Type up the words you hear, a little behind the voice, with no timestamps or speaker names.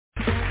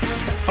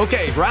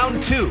Okay,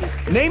 round two.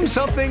 Name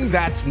something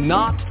that's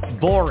not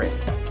boring.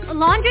 A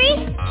laundry?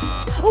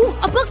 Ooh,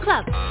 a book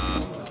club.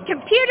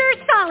 Computer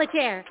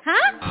solitaire,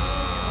 huh?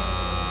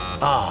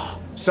 Ah,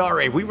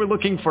 sorry, we were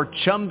looking for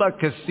Chumba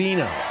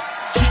Casino.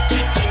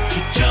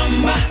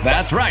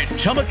 That's right,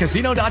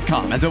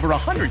 ChumbaCasino.com has over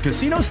 100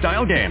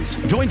 casino-style games.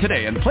 Join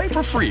today and play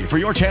for free for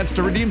your chance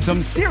to redeem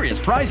some serious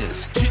prizes.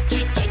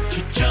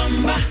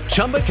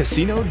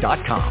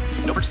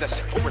 ChumbaCasino.com. No purchase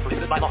necessary. Void where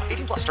prohibited by law.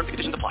 18+ terms and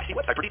conditions apply. See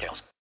website for details.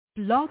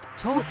 Blog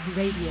Talk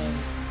Radio.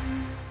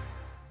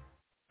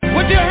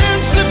 With your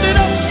hands lifted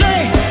up,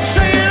 say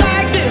it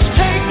like this.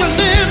 Take the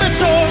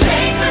limits off.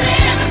 Take the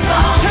limits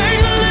off.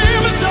 Take the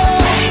limits off.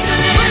 Take the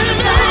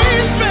limits off.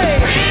 Release me.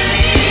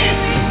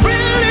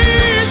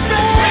 Release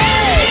me.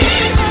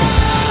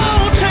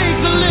 Oh,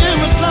 take the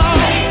limits off.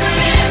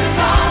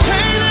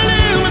 Take the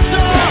limits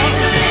off. Take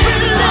the limits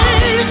off.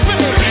 Release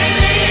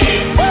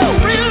me. Woo,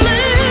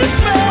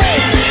 release me.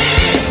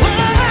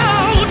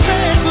 Oh,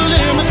 take the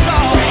limits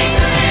off.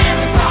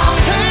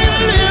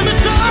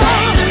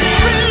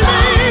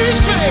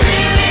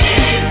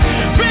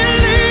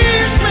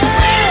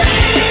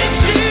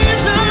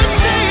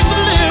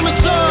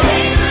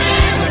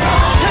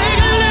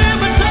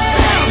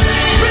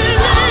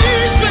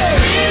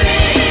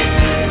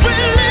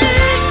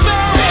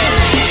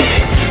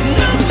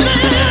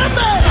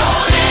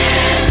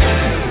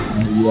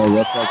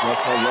 Yes,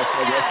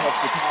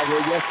 Chicago.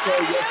 Yes, sir.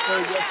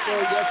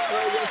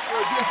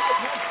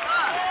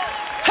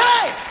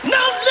 Hey,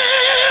 no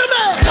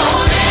limit! No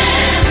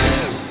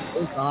limit!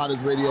 It's the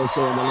hottest radio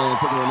show in the land.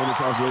 Picking on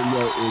Talk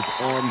Radio is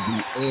on the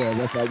air.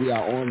 That's right, we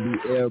are on the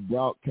air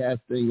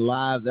broadcasting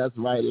live. That's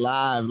right,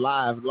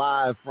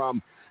 live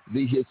from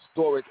the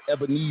historic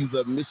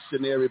Ebenezer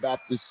Missionary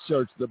Baptist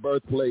Church, the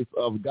birthplace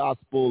of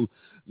gospel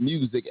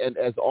music. And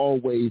as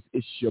always,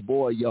 it's your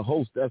boy, your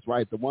host. That's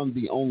right, the one,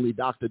 the only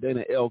Dr.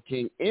 Dana L.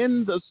 King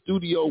in the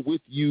studio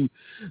with you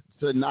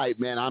tonight,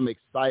 man. I'm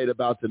excited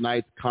about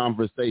tonight's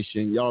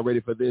conversation. Y'all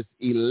ready for this?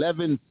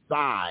 11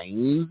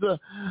 signs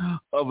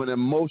of an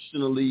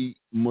emotionally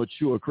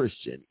mature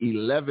Christian.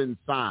 11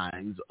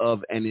 signs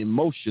of an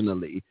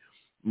emotionally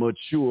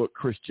mature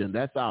Christian.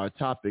 That's our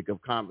topic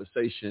of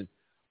conversation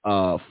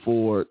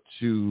for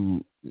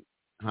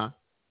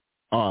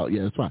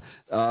that's fine.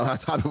 Our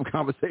topic of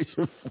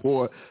conversation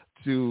for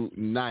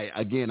tonight.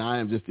 Again, I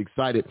am just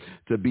excited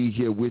to be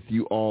here with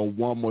you all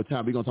one more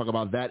time. We're going to talk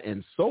about that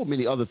and so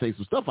many other things.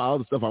 Some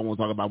other stuff I want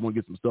to talk about. I want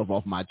to get some stuff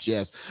off my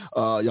chest.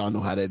 Y'all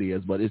know how that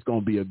is, but it's going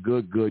to be a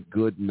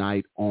good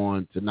night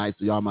on tonight.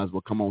 So y'all might as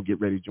well come on,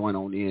 get ready, join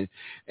on in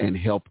and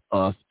help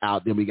us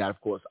out. Then we got, of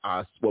course,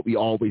 what we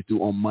always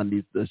do on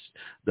Mondays, the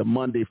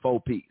Monday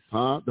 4-piece,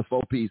 the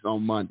 4-piece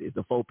on Mondays,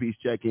 the 4-piece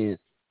check-in.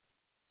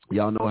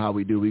 Y'all know how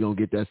we do. We're going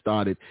to get that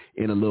started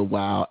in a little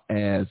while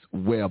as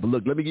well. But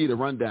look, let me give you the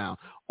rundown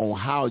on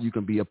how you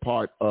can be a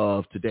part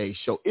of today's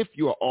show. If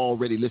you are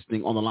already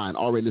listening on the line,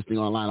 all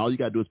you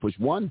got to do is push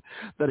 1.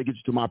 That'll get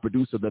you to my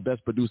producer, the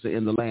best producer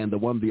in the land, the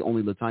one, the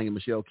only LaTanya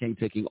Michelle King,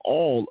 taking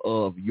all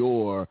of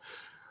your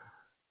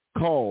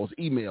calls,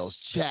 emails,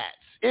 chats,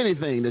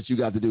 anything that you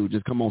got to do.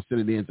 Just come on,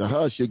 send it in to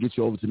her. She'll get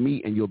you over to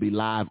me, and you'll be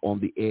live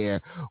on the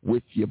air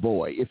with your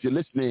boy. If you're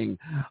listening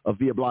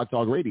via Blog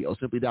Talk Radio,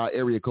 simply dial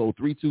area code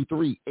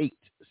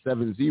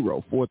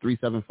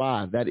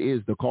 323-870-4375. That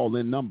is the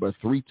call-in number,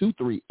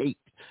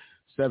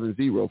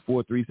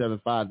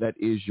 323-870-4375. That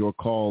is your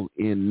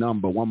call-in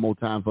number. One more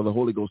time for the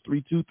Holy Ghost,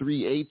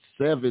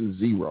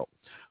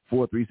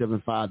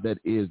 323-870-4375. That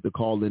is the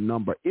call-in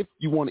number. If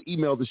you want to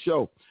email the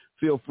show,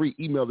 feel free,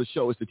 email the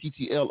show. It's the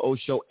TTLO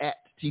show at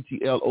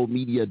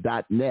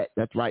ttlomedia.net.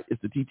 That's right.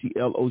 It's the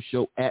TTLO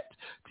show at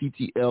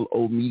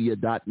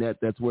ttlomedia.net.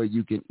 That's where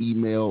you can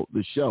email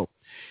the show.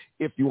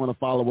 If you want to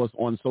follow us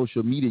on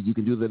social media, you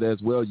can do that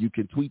as well. You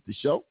can tweet the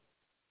show.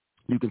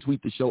 You can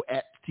tweet the show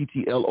at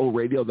TTLO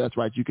Radio. That's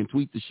right. You can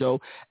tweet the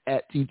show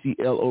at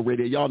TTLO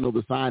Radio. Y'all know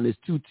the sign is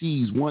 2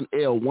 T's, 1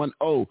 L, 1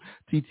 O.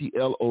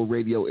 TTLO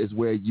Radio is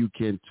where you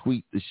can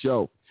tweet the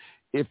show.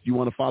 If you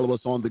want to follow us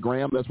on the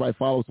gram, that's right,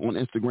 follow us on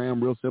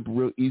Instagram. Real simple,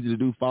 real easy to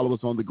do. Follow us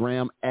on the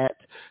gram at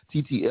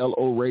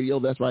TTLO Radio.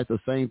 That's right, the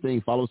same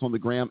thing. Follow us on the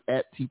gram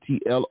at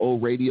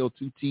TTLO Radio,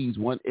 2 T's,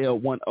 1 L,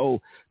 1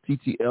 O.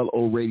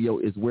 TTLO Radio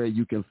is where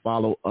you can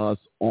follow us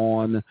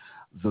on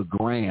the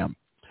gram.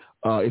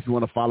 If you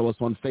want to follow us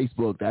on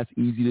Facebook, that's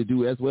easy to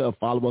do as well.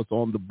 Follow us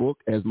on the book,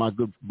 as my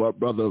good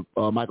brother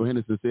Michael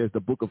Henderson says, the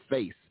Book of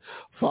Face.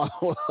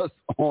 Follow us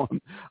on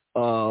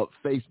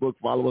Facebook.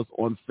 Follow us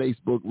on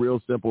Facebook.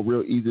 Real simple,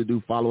 real easy to do.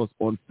 Follow us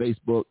on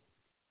Facebook.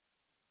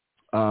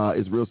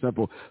 It's real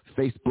simple.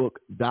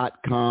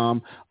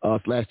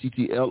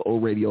 Facebook.com/TTLO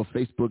Radio.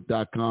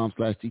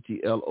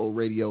 Facebook.com/TTLO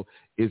Radio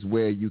is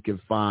where you can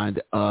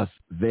find us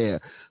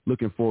there.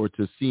 Looking forward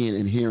to seeing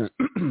and hearing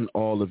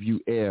all of you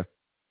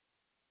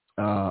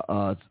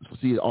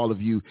see all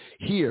of you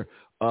here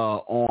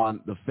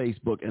on the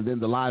Facebook, and then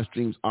the live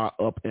streams are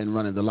up and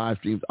running.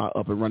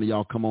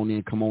 Y'all come on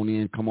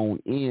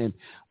in,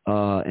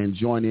 and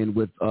join in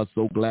with us.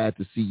 So glad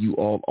to see you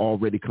all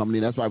already coming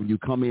in. That's why when you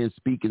come in,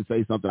 speak and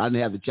say something. I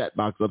didn't have the chat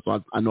box up,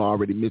 so I know I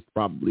already missed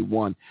probably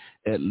one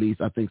at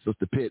least. I think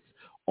Sister Pitts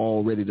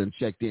already done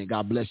checked in.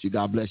 God bless you.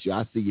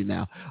 I see you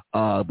now.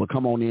 But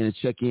come on in and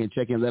check in.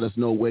 Let us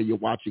know where you're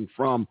watching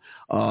from,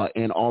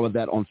 and all of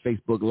that on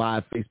Facebook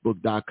Live,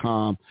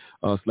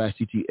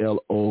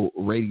 facebook.com/TTLO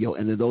radio.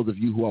 And then those of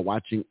you who are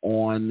watching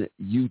on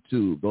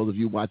YouTube,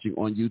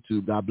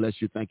 God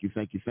bless you. Thank you.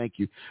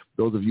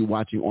 Those of you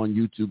watching on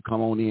YouTube,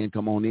 come on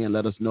in.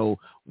 Let us know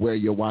where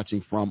you're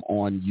watching from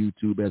on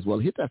YouTube as well.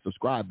 Hit that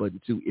subscribe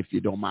button too, if you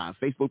don't mind.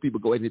 Facebook people,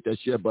 go ahead and hit that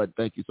share button.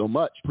 Thank you so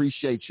much.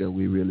 Appreciate you.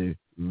 We really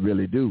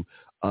do.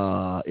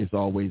 It's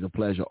always a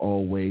pleasure.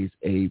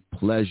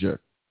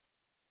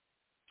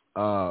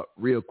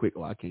 Real quick.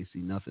 Oh, I can't see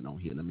nothing on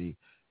here. Let me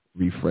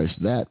refresh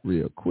that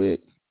real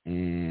quick.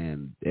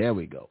 And there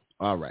we go.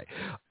 All right.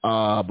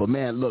 But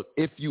man, look,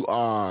 if you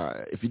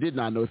did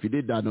not know,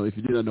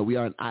 we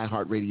are an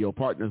iHeartRadio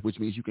partners, which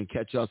means you can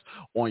catch us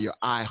on your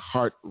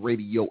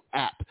iHeartRadio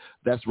app.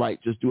 That's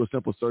right. Just do a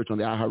simple search on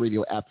the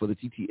iHeartRadio app for the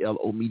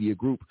TTLO Media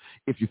Group.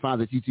 If you find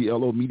the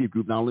TTLO Media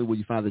Group, not only will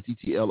you find the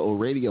TTLO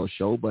radio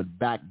show, but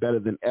back better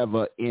than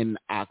ever in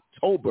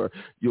October,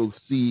 you'll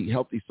see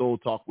Healthy Soul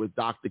Talk with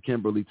Dr.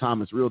 Kimberly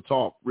Thomas. Real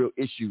talk, real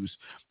issues,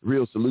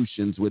 real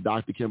solutions with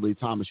Dr. Kimberly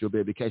Thomas. You'll be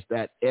able to catch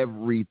that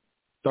every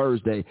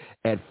Thursday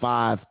at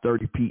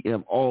 5:30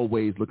 p.m.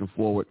 Always looking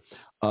forward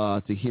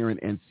to hearing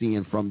and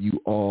seeing from you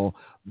all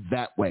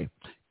that way.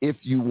 If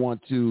you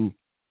want to,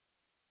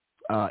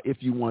 lost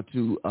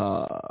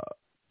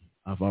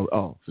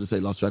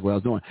track of what I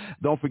was doing.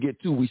 Don't forget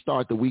too, we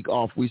start the week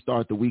off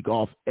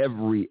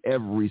every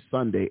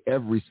Sunday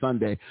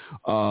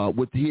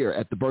with here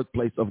at the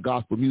birthplace of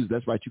gospel music.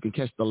 That's right. You can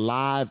catch the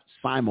live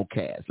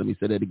simulcast. Let me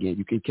say that again.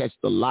 You can catch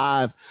the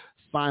live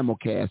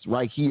simulcast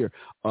right here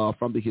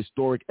from the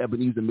historic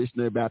Ebenezer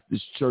Missionary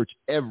Baptist Church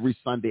every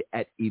Sunday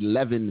at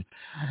 11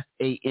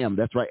 a.m.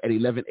 That's right, at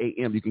 11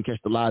 a.m. You can catch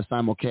the live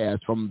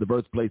simulcast from the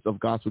birthplace of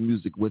gospel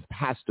music with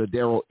Pastor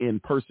Darrell in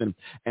person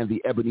and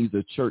the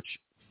Ebenezer Church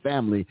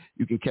family.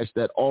 You can catch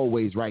that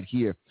always right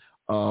here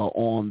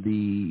on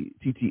the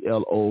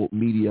TTLO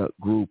Media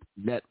Group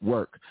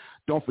Network.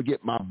 Don't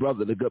forget my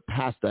brother, the good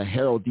pastor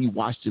Harold D.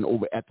 Washington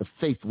over at the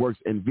Faith Works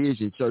and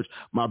Vision Church.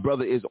 My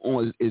brother is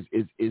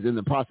in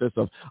the process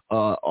of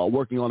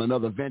working on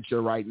another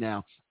venture right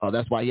now.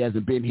 That's why he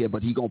hasn't been here,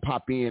 but he's going to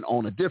pop in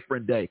on a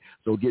different day.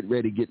 So get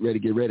ready.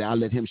 I'll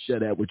let him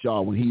share that with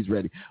y'all when he's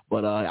ready.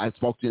 But I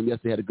spoke to him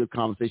yesterday, had a good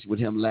conversation with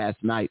him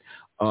last night,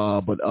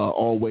 but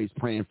always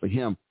praying for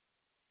him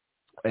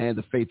and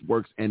the Faith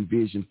Works and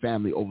Vision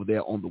family over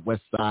there on the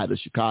west side of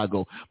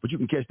Chicago. But you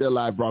can catch their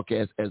live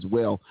broadcast as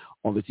well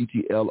on the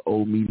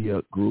TTLO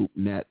Media Group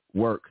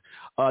Network.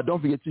 Don't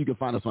forget, too, you can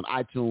find us on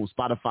iTunes,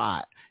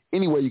 Spotify.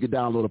 Anywhere you can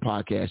download a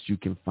podcast, you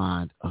can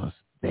find us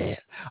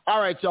there. All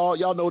right, y'all.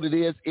 Y'all know what it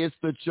is. It's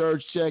the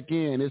church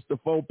check-in. It's the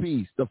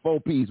 4-piece.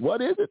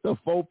 What is it? The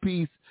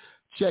 4-piece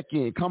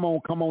check-in. Come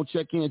on,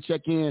 check in.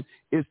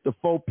 It's the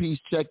 4-piece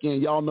check-in.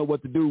 Y'all know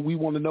what to do. We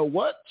want to know,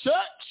 what church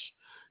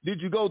did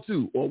you go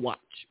to or watch?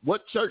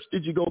 What church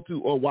did you go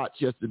to or watch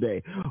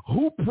yesterday?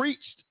 Who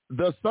preached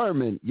the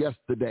sermon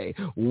yesterday?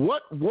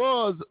 What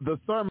was the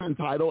sermon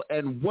title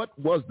and what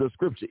was the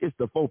scripture? It's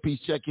the 4-piece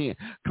check-in.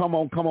 Come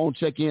on,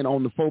 check in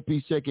on the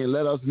 4-piece check-in.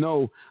 Let us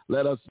know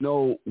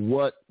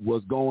what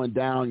was going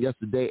down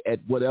yesterday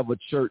at whatever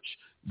church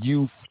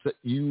you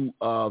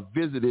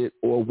visited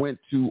or went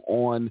to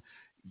on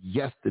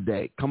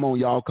yesterday. Come on,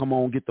 y'all. Come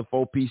on, get the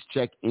 4-piece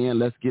check in.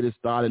 Let's get it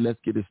started.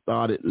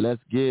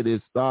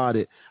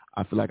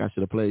 I feel like I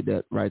should have played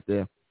that right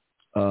there.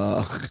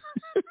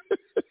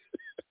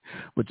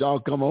 But y'all,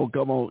 come on,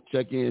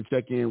 check in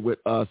with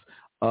us.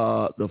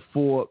 The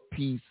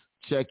 4-piece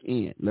check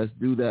in. Let's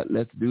do that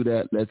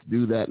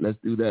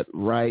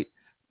right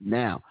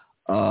now.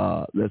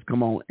 Let's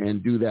come on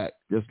and do that.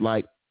 Just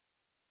like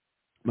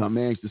my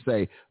man used to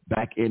say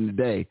back in the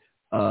day,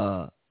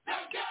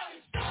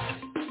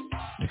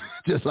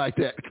 just like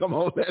that. Come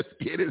on, let's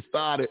get it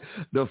started.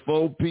 The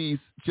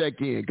 4-piece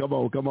check-in. Come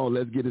on,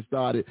 let's get it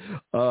started.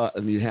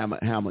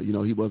 Hammer, you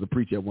know, he was a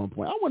preacher at one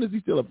point. I wonder if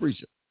he's still a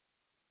preacher.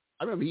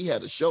 I remember he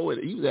had a show.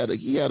 He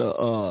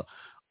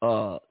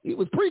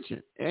was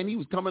preaching, and he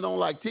was coming on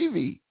like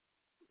TV,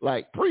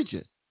 like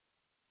preaching.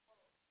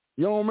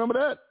 You don't remember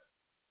that?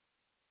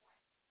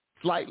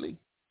 Slightly.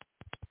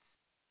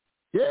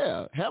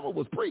 Yeah, Hammer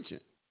was preaching.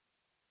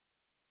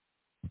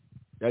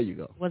 There you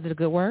go. Was it a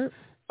good word?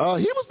 He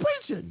was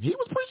preaching.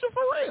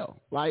 For real.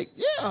 Like,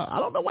 yeah, I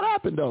don't know what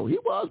happened, though. He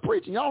was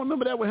preaching. Y'all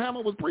remember that when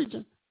Hammer was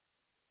preaching?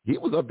 He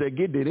was up there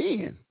getting it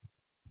in.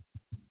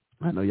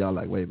 I know y'all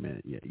like, wait a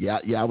minute. Yeah,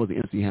 I was an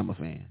MC Hammer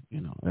fan.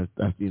 You know,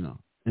 that's you know.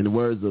 In the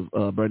words of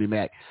Bernie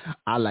Mac,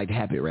 I like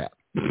happy rap.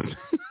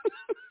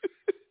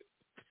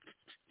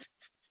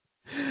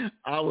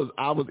 I was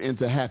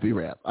into happy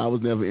rap. I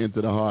was never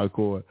into the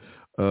hardcore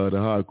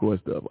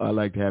stuff. I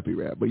liked happy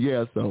rap. But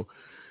yeah,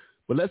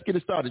 But let's get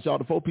it started, y'all.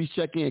 The 4-piece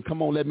check-in.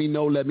 Come on, let me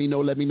know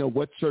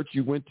what church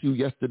you went to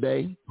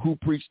yesterday, who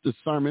preached the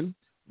sermon,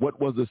 what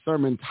was the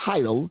sermon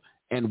title,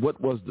 and what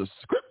was the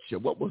scripture,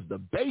 what was the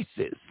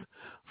basis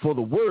for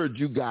the word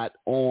you got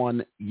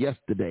on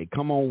yesterday.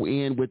 Come on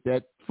in with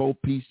that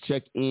 4-piece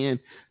check-in.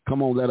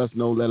 Come on, let us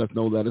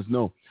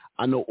know.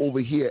 I know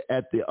over here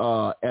at the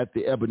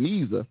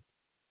Ebenezer,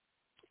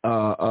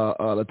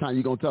 LaTanya,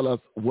 you gonna tell us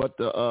what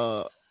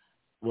the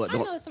what? I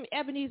know some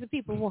Ebenezer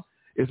people.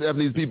 It's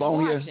Ebenezer people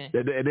on here watching.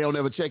 that they don't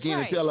ever check in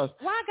and tell us.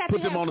 Why I got put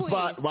to them have on the quiz?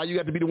 spot. Why you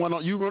got to be the one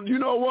on you? You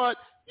know what?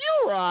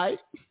 You're right.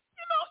 You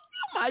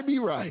might be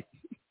right.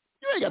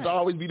 You ain't got to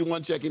always be the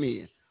one checking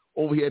in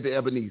over here at the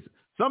Ebenezer.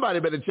 Somebody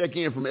better check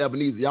in from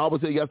Ebenezer. Y'all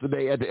was here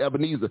yesterday at the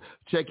Ebenezer.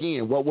 Check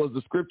in. What was the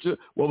scripture?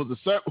 What was the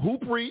who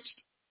preached?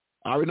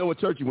 I already know what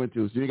church you went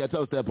to, so you ain't got to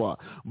tell us that part.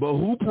 But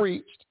who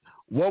preached?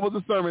 What was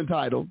the sermon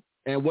title?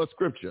 And what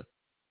scripture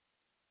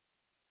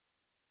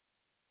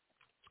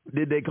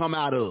did they come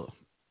out of?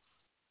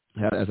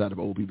 That's how the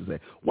old people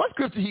say. What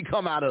scripture he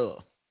come out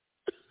of?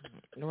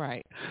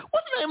 Right.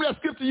 What's the name of that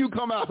scripture you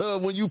come out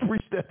of when you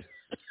preach that?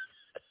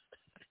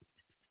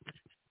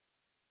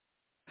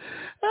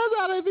 That's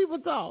how they people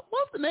talk.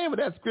 What's the name of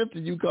that scripture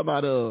you come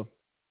out of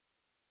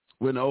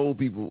when the old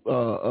people,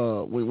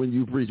 when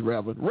you preach,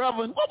 Reverend?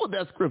 Reverend, what was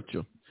that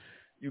scripture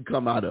you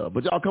come out of?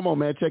 But y'all, come on,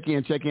 man. Check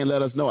in,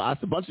 let us know.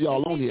 It's a bunch of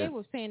y'all on here. They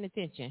was paying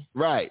attention.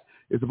 Right.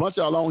 It's a bunch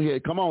of y'all on here.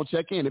 Come on,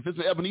 check in. If it's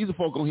the Ebenezer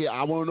folk on here,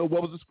 I want to know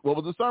what was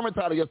the sermon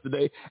title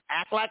yesterday.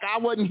 Act like I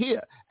wasn't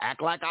here.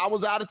 Act like I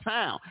was out of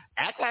town.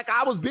 Act like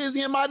I was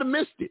busy and might have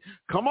missed it.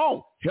 Come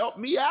on, help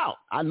me out.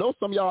 I know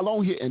some of y'all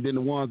on here, and then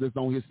the ones that's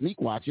on here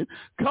sneak watching.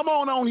 Come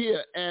on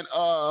here and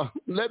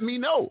let me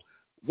know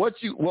what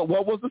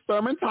was the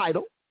sermon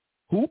title,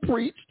 who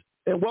preached,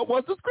 and what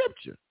was the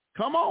scripture.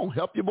 Come on,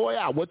 help your boy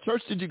out. What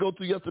church did you go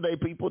to yesterday,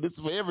 people? This is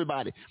for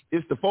everybody.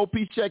 It's the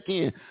 4-piece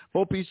check-in.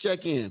 4-piece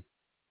check-in.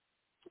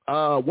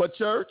 What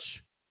church?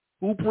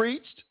 Who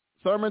preached?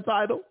 Sermon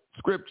title?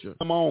 Scripture.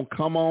 Come on.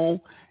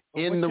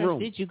 In the room.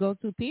 Did you go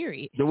to,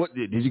 period?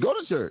 Did you go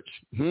to church?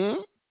 Did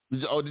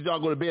y'all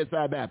go to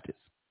Bedside Baptist?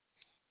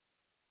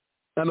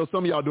 I know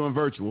some of y'all doing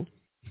virtual.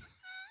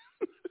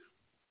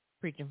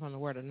 Preaching from the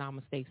word of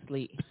namaste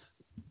sleep.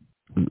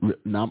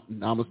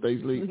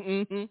 Namaste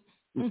sleep?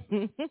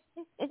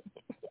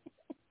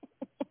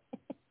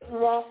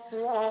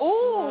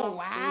 Oh,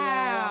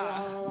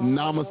 wow.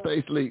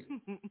 Namaste sleep.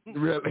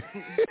 Really?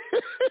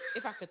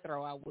 If I could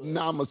throw, I would.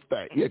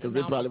 Namaste. Yeah, because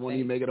they probably won't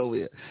even make it over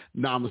here.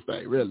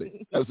 Namaste,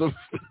 really.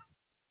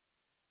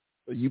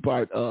 You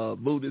part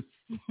Buddhist.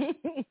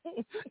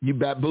 You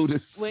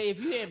Buddhist. Well, if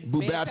you have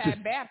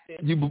Bedside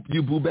Baptist. You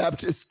Boo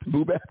Baptist.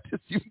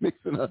 You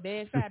mixing up.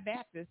 Bedside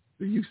Baptist.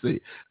 You see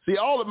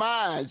all the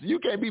minds. You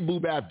can't be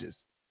Boo Baptist.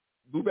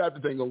 Boo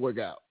Baptist ain't gonna work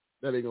out.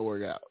 That ain't gonna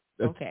work out.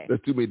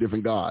 That's too many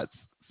different gods.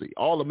 See,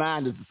 all the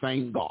mind is the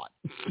same God.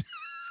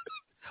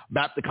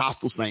 Baptist,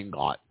 same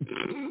God.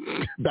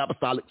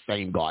 Apostolic,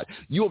 same God.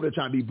 You over there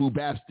trying to be Boo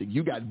Baptist.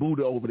 You got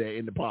Buddha over there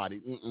in the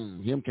party.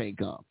 Him can't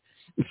come.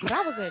 But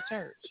I was at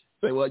church.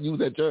 Say what? You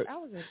was at church? I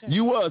was at church.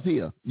 You was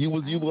here. You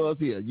was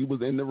here. You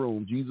was in the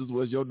room. Jesus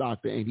was your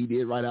doctor, and he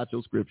did write out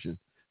your scripture.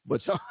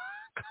 But y'all,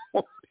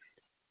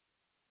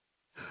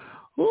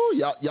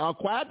 y'all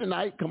quiet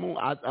tonight. Come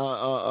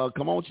on,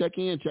 come on, check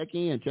in.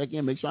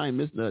 Make sure I ain't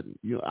missed nothing.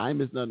 I ain't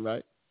missed nothing,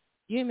 right?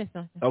 You ain't missed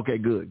nothing. Okay,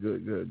 good.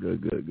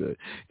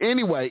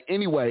 Anyway,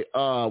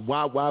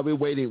 while we're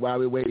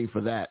waiting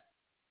for that,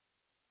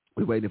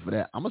 I'm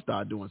gonna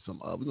start doing some.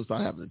 We're gonna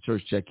start having a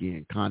church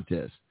check-in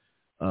contest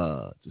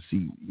to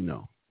see,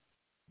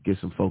 get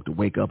some folk to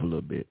wake up a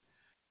little bit.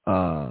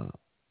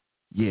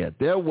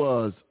 There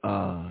was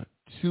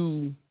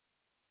 2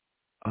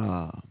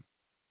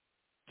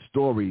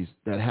 stories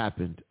that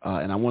happened,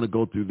 and I want to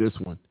go through this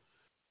one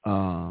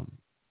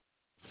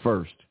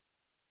first.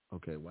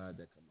 Okay, why did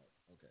that come up?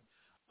 Okay,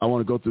 I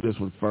want to go through this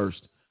one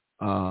first.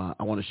 I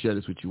want to share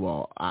this with you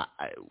all.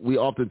 We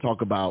often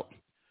talk about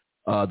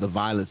the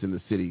violence in the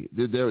city.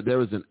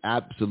 There is an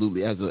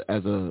absolutely, as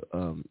a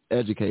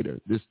educator,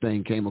 this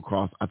thing came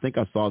across. I think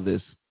I saw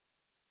this.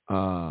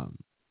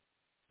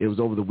 It was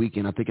over the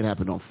weekend. I think it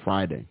happened on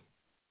Friday.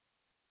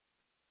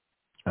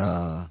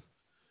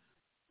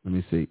 Let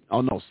me see.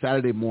 Oh no,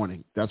 Saturday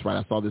morning. That's right.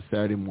 I saw this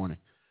Saturday morning.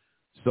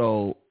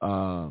 So,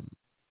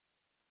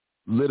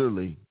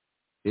 literally,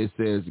 it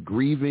says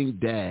grieving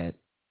dad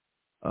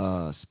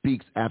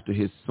speaks after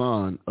his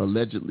son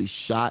allegedly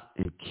shot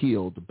and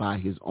killed by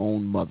his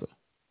own mother.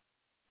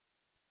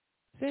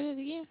 Say it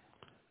again.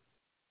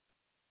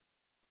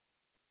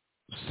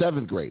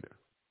 7th grader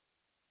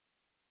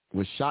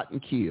was shot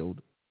and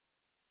killed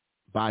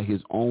by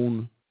his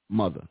own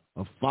mother.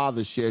 A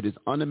father shared his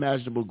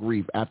unimaginable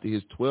grief after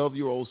his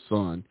 12-year-old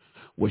son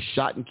was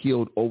shot and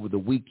killed over the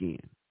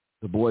weekend.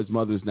 The boy's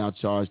mother is now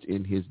charged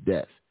in his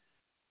death.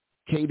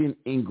 Caden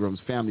Ingram's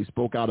family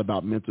spoke out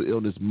about mental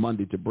illness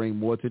Monday to bring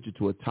more attention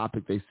to a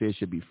topic they said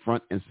should be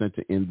front and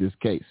center in this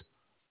case.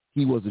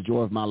 He was the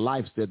joy of my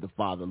life, said the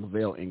father,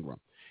 Lavelle Ingram.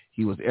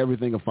 He was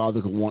everything a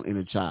father could want in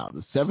a child.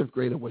 The seventh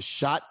grader was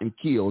shot and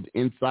killed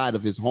inside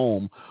of his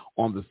home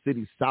on the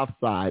city's south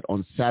side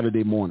on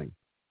Saturday morning.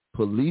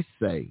 Police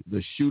say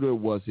the shooter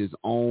was his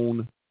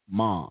own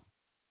mom.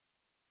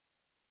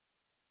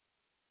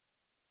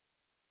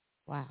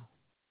 Wow.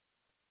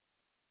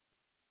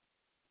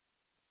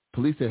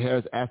 Police said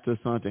Harris asked her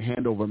son to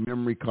hand over a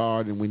memory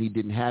card, and when he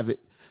didn't have it,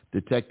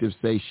 detectives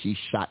say she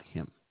shot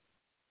him.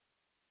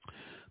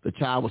 The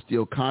child was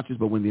still conscious,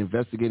 but when the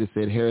investigator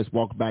said Harris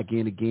walked back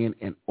in again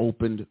and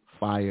opened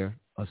fire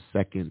a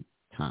second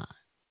time,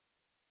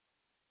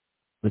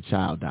 the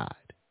child died.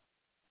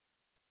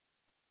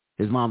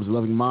 His mom was a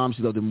loving mom.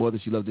 She loved him more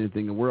than she loved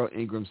anything in the world.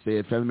 Ingram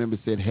said, family members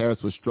said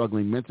Harris was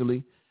struggling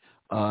mentally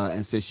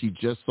and said she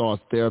just saw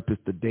a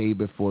therapist the day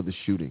before the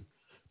shooting.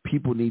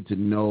 People need to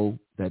know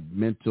that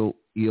mental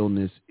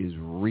illness is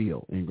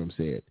real, Ingram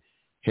said.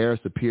 Harris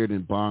appeared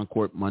in bond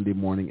court Monday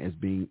morning is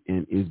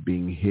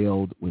being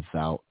held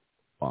without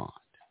bond.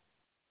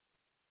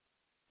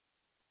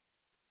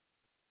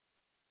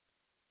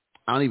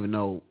 I don't even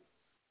know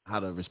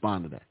how to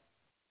respond to that.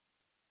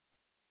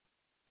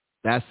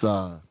 That's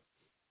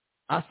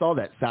I saw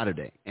that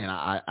Saturday, and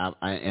I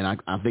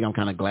think I'm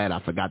kind of glad I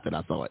forgot that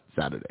I saw it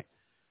Saturday.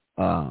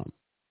 But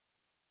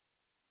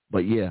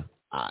yeah,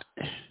 I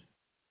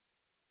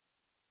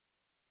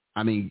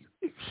mean,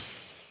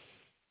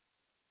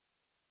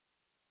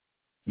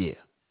 yeah,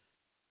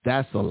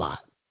 that's a lot.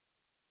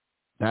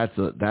 That's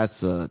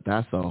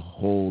a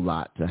whole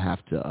lot to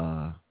have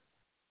to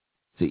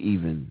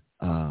even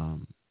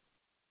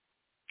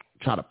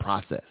try to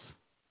process.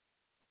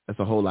 That's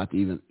a whole lot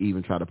to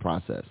even try to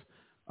process.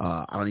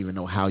 I don't even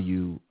know how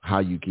you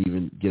can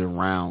even get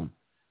around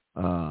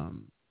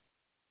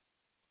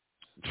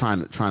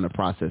trying to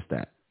process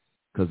that,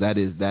 because that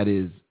is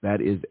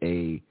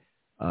a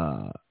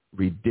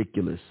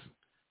ridiculous.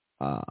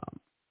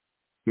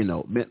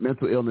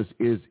 Mental illness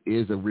is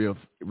a real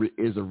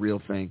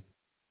thing.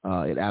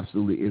 It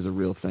absolutely is a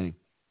real thing.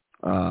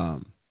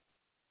 At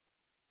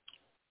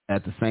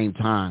the same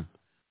time,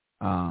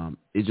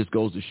 it just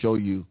goes to show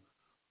you,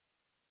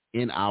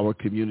 in our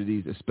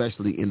communities,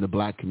 especially in the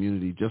black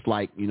community, just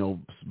like,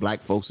 black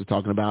folks are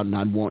talking about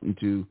not wanting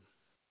to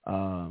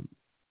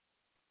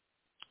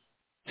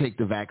take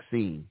the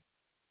vaccine.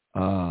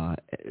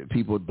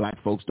 Black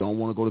folks don't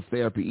want to go to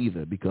therapy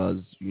either, because,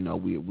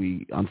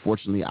 we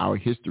unfortunately, our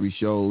history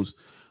shows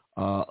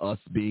us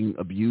being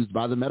abused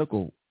by the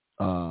medical,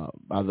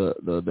 by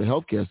the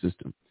healthcare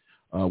system,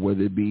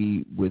 whether it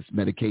be with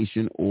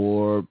medication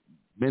or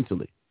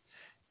mentally.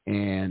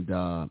 And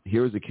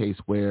here's a case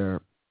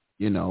where,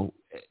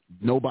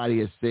 nobody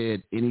has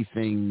said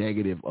anything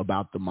negative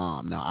about the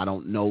mom. Now, I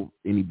don't know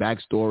any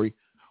backstory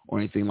or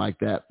anything like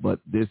that,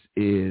 but this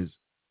is,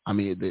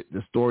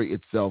 the story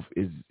itself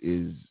is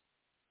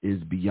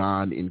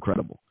beyond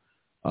incredible.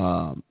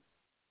 And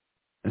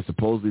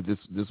supposedly this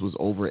was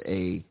over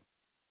a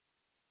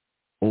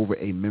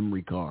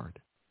memory card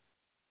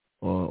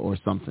or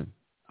something.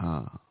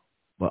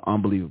 But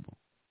unbelievable.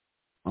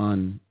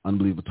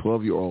 Unbelievable.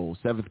 12-year-old,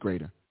 seventh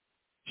grader,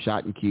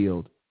 shot and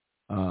killed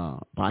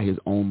by his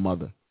own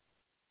mother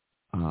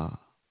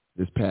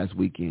this past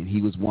weekend.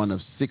 He was one of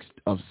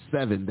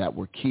 7 that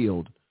were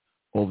killed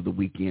over the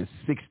weekend.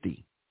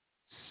 60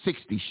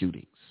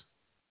 shootings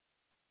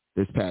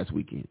this past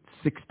weekend.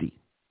 60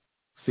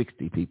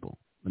 people.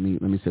 Let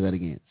me say that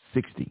again.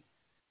 60.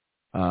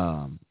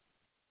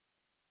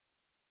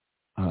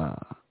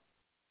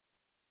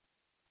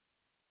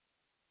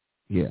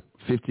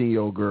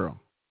 15-year-old girl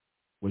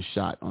was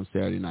shot on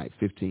Saturday night.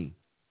 15.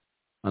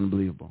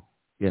 Unbelievable.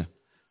 Yeah.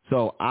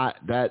 So I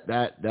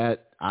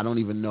don't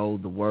even know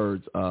the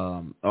words.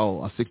 A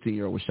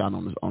 16-year-old was shot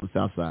on the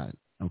south side.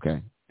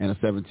 Okay. And a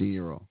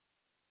 17-year-old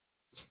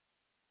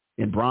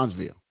in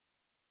Bronzeville.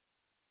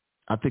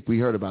 I think we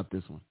heard about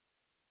this one.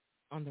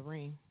 On the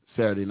ring.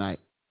 Saturday night.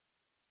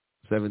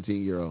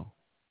 17-year-old.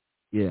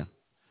 Yeah.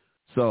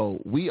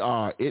 So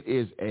it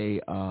is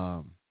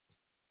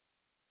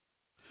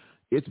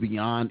it's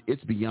beyond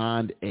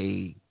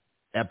a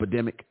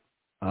epidemic.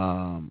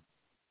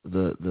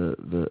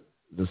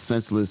 The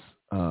senseless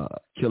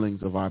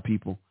killings of our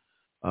people.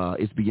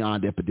 It's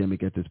beyond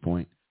epidemic at this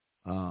point.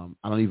 I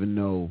don't even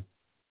know,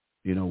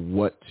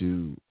 what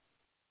to,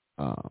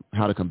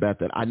 how to combat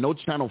that. I know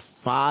Channel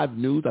 5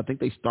 News, I think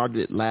they started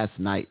it last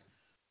night,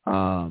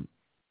 a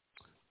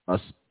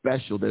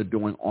special they're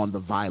doing on the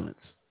violence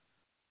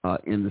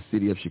in the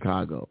city of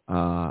Chicago.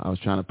 I was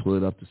trying to pull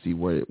it up to see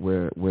where it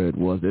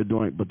was. They're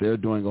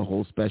doing a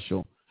whole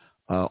special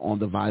on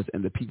the violence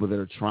and the people that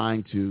are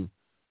trying to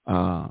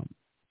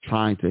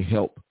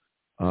help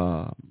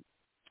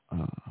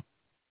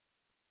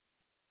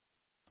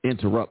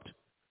interrupt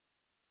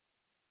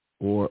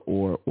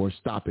or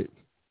stop it.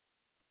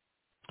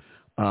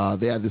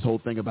 They have this whole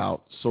thing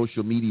about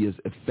social media's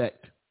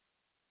effect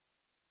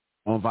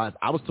on violence.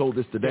 I was told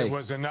this today. It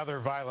was another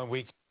violent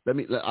week.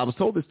 I was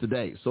told this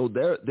today. So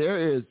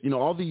there is,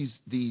 all these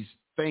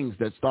things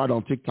that start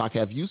on TikTok.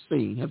 Have you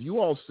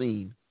all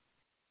seen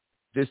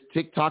this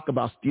TikTok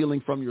about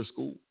stealing from your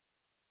school?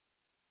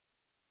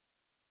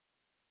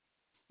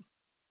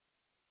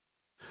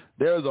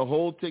 There is a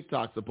whole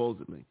TikTok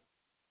supposedly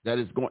that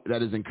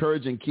is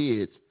encouraging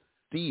kids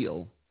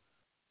steal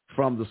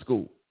from the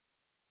school,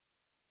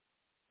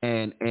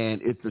 and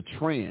it's a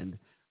trend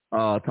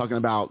talking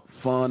about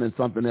fun and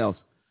something else,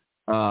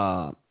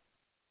 and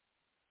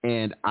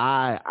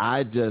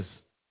I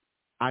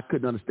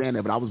couldn't understand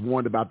that, but I was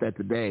warned about that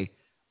today,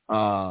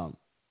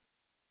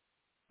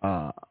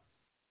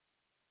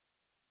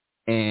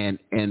 and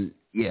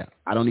yeah,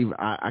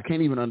 I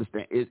can't even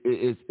understand.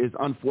 It's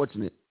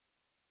unfortunate.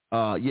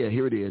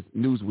 Here it is,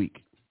 Newsweek.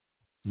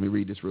 Let me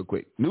read this real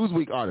quick.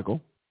 Newsweek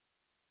article.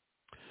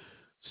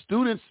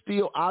 Students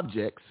steal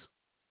objects.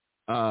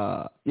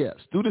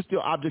 Students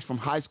steal objects from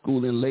high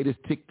school in latest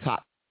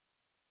TikTok.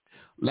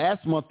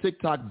 Last month,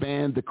 TikTok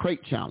banned the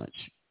crate challenge.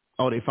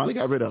 Oh, they finally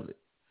got rid of it.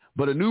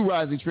 But a new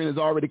rising trend is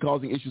already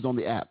causing issues on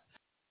the app.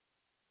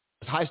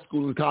 High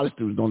school and college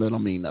students, don't let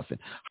them mean nothing.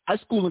 High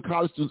school and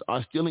college students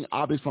are stealing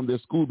objects from their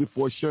school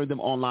before sharing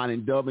them online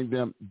and dubbing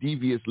them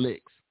devious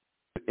licks.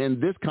 In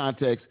this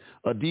context,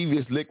 a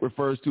devious lick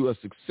refers to a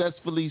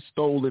successfully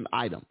stolen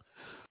item.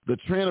 The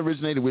trend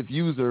originated with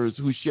users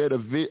who shared a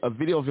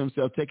video of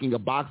himself taking a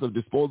box of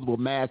disposable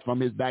masks from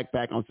his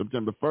backpack on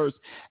September 1st,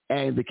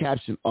 and the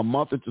caption, "A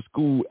month into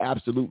school,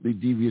 absolutely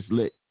devious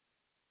lick."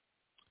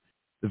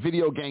 The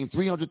video gained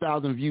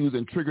 300,000 views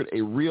and triggered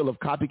a reel of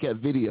copycat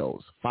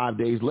videos. 5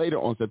 days later,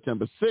 on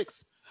September 6th,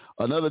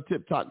 another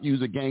TikTok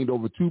user gained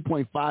over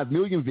 2.5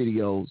 million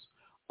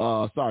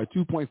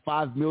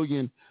 2.5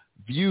 million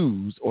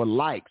views or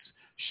likes,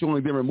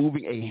 showing them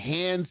removing a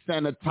hand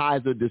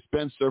sanitizer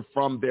dispenser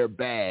from their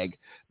bag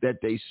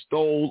that they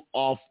stole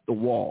off the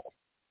wall.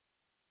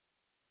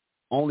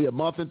 Only a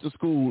month into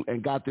school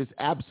and got this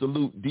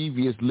absolute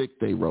devious lick,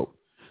 they wrote.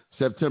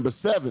 September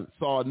 7th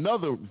saw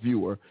another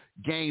viewer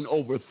gain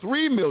over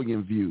 3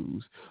 million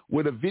views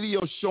with a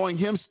video showing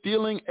him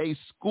stealing a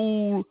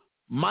school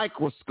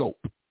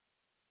microscope.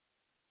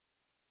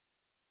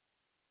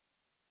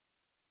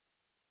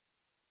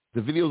 The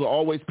videos are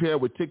always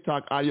paired with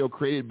TikTok audio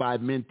created by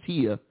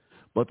Mentia,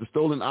 but the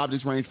stolen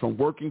objects range from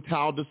working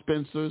towel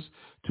dispensers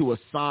to a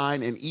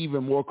sign and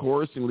even more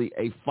coercingly,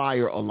 a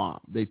fire alarm.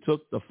 They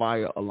took the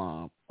fire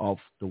alarm off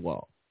the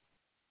wall.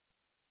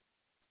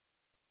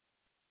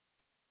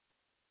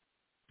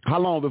 How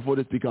long before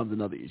this becomes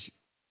another issue?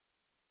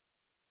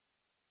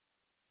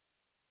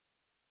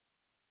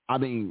 I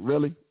mean,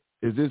 really?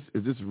 Is this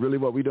really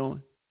what we're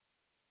doing?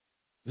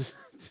 This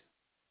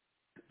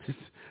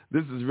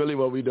is really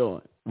what we're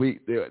doing. This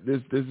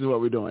is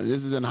what we're doing.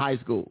 This is in high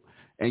school.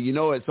 And you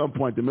know, at some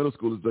point, the middle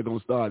schoolers are going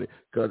to start it,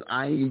 because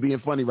I ain't even being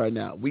funny right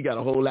now. We got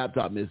a whole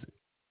laptop missing.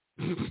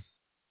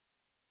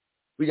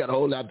 We got a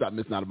whole laptop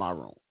missing out of my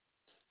room.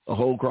 A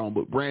whole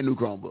Chromebook, brand new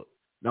Chromebook,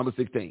 number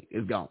 16,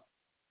 is gone.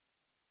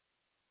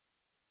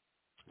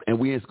 And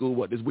we in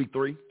school, this week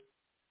 3?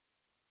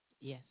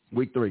 Yes.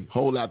 Week 3,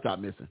 whole laptop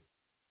missing.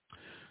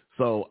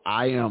 So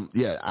I am,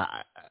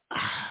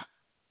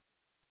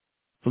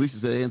 Felicia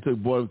said they took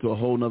boredom to a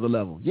whole nother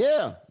level.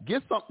 Yeah,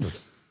 get something.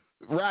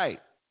 Right.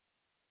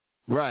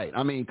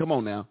 I mean, come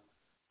on now.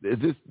 Is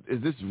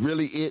this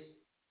really it?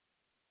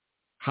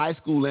 High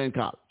school and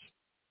college.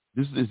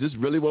 Is this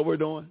really what we're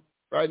doing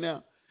right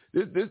now?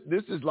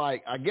 This is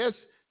like, I guess,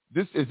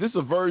 is this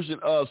a version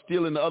of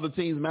stealing the other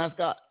team's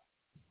mascot,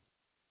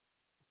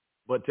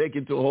 but take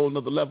it to a whole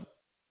nother level?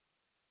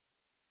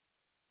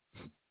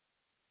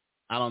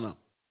 I don't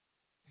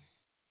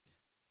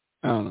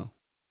know.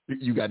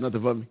 You got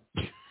nothing for me?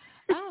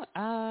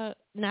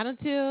 Not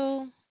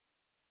until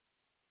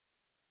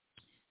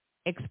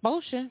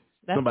expulsion.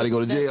 Somebody go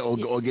to jail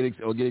or get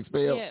expelled.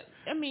 Yeah,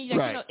 I mean,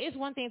 right. It's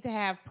one thing to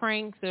have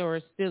pranks or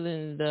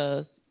stealing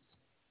the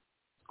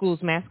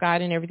school's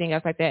mascot and everything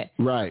else like that.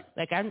 Right.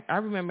 Like I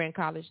remember in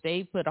college,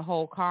 they put a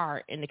whole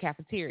car in the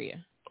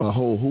cafeteria. A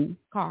whole who?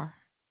 Car.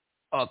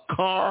 A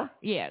car?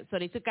 Yeah. So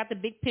they took out the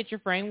big picture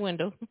frame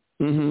window.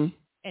 Mm-hmm.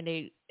 And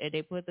they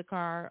put the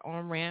car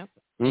on ramp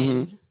mm-hmm.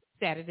 and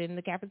sat it in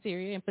the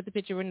cafeteria and put the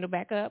picture window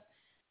back up.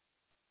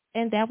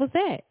 And that was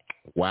that.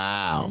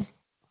 Wow.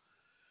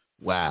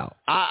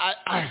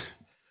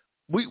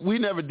 We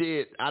never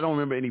did. I don't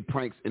remember any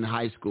pranks in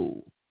high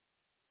school.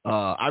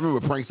 I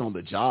remember pranks on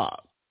the job.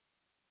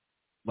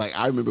 Like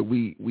I remember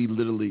we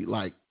literally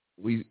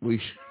we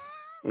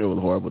it was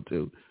horrible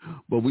too,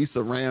 but we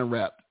saran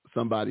wrapped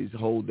somebody's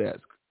whole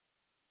desk.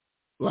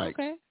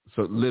 So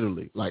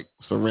literally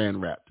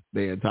saran wrapped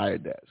their entire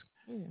desk.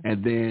 Yeah.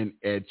 And then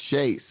at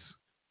Chase,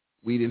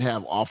 we didn't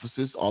have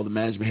offices. All the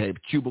management had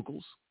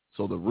cubicles.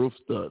 So the roofs,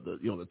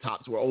 the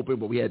tops were open,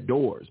 but we had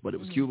doors, but it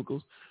was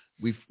cubicles.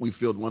 We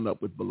filled one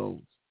up with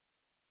balloons.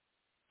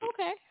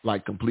 Okay.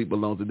 Like complete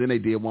balloons. And then they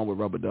did one with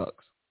rubber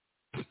ducks.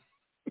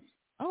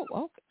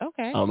 Oh,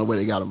 okay. I don't know where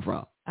they got them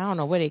from.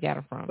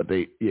 But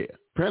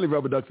apparently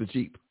rubber ducks are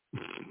cheap.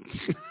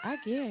 I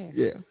guess.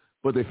 Yeah.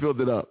 But they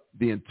filled it up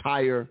the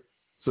entire,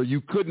 so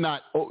you could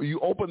not, you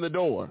open the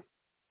door,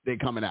 they're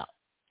coming out.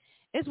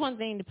 It's one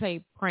thing to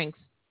play pranks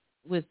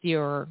with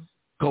your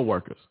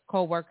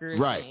Co-workers.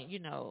 Right. And,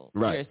 your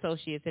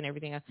associates and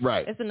everything else.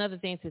 Right. It's another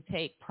thing to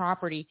take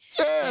property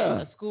that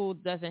a school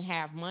doesn't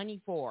have money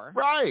for.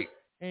 Right.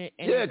 And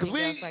because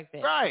like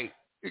that. Right.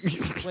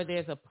 Where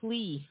there's a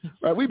plea.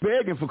 Right. We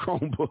begging for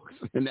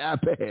Chromebooks and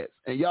iPads,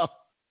 and y'all.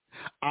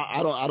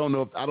 I don't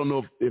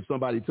know if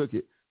somebody took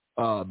it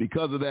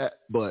because of that,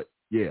 but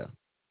yeah,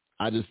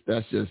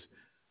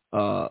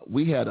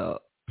 we had a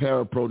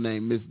parapro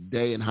named Miss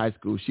Day in high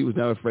school. She was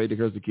never afraid to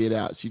curse the kid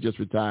out. She just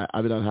retired.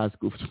 I've been out of high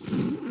school.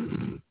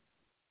 Who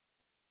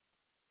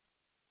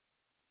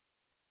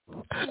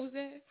was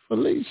that?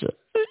 Felicia.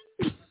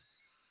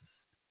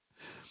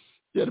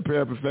 She had a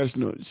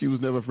paraprofessional. She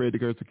was never afraid to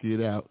curse the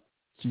kid out.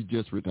 She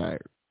just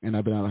retired, and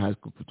I've been out of high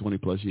school for 20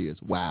 plus years.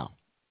 Wow.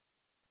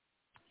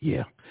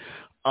 Yeah.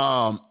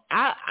 I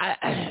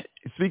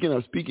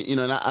speaking,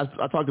 and I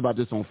talked about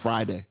this on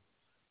Friday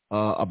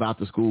about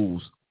the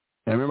schools.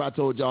 And remember I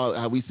told y'all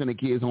how we sending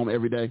kids home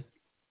every day?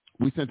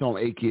 We sent home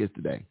 8 kids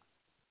today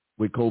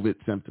with COVID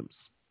symptoms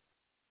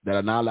that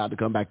are not allowed to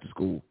come back to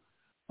school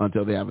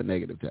until they have a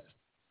negative test.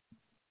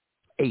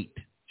 8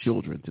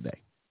 children today.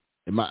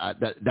 And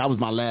that was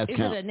my last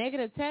count. Is it a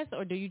negative test,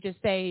 or do you just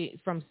stay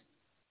from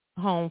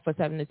home for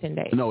 7 to 10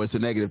 days? No, it's a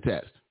negative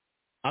test.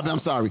 I'm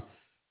sorry.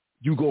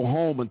 You go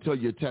home until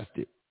you're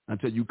tested,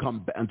 until you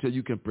can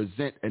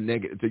present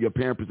until your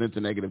parent presents a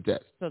negative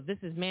test. So this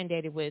is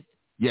mandated with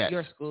Yes.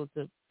 your school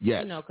to,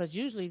 yes. Because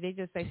usually they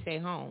just say stay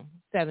home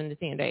 7 to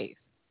 10 days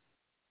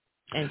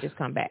and just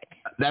come back.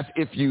 That's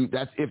if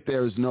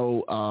there's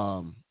no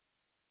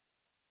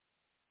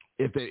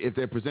if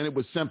they're presented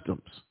with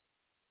symptoms.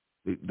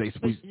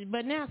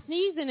 But now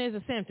sneezing is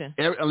a symptom.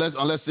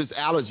 Unless it's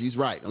allergies,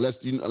 right? Unless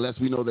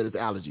we know that it's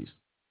allergies.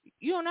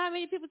 You don't know how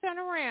many people turn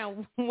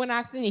around when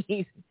I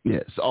sneeze.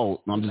 Yes.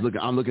 Oh, I'm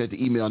looking at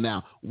the email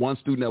now. One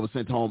student that was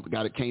sent home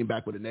came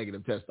back with a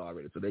negative test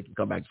already, so they can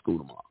come back to school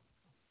tomorrow.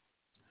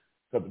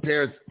 So the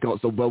parents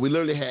but we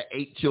literally had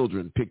 8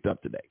 children picked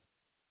up today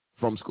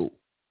from school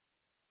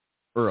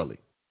early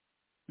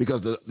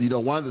because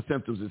one of the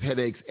symptoms is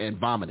headaches and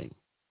vomiting,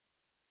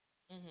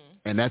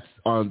 and that's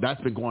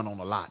been going on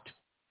a lot,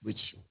 which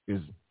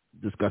is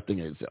disgusting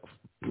in itself.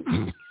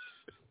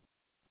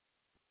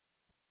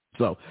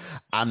 So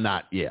I'm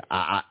not,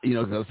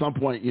 because at some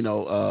point, kids,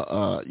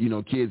 all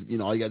you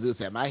got to do is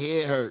say, my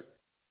head hurt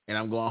and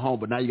I'm going home,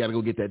 but now you got to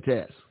go get that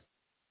test.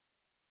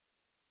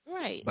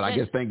 Right. But I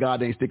guess thank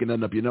God they ain't sticking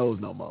nothing up your nose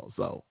no more.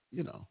 So,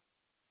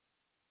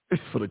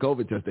 for the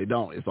COVID test, they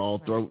don't. It's all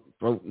throat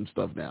and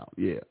stuff now.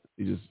 Yeah.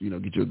 You just,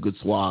 get you a good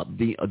swab,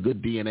 a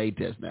good DNA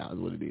test now is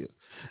what it is.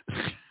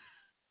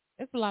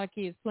 There's a lot of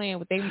kids playing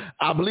with their,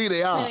 I believe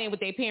they are. Playing with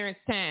their parents'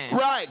 time.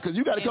 Right. Because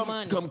you got to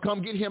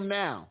come get him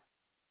now.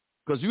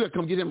 Because you got to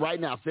come get him right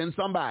now. Send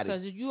somebody.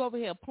 Because you over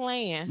here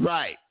playing.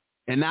 Right.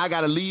 And now I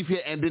got to leave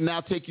here and then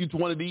now take you to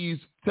one of these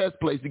test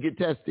places to get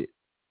tested.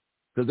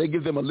 Because they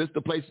give them a list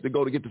of places to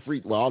go to get the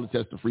free. Well, all the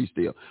tests are free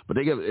still. But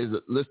they give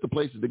a list of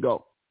places to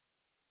go.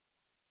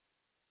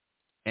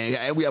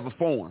 And we have a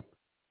form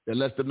that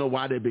lets them know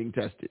why they're being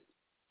tested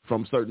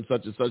from certain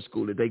such and such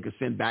school that they could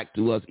send back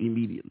to us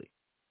immediately.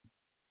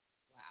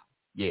 Wow.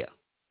 Yeah.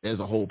 There's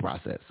a whole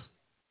process.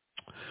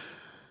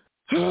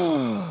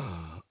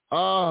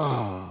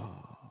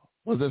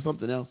 Was there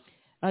something else?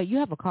 You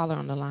have a caller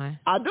on the line.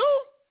 I do?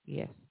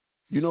 Yes.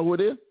 You know who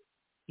it is?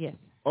 Yes.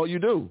 Oh, you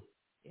do?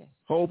 Yes.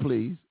 Hold,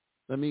 please.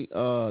 Let me,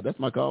 that's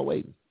my call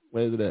waiting.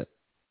 Where is it at?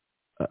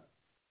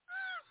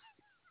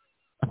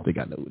 I think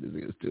I know who this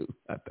is, too,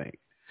 I think.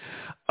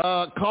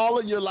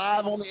 Caller, you're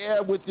live on the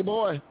air with your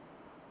boy.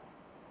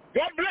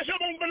 God bless you,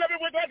 most beloved.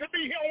 We're glad to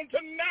be here on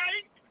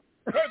tonight.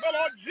 Praise the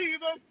Lord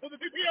Jesus to the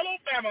DPLO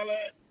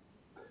family.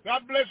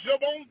 God bless you,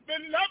 most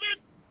beloved.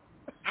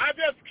 I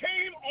just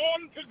came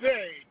on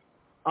today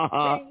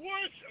to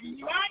wish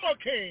Mama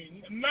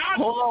King,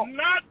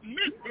 not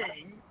Miss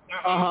King,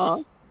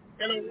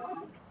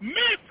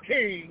 Miss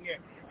King,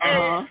 a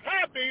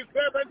happy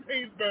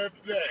 17th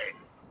birthday.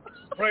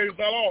 Praise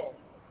the Lord.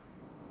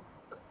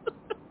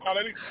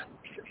 Hallelujah.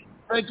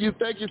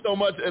 Thank you so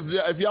much.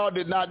 If y'all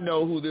did not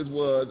know who this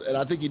was, and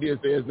I think he did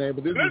say his name,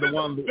 but this is the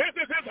one. This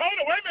is his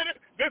holiness. Wait a minute.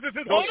 This is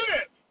his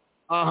holiness.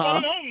 One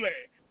and only.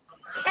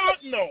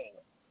 Cardinal.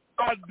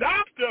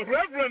 Dr.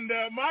 Reverend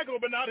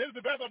Michael Bernard, his the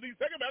pastor of the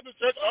Second Baptist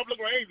Church of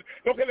LaGrange,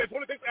 located at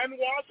 26th and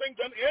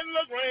Washington in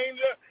LaGrange,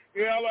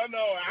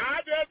 Illinois. I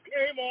just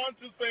came on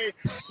to say,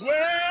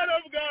 word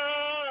of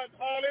God,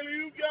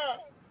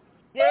 hallelujah,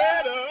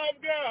 word of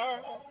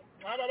God.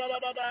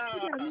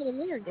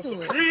 The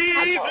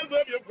praises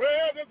of your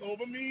presence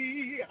over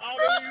me,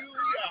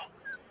 hallelujah.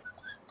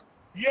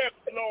 Yes,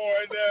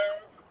 Lord.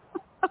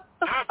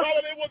 I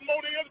thought it was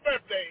Modia's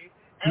birthday.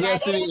 And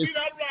yes, I thought it would be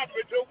not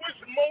robbery to wish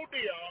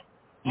Modia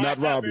not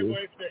robbery.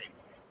 birthday.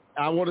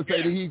 I want to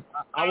say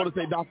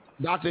that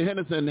Dr.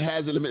 Henderson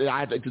has I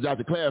have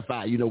to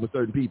clarify, with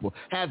certain people,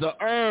 has an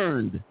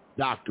earned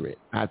doctorate.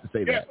 I have to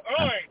say that.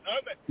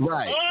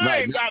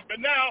 Right, doctor.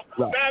 Now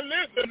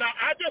listen. Now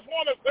I just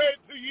want to say it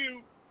to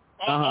you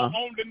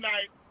on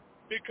tonight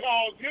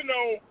because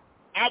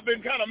I've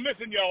been kind of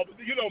missing y'all.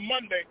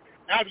 Monday,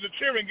 after the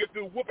children get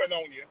through whooping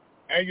on you,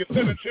 and you're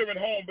sending children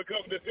home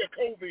because they have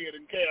COVID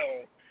and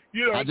care.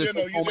 You just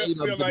feel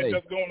like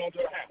just going on to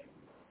the house.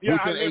 Yeah,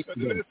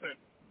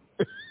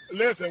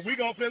 listen, we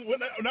gonna send.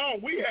 No,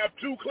 we have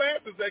 2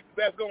 classes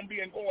that's gonna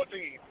be in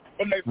quarantine.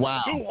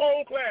 Wow. 2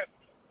 whole classes.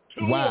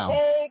 2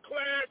 whole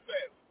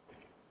classes.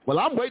 Well,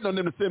 I'm waiting on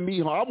them to send me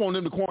home. I want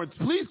them to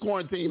please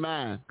quarantine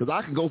mine, because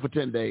I can go for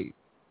 10 days.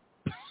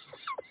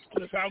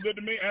 That sounds good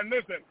to me. And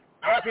listen,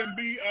 I can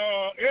be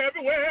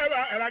everywhere,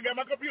 and I got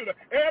my computer.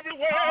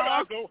 Everywhere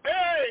I go,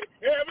 hey,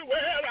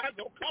 everywhere I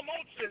go. Come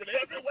on, children,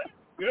 everywhere.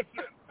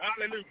 Listen,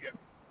 hallelujah.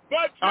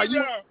 But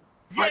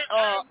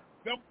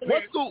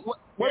what school?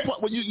 What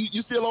part?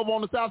 You still over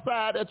on the south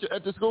side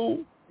at the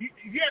school?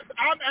 Yes,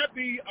 I'm at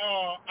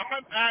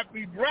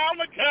the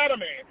Brown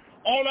Academy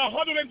on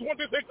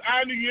 126th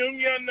Avenue,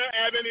 Union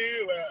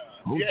Avenue.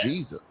 Yes.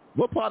 Jesus!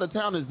 What part of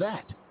town is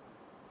that?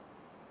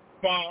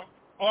 Far.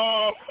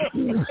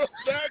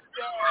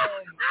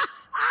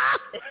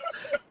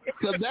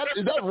 Is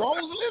that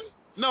Roseland?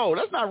 No,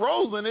 that's not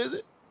Roseland, is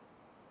it?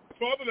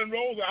 Further than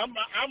Roseland,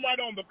 I'm right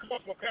on the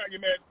cusp of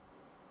Calumet.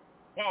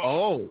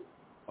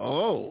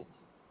 Oh,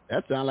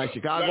 that sounds like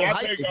Chicago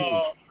Heights.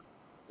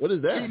 What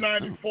is that?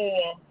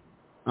 294.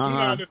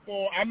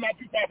 294. I'm not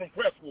too far from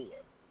Crestwood.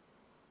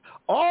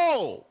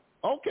 Oh,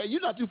 okay.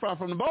 You're not too far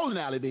from the bowling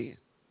alley then.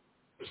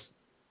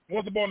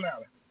 What's the bowling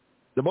alley?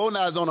 The bowling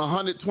alley is on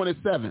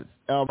 127th,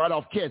 right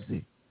off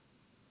Kedzie.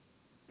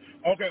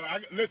 Okay,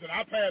 listen,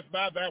 I pass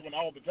by that one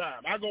all the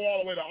time. I go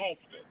all the way to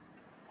Austin.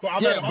 So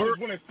I'm at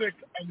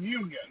 126th and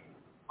Union.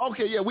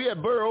 Okay, yeah, we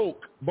at Burr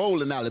Oak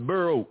bowling alley,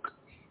 Burr Oak.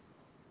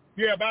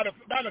 Yeah, by the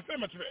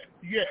cemetery.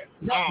 Yes.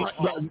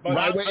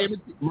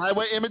 Right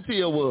where Emmett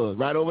Till was,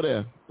 right over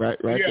there, right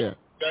there.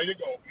 There you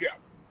go. Yeah.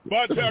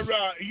 But and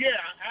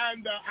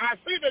I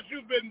see that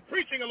you've been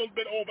preaching a little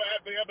bit over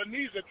at the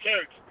Ebenezer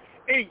Church,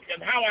 Inc.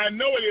 And how I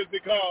know it is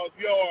because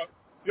your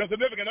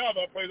significant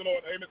other, praise the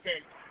Lord, Amos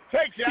King,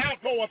 takes you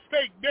out for a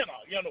steak dinner.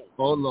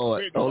 Oh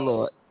Lord. And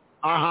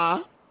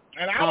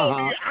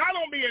I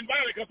don't be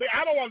invited because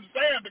I don't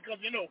understand because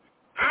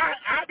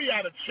I be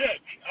out of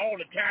church all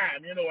the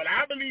time, and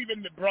I believe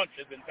in the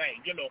brunches and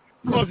things,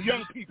 because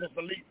young people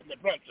believe in the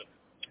brunches,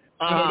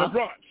 the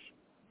brunch.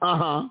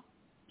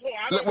 So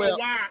I don't know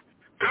why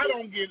I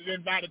don't get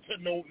invited to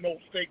no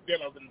steak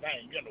dinners and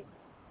things,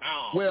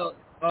 Well,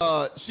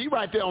 she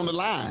right there on the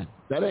line.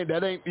 That ain't. Well,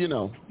 listen here.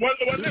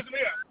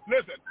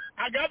 Listen,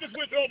 I got to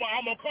switch over.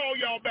 I'm gonna call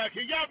y'all back.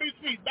 Can y'all be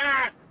sweet?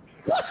 Bye.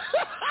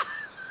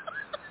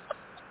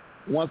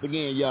 Once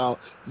again, y'all,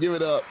 give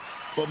it up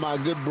for my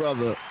good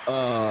brother,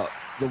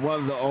 the one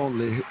and the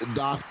only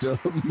Dr.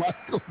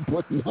 Michael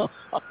Bernard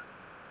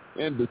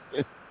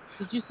Henderson.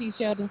 Did you see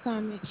Sheldon's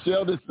comment?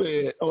 Sheldon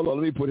said, hold on,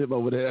 let me put him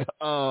over there.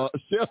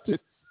 Sheldon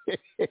said,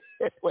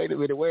 wait a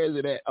minute, where is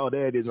it at? Oh,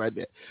 there it is right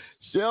there.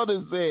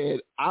 Sheldon said,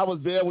 I was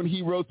there when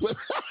he wrote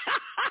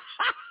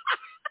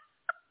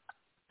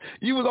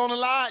You was on the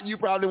line? You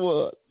probably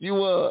was. You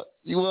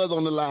was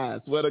on the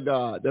line. Swear to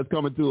God. That's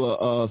coming to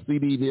a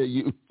CD near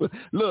you.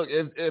 Look,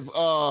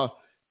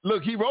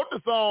 look, he wrote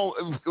the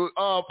song.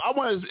 I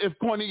wonder if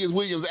Cornelius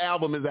Williams'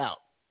 album is out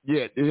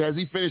yet. Has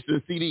he finished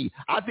the CD?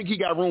 I think he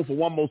got room for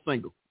one more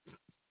single.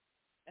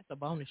 That's a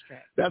bonus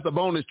track. That's a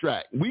bonus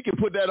track. We can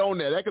put that on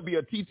there. That could be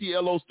a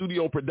TTLO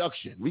studio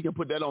production. We can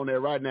put that on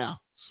there right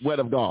now. Sweat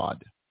of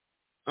God.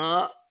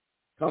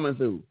 Coming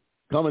to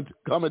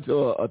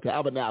a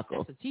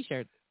tabernacle. That's a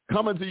T-shirt.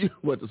 Coming to you,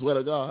 what, the sweat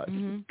of God?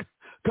 Mm-hmm.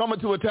 Coming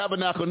to a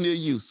tabernacle near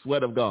you,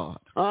 sweat of God.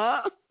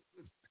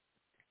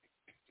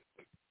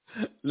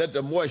 Let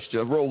the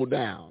moisture roll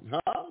down.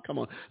 Come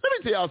on. Let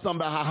me tell y'all something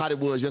about how hot it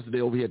was yesterday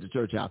over here at the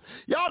church house.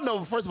 Y'all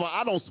know, first of all,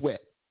 I don't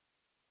sweat.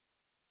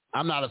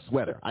 I'm not a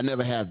sweater. I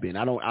never have been.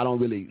 I don't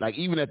really, like,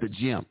 even at the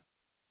gym,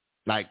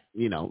 like,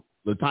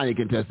 Latanya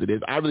can attest to this,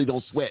 I really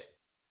don't sweat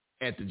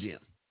at the gym.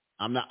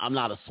 I'm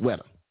not a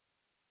sweater.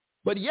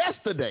 But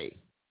yesterday,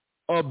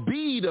 a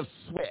bead of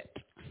sweat,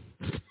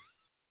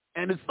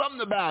 and there's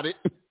something about it,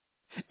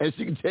 and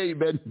she can tell you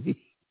better than me.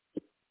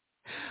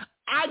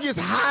 I just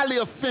highly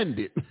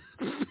offended,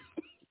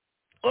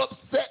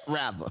 upset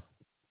rather,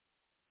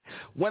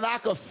 when I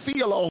could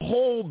feel a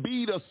whole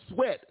bead of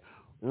sweat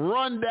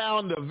run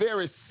down the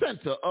very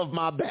center of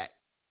my back.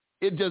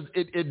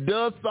 It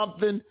does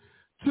something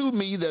to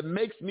me that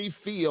makes me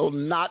feel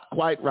not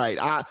quite right.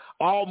 I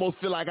almost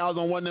feel like I was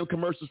on one of them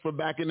commercials from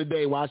back in the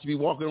day where I should be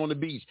walking on the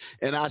beach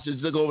and I should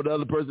look over the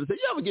other person and say,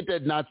 you ever get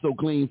that not so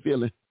clean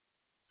feeling?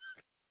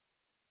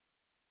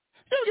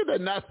 You ever get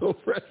that not so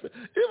fresh?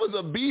 It was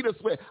a bead of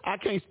sweat. I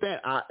can't stand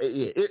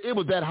it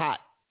was that hot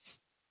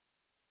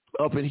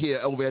up in here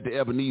over at the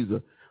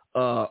Ebenezer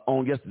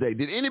on yesterday.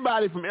 Did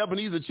anybody from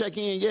Ebenezer check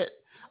in yet?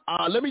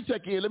 Let me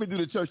check in. Let me do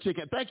the church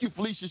check-in. Thank you,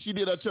 Felicia. She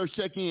did her church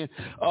check-in.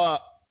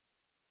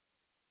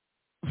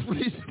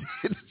 Felicia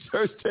did the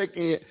church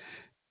check-in.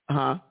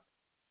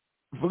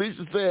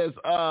 Felicia says,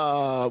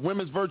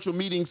 Women's Virtual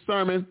Meeting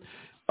Sermon,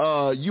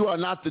 You Are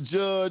Not the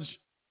Judge,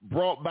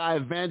 brought by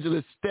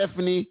Evangelist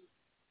Stephanie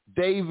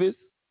Davis.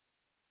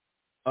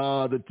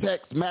 The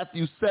text,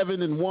 Matthew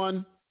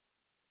 7:1.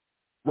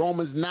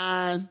 Romans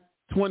 9,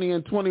 20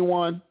 and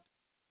 21,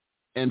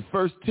 and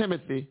 1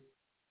 Timothy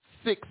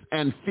 6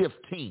 and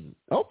 15.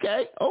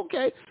 Okay.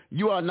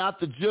 You are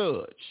not the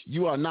judge.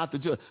 You are not the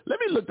judge. Let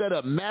me look that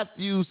up.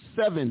 Matthew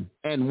 7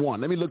 and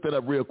 1. Let me look that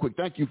up real quick.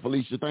 Thank you,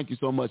 Felicia. Thank you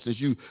so much. Since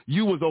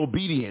you was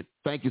obedient.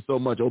 Thank you so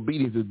much.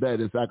 Obedience is better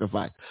than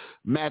sacrifice.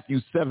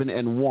 Matthew 7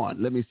 and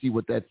 1. Let me see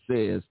what that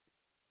says.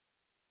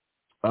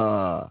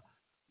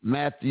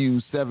 Matthew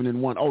 7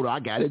 and 1. Oh,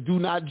 I got it. Do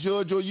not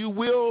judge or you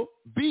will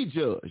be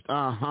judged.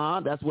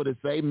 That's what it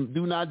says.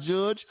 Do not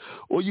judge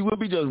or you will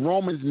be judged.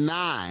 Romans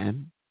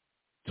 9,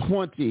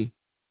 20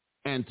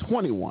 and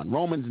 21.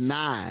 Romans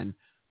 9,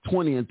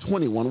 20 and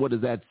 21. What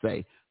does that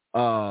say?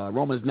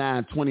 Romans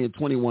 9, 20 and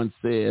 21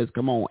 says,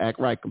 come on, act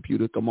right,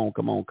 computer. Come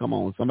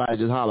on. Somebody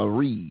just holler,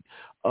 read.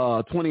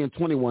 20 and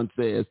 21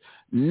 says,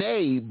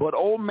 nay, but,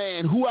 O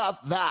man, who art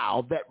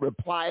thou that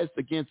repliest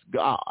against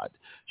God?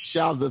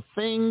 Shall the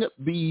thing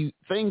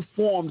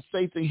formed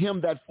say to him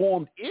that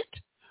formed it,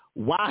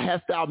 why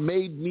hast thou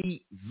made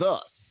me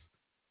thus?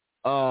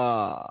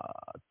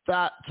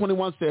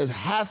 21 says,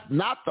 hath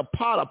not the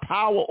potter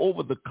power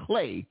over the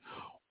clay,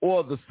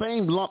 or the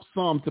same lump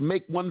sum to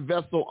make one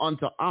vessel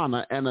unto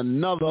honor and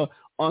another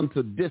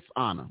unto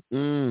dishonor?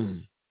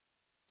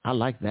 I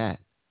like that.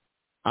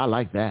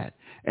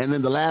 And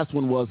then the last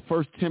one was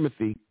 1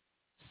 Timothy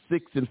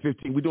 6 and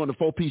 15. We're doing the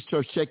 4-piece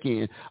church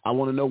check-in. I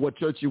want to know what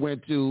church you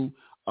went to,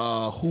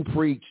 who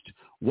preached,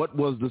 what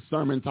was the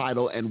sermon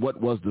title, and what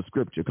was the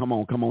scripture. Come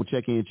on,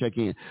 check in.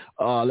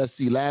 Let's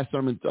see, last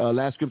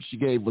scripture she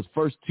gave was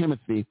 1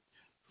 Timothy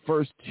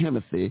 6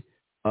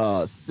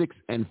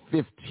 and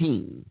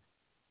 15.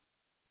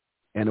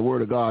 And the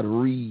word of God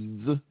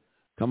reads,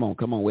 come on,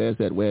 where's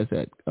that? Where's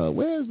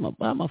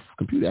my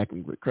computer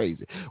acting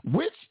crazy?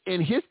 Which in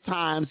his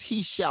times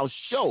he shall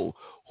show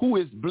who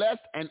is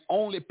blessed and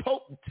only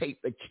potentate,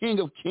 the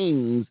King of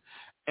kings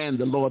and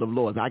the Lord of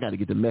lords. I got to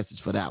get the message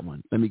for that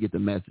one. Let me get the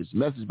message.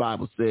 Message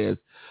Bible says,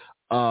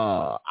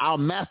 our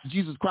Master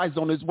Jesus Christ is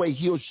on his way.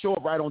 He'll show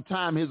up right on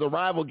time. His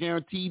arrival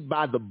guaranteed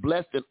by the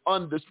blessed and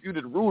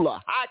undisputed ruler,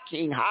 high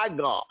King, high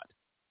God.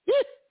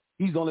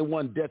 He's the only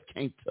one death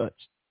can't touch.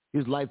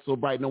 His light so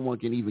bright no one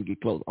can even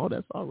get close. Oh,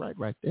 that's all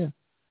right there.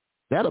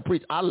 That'll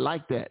preach. I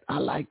like that.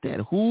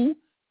 Who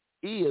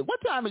is?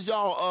 What time is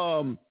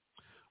y'all,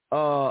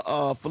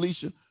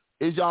 Felicia?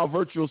 Is y'all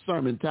virtual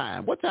sermon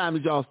time? What time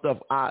is y'all stuff?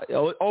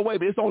 Wait,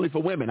 but it's only for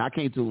women. I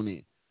can't tune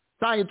in.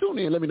 Tanya, tune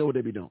in. Let me know what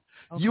they be doing.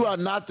 Okay. You are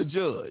not the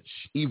judge.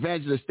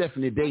 Evangelist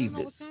Stephanie Davis. I don't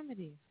know what time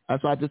it is.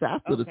 That's why I just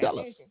asked her to tell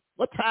us.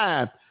 What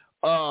time?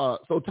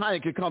 So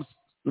Tanya can come.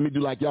 Let me do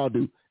like y'all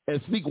do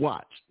and sneak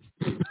watch.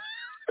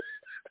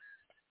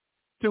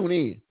 Tune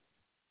in.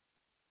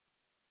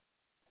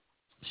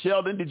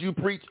 Sheldon, did you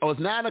preach? Oh,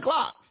 it's 9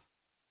 o'clock.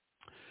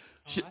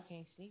 I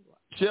can't see what.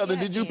 Sheldon,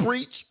 did you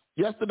preach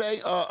yesterday,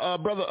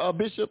 brother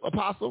Bishop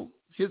Apostle?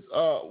 His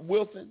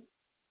Wilson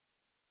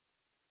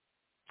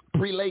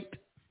prelate.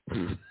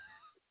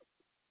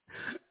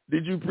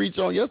 Did you preach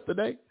on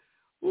yesterday?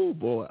 Oh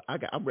boy,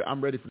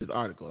 I'm ready for this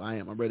article. I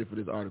am. I'm ready for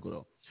this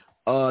article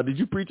though. Did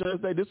you preach on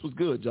yesterday? This was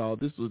good, y'all.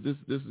 This is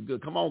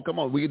good. Come on.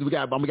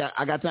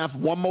 I got time for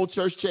one more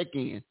church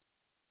check-in.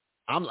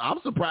 I'm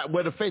surprised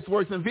where the Faith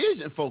Works and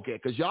Vision folk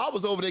at, because y'all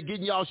was over there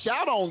getting y'all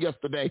shout on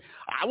yesterday.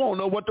 I want to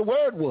know what the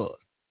word was.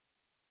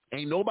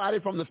 Ain't nobody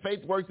from the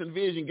Faith Works and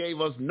Vision gave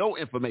us no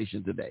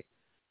information today.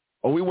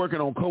 Oh, we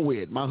working on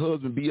co-ed. My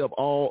husband be up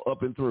all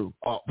up and through.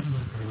 Oh.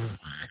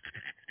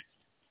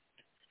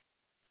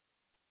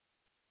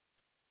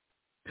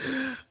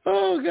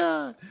 Oh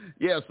God.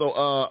 Yeah, so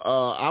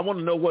I want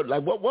to know what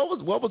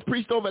was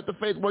preached over at the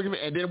Faith Works,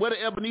 and then what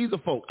the Ebenezer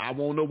folk. I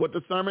want to know what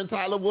the sermon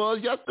title was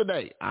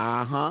yesterday.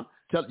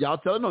 Y'all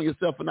telling on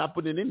yourself for not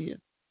putting it in here.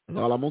 That's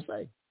all I'm gonna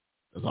say.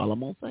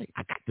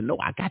 I got to know.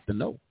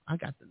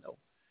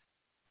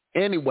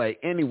 Anyway,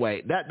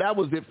 that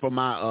was it for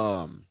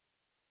my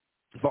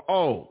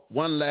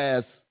one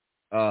last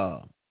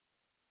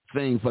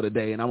thing for the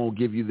day, and I'm gonna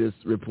give you this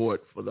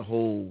report for the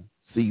whole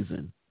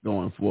season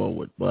going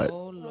forward. But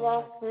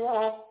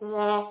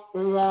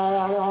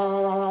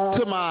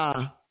to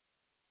my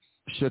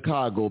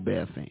Chicago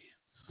Bear fans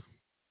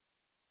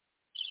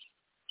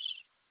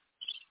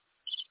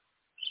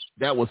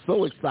that was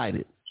so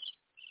excited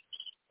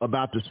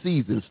about the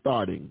season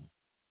starting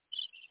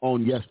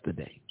on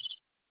yesterday,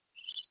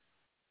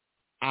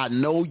 I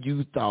know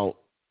you thought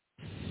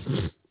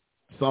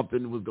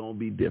something was going to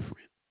be different.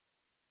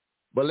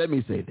 But let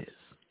me say this.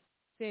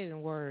 Say it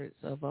in words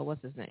of,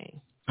 what's his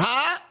name?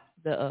 Huh?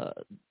 The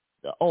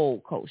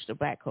old coach, the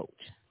back coach.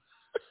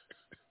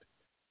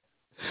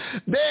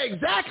 They're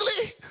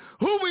exactly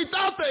who we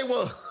thought they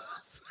were.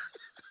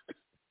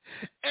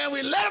 And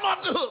we let them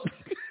off the hook.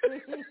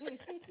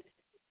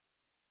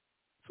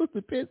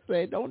 Sister Pitt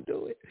said, don't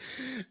do it.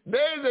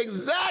 There's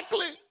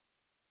exactly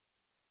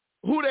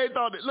who they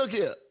thought. Look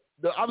here.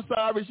 I'm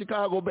sorry,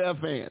 Chicago Bear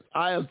fans.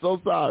 I am so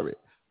sorry.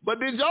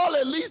 But did y'all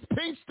at least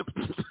pinch the...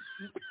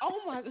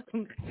 Oh, my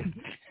God.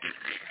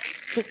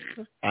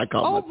 I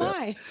call myself.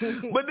 My.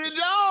 But did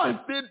y'all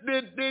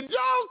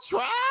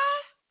try?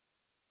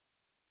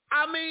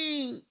 I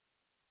mean,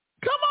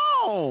 come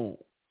on.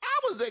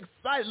 I was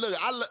excited.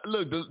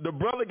 Look, the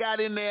brother got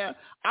in there.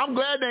 I'm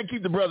glad they didn't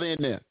keep the brother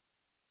in there.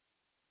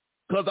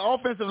 Because the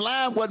offensive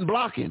line wasn't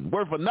blocking,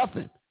 worth for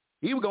nothing.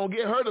 He was going to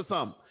get hurt or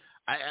something.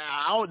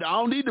 I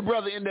don't need the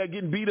brother in there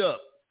getting beat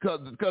up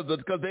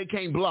because they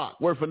can't block,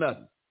 worth for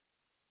nothing.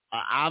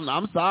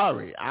 I'm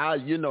sorry.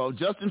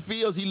 Justin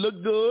Fields, he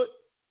looked good.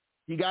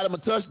 He got him a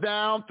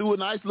touchdown, threw a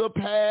nice little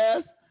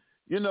pass,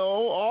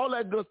 all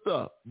that good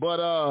stuff.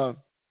 But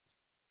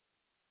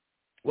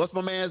what's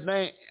my man's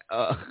name?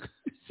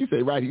 She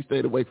said, right, he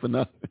stayed away for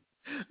nothing.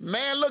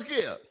 Man, look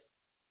here.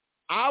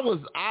 I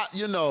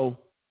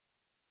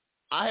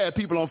had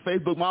people on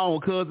Facebook. My own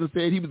cousin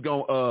said he was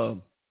going to,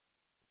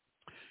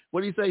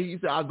 what did he say? He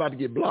said, I was about to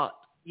get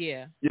blocked.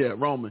 Yeah. Yeah,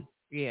 Roman.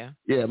 Yeah.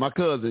 Yeah, my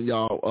cousin,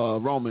 y'all,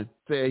 Roman,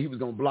 said he was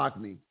going to block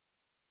me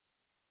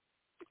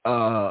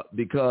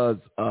because,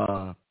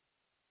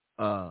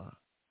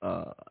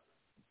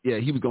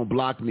 he was going to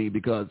block me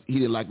because he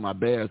didn't like my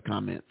Bears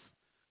comments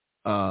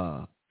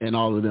and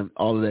all of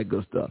that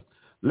good stuff.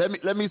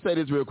 Let me say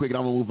this real quick, and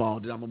I'm going to move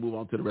on. Then I'm going to move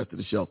on to the rest of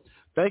the show.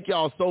 Thank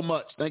y'all so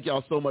much. Thank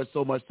y'all so much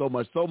for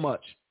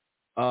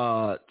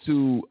all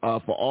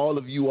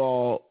of you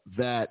all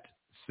that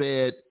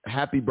said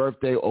happy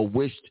birthday or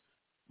wished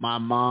my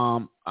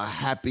mom a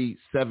happy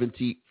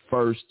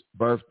 71st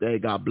birthday.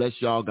 God bless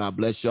y'all. God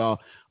bless y'all.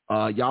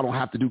 Y'all don't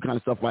have to do kind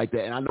of stuff like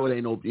that. And I know it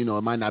ain't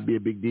it might not be a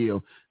big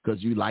deal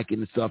because you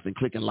liking the stuff and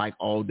clicking like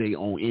all day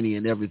on any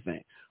and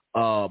everything.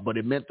 But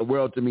it meant the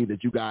world to me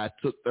that you guys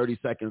took 30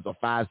 seconds or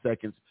 5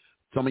 seconds.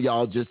 Some of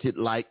y'all just hit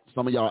like.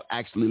 Some of y'all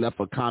actually left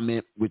a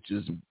comment, which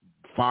is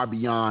far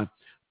beyond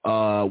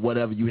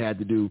whatever you had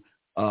to do.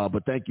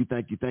 But thank you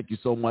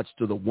so much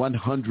to the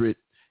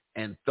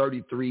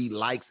 133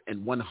 likes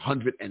and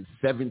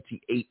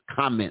 178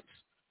 comments.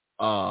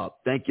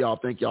 Thank y'all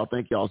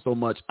so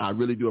much. I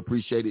really do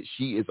appreciate it.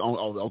 She is on.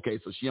 Oh, okay,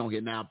 so she on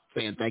here now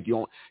saying thank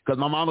you because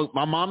my mom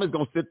is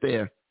gonna sit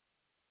there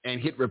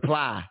and hit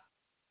reply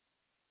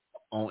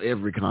on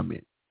every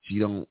comment. She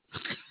don't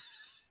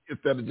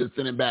instead of just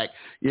sending back.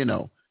 She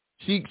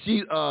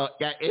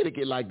got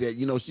etiquette like that.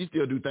 She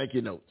still do thank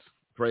you notes.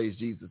 Praise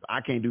Jesus.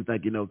 I can't do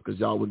thank you notes because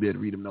y'all wouldn't be able to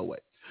read them no way.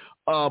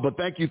 But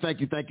thank you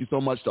so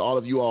much to all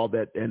of you all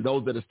and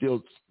those that are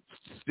still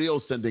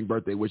sending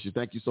birthday wishes.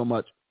 Thank you so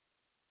much.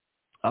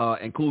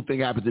 And cool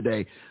thing happened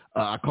today.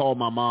 I called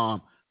my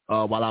mom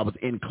while I was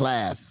in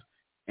class,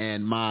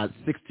 and my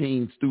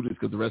 16 students,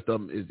 because the rest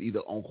of them is either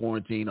on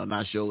quarantine or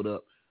not showed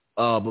up.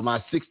 But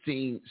my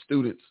 16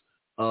 students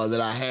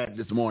that I had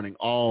this morning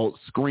all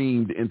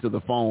screamed into the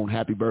phone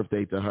happy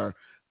birthday to her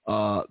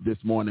this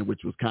morning,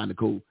 which was kind of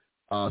cool.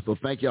 So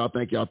thank y'all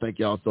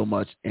so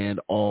much and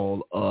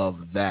all of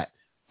that.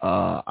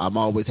 I'm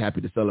always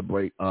happy to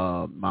celebrate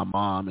my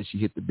mom, and she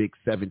hit the big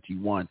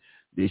 71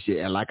 this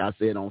year. And like I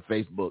said on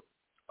Facebook,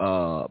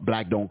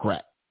 black don't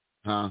crack,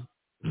 huh?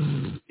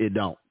 It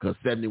don't, because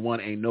 71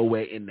 ain't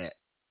nowhere in that.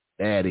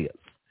 That is.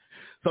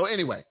 So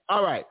anyway,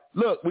 all right.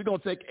 Look, we're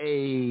going to take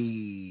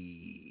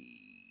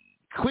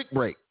a quick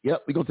break.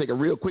 Yep, we're going to take a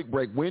real quick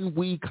break. When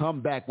we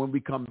come back, we're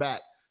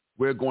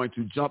going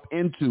to jump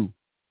into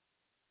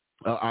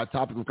our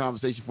topic of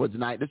conversation for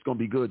tonight. This is going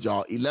to be good,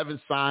 y'all.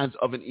 11 signs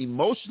of an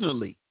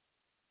emotionally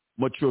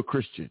mature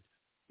Christian.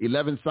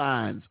 11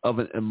 signs of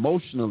an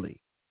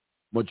emotionally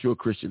mature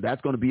Christian.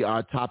 That's going to be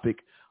our topic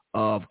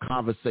of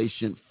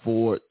conversation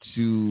for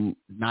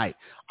tonight.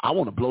 I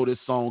want to blow this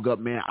song up,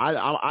 man.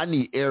 I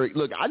need Eric.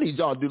 Look, I need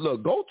y'all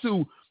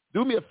to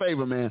do me a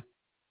favor, man.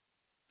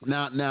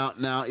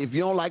 Now, if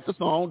you don't like the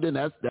song, then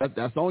that's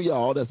on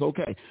y'all. That's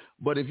okay.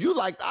 But if you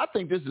like, I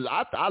think this is,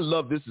 I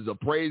love this is a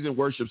praise and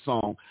worship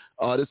song.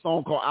 This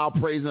song called "I'll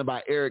Praise Him"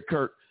 by Eric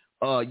Kirk.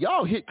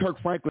 Y'all hit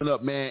Kirk Franklin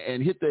up, man,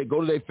 and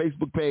go to their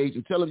Facebook page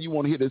and tell them you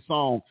want to hear this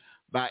song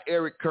by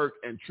Eric Kirk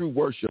and True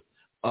Worship.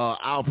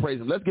 I'll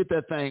praise him. Let's get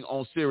that thing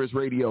on Sirius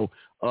Radio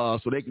so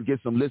they can get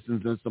some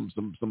listens and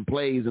some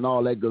plays and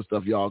all that good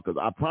stuff, y'all. Because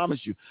I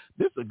promise you,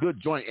 this is a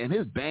good joint. And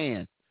his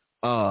band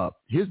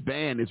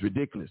is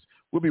ridiculous.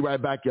 We'll be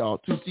right back, y'all.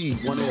 2 C's,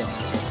 1 L.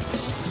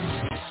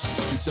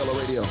 Missional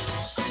Radio.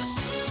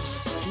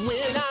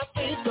 When I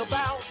think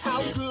about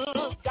how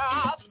good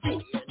God's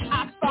been,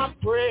 I start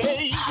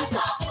praying.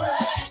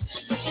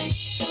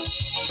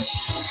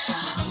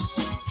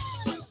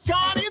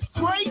 God is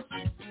great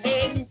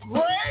and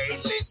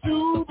greatly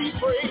to be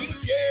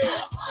praised,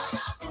 yeah.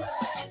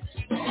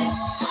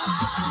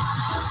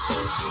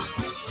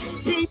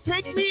 He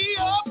picked me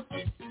up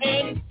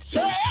and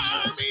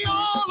turned me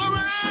all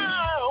around.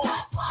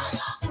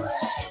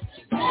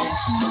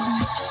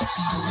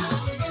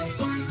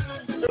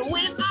 And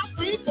when I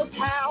think of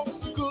how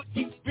good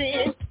he's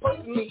been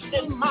personally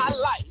in my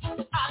life,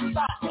 I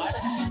thought,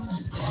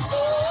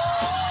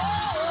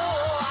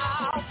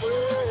 I'll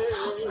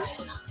praise.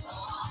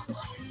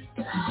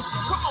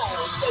 Come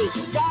on, say,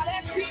 God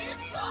has been.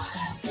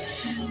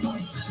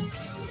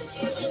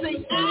 Say,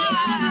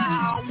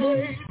 I'll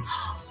praise.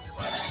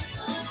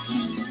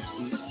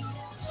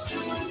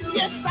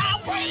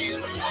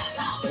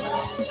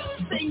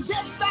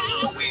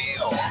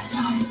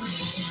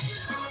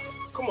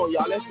 on,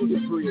 y'all. Let's do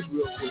this bridge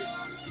real quick.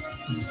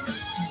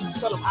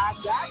 Tell them I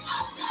got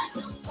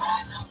you.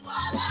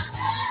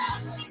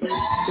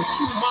 The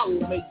shoot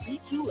model may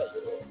beat you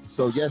later.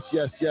 So yes.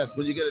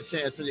 When you get a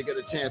chance,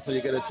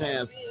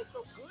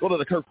 go to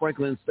the Kirk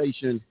Franklin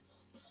station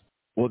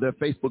or their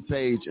Facebook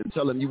page and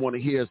tell them you want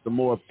to hear some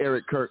more of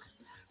Eric Kirk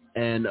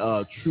and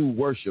True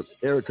Worship.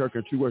 Eric Kirk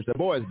and True Worship. That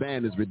boy's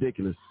band is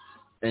ridiculous.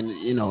 And,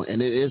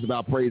 and it is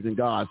about praising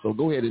God. So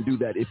go ahead and do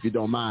that if you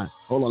don't mind.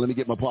 Hold on, let me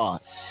get my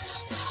pod.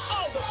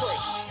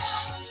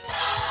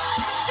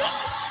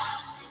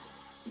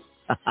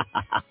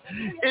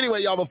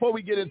 Anyway, y'all, before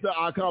we get into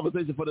our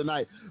conversation for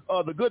tonight,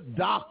 the good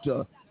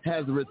doctor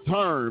has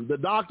returned. The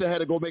doctor had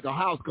to go make a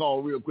house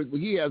call real quick,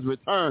 but he has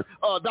returned.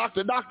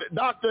 Dr.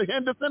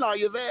 Henderson, are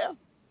you there?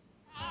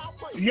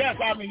 Yes,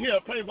 I'm here.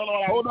 Praise the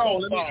Lord. Hold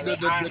on.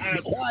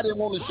 The choir didn't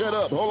want to shut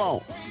up. Hold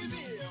on.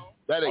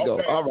 There they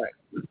go. All right.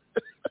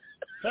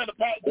 Tell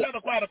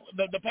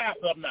the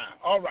pastor up now.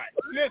 All right.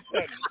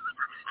 Listen,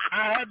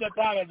 I had to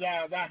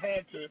apologize. I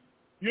had to.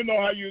 You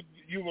know how you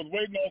was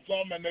waiting on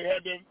something and they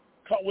had to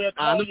call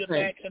you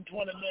back in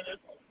 20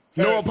 minutes.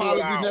 No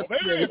apologies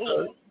necessary.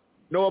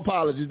 No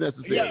apologies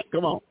necessary. Yeah.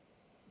 Come on.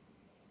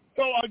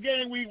 So,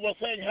 again, we were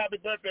saying happy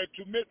birthday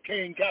to Miss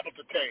King,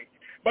 capital K.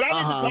 But I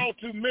need to talk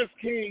to Miss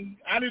King.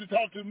 I need to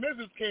talk to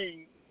Mrs.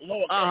 King,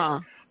 Lord.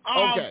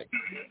 Okay.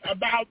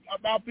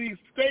 About these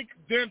steak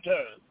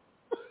denters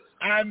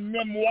and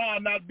memoir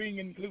not being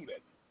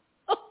included.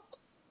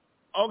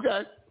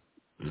 Okay.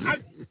 I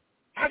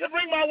can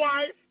bring my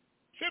wife.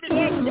 She'll be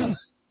welcome.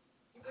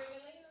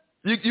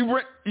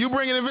 You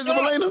bringing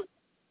Invisible Lena?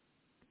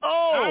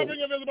 Oh. I'll bring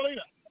Invisible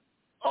Lena.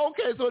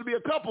 Okay, so it'll be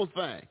a couples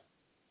thing.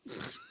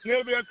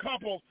 It'll be a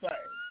couples thing.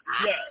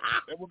 Yes,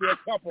 it will be a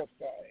couples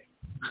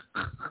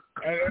thing.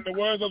 And in the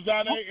words of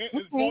Johnny, it's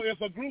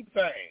a group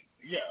thing.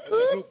 Yeah,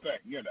 it's a group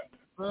thing,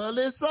 Well,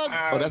 it's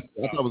I thought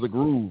it was a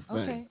groove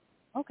thing.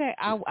 Okay.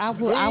 I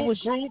will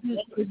show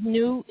his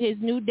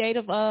new date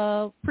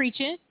of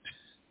preaching,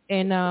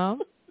 and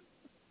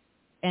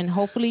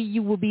hopefully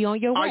you will be on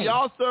your way. Are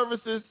y'all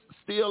services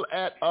still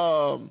at 9,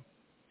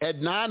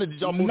 or did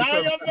y'all move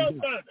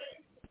 9:30?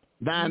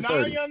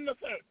 9:30.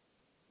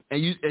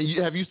 And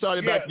you have you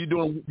started back?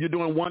 You're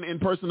doing one in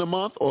person a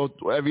month or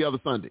every other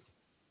Sunday?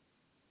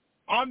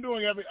 I'm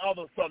doing every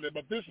other Sunday,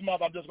 but this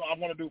month I'm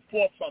going to do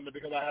fourth Sunday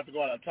because I have to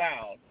go out of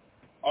town.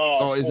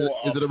 Is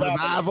it a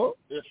revival?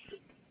 Issue.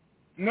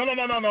 No.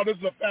 This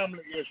is a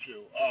family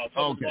issue.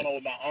 Something's going on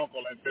with my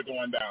uncle, and they're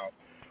going down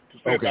to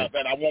say about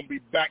that. I won't be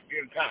back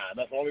in time.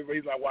 That's the only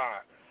reason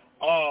why.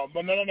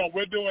 But no.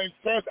 We're doing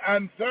first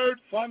and third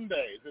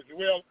Sundays, if you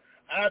will,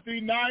 at the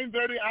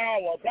 9:30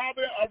 hour,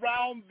 probably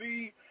around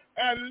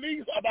at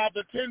least about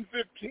the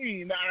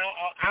 10:15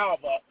 hour.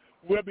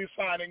 We'll be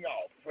signing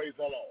off. Praise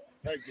the Lord.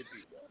 Thank you,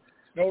 Jesus.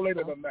 No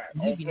later than that.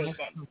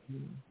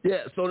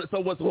 Yeah. So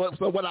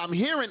what I'm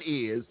hearing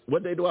is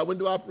when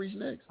do I preach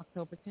next?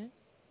 October 10th.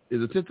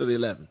 Is it 10th or the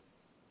 11th?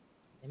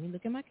 Let me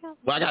look at my calendar.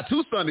 Well, I got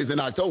 2 Sundays in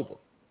October.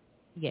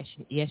 Yes,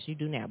 you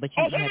do now, but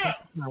you have to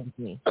come with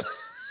me.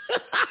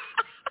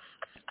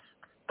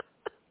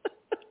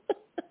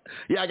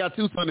 Yeah, I got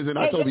 2 Sundays in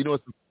October. You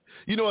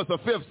know it's a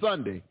 5th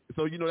Sunday,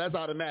 so that's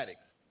automatic.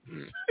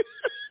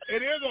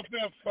 It is a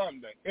 5th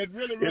Sunday. It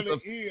really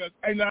is.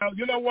 And now,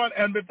 you know what?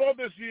 And before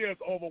this year is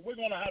over, we're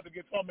going to have to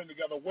get something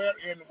together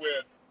wherein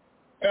with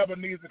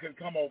Ebenezer can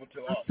come over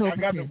to us. I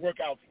got to work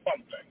out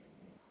something.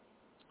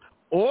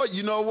 Or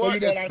you know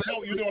what?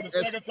 So you're doing the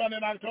 2nd Sunday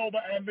in October,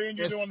 and then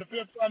you're doing the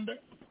 5th Sunday?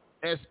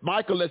 As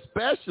Michael,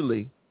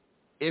 especially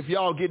if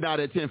y'all getting out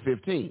at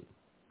 10:15,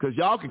 because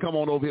y'all can come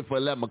on over here for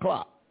 11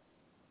 o'clock.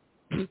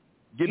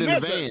 Get in the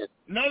van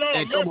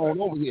and come on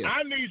over here.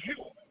 I need you.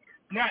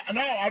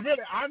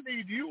 I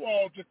need you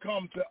all to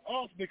come to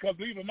us because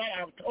believe it or not,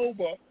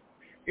 October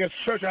is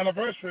church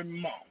anniversary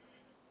month.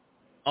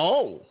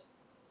 Oh.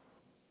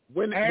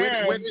 When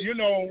you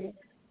know.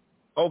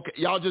 Okay,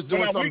 y'all just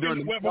doing something during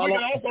the morning. We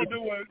can also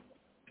do it.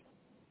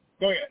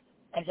 Go ahead.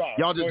 I'm sorry.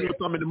 Y'all just doing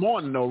something in the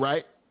morning, though,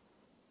 right?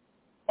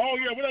 Oh,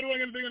 yeah, we're not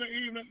doing anything in the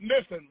evening.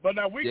 Listen, but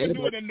now we can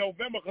do it in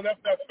November because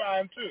that's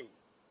fine, too.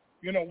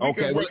 We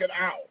can work it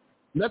out.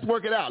 Let's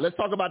work it out. Let's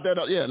talk about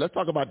that. Yeah, let's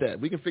talk about that.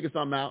 We can figure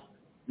something out.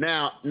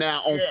 Now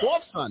on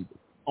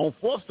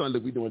 4th Sunday,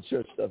 we're doing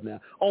church stuff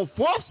now. On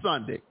 4th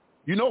Sunday,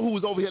 you know who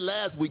was over here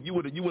last week? You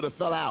would have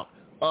fell out.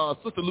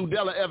 Sister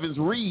Ludella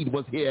Evans-Reed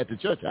was here at the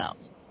church house.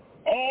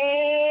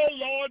 Oh,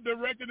 Lord,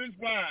 directed his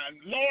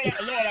blind. Lord,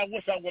 I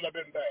wish I would have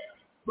been there.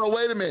 So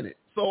wait a minute.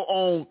 So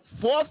on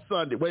 4th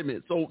Sunday, wait a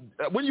minute. So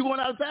when you going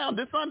out of town?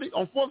 This Sunday?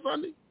 On 4th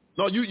Sunday?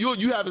 No,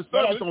 you having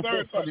service on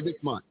 4th Sunday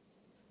this month.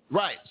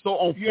 Right. So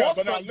on 4th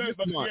Sunday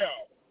this month.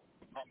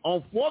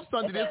 On 4th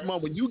Sunday this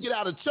month, when you get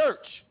out of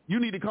church, you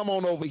need to come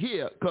on over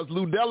here because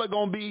Ludella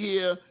going to be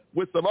here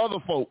with some other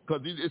folk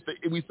because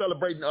we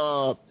celebrating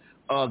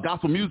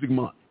Gospel Music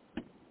Month.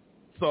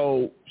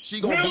 So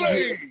she going to be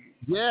here.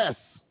 Yes.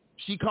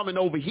 She coming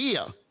over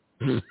here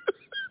to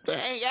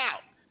hang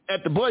out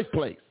at the boys'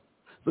 place.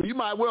 So you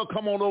might well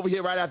come on over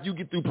here right after you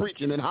get through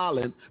preaching and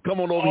hollering. Come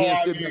on over here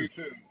and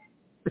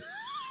sit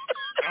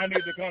down. I need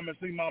to come and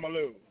see Mama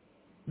Lou.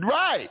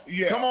 Right.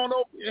 Yeah. Come on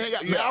over. Hang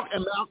out. Yeah.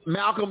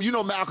 Malcolm, you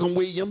know Malcolm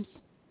Williams.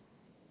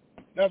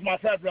 That's my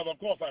fat brother. Of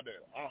course I do.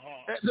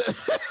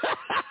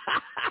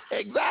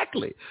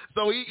 Exactly.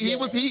 So he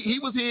was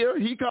here.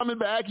 He coming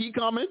back. He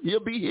coming. He'll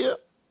be here.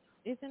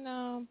 Isn't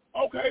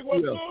Okay,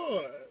 well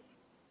good.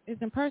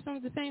 Isn't person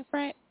with the same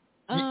frat?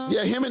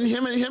 Yeah, him and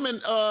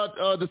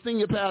the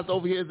senior pastor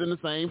over here is in the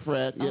same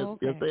frat. Yes,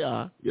 yes they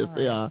are. Yes,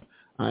 they are.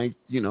 I ain't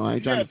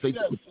trying to say.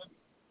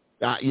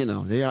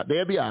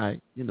 They'll be all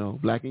right.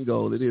 Black and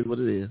gold. It is what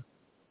it is.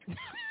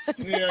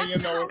 Yeah,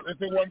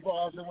 if it wasn't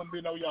for us, it wouldn't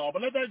be no y'all.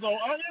 But let that go.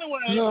 Anyway,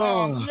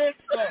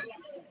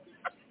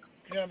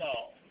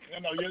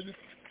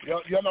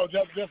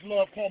 just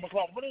love Paul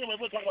McCraw. But anyway,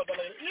 we'll talk about that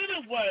later.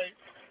 Anyway,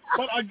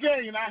 but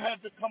again, I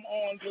had to come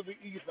on to the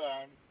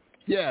ether.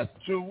 Yes.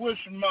 To wish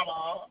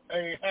Mama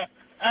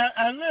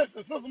and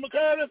listen, Sister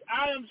McCurtis,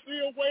 I am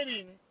still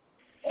waiting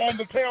on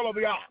the tail of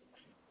the ox.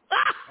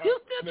 You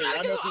still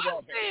trying to do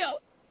ox tail?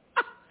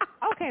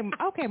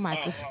 Okay,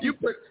 Michael.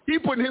 He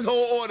putting his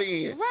whole order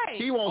in. Right.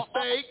 He wants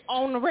steak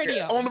on the radio.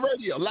 Yeah, on the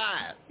radio,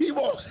 live. He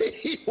wants steak.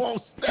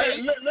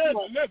 Hey,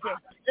 listen.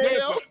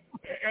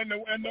 And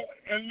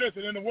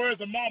listen, in the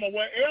words of Mama,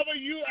 wherever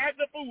you act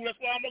the fool, that's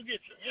where I'm gonna get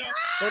you.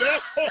 So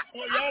that's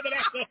y'all been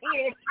acting the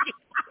fool.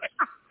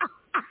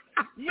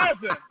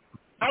 Listen,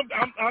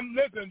 I'm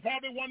listen.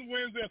 Probably one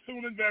Wednesday,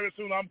 soon and very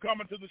soon, I'm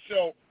coming to the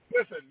show.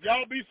 Listen,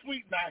 y'all be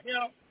sweet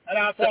now, and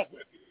I'll talk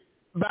with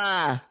you.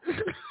 Bye.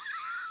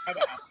 Bye.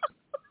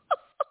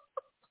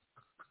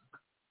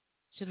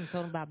 Shouldn't have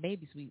told him about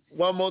baby sweets.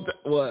 One more time.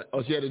 What?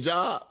 Oh, she had a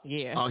job?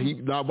 Yeah. Oh, she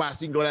can go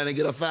down and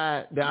get a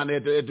five down there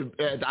at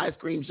the ice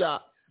cream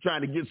shop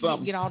trying to get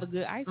something. Get all the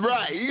good ice cream.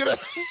 Right.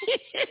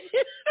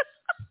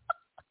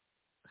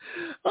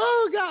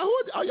 Oh, God.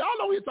 Y'all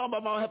know we're talking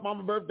about my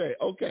mama's birthday.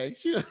 Okay.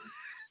 She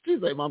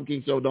say, Mama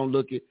King Show, don't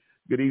look it.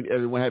 Good evening,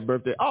 everyone. Happy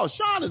birthday. Oh,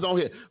 Sean is on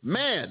here.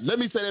 Man, let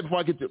me say that before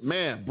I get to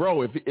man,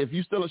 bro, if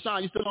you still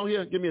Sean, you still on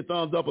here? Give me a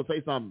thumbs up or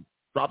say something.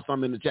 Drop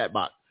something in the chat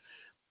box.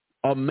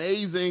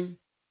 Amazing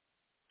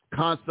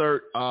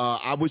concert.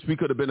 I wish we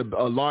could have been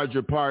a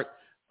larger part.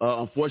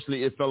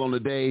 Unfortunately, it fell on the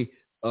day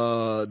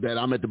that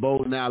I'm at the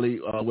bowling alley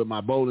with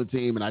my bowling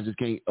team, and I just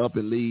can't up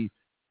and leave.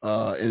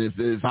 And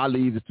if I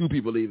leave, there's two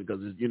people leaving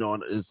because and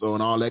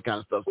all that kind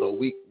of stuff. So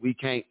we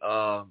can't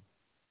up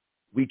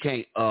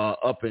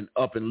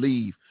and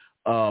leave.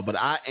 But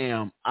I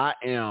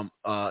am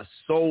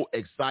so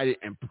excited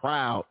and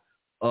proud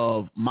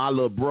of my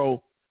little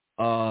bro,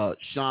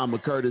 Sean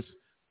McCurtis.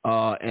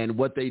 And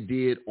what they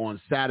did on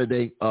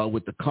Saturday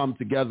with the Come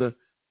Together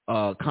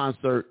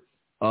concert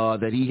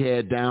that he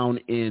had down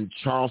in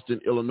Charleston,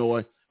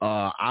 Illinois.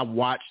 I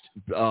watched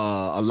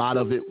a lot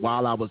of it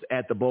while I was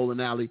at the bowling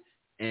alley,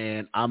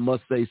 and I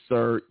must say,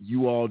 sir,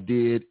 you all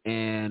did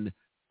an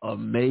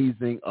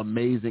amazing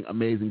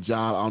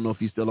job. I don't know if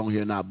he's still on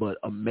here or not, but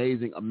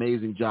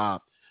amazing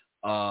job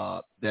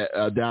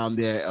that down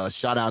there.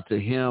 Shout out to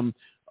him,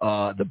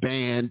 the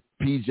band,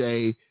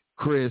 PJ,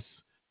 Chris,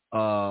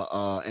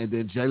 and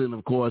then Jalen,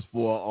 of course,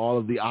 for all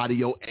of the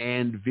audio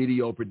and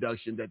video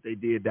production that they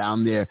did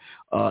down there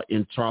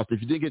in Charleston.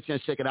 If you didn't get a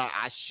chance to check it out,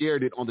 I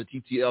shared it on the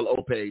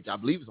TTLO page. I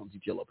believe it's on the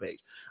TTLO page.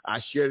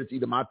 I shared it to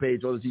either my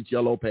page or the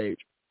TTLO page.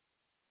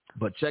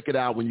 But check it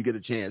out when you get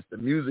a chance. The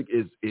music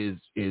is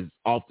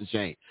off the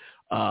chain.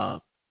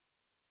 And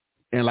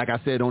like I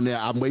said on there,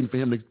 I'm waiting for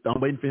him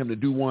to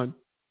do one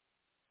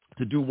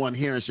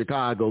here in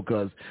Chicago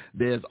because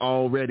there's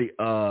already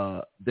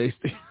I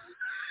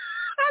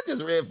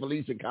just read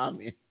Felicia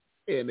comment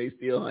and they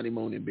still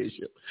honeymooning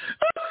Bishop.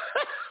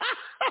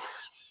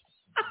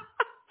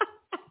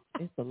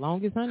 It's the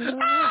longest honeymoon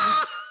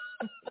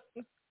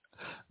ever.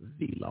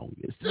 The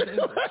longest.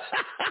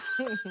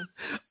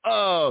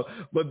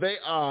 But they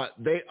are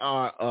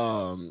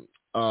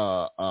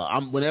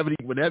whenever he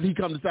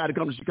decide to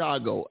come to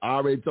Chicago, I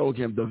already told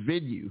him the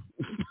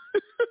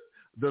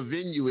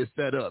venue is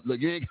set up. Look,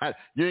 you ain't got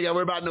to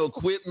worry about no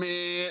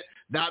equipment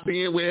not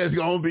being where it's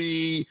gonna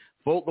be.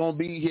 Folk gonna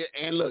be here,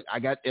 and look, I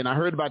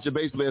heard about your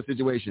bass player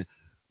situation.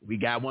 We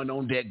got one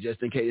on deck just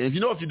in case. And if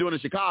you're doing it in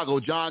Chicago,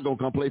 John gonna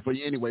come play for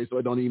you anyway, so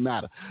it don't even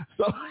matter.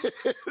 So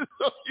you're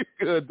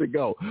good to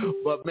go.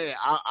 But man,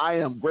 I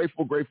am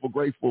grateful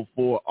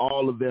for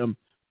all of them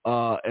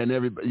and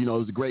everybody. It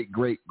was a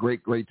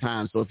great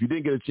time. So if you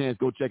didn't get a chance,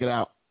 go check it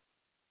out.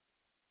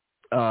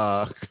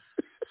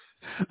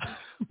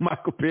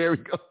 Michael Perry,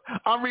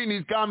 I'm reading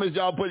these comments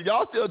y'all put.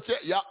 Y'all still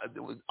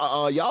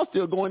y'all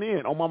still going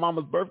in on my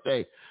mama's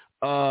birthday.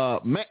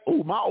 My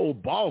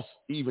old boss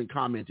even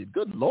commented.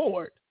 Good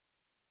Lord.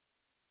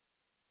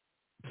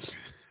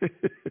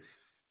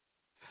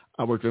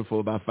 I worked there for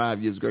about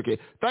 5 years. Okay.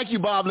 Thank you,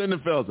 Bob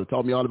Lindenfelser.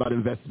 Told me all about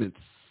investments.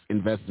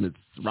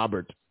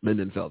 Robert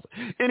Lindenfelser.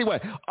 Anyway,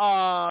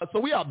 so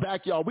we are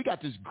back, y'all. We got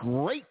this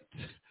great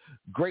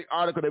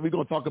article that we're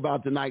going to talk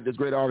about tonight. This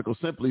great article,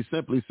 simply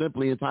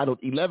entitled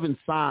 11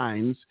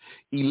 Signs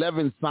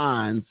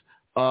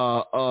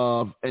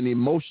of an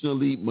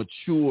Emotionally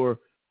Mature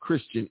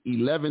Christian.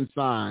 11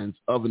 Signs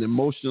of an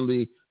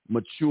Emotionally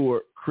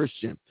Mature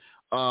Christian.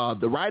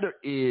 The writer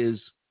is,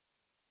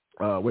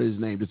 where his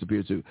name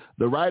disappeared to?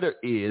 The writer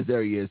is,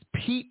 there he is,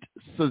 Pete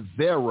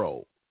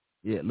Cesaro.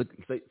 Yeah, look,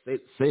 say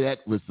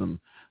that with some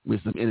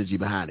energy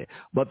behind it.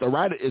 But the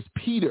writer is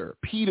Peter.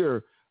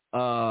 Peter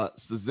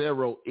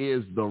Cesaro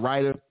is the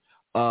writer.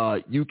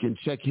 You can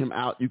check him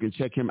out. He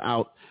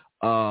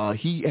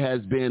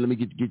has been, let me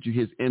get you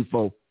his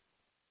info.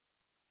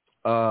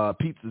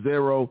 Pete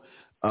Cesaro,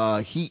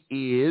 he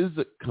is,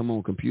 come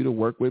on, computer,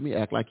 work with me,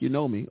 act like you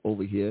know me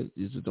over here.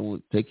 You just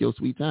don't take your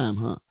sweet time,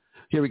 huh?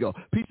 Here we go.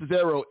 Pete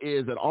Cesaro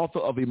is an author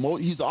of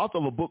he's the author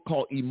of a book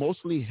called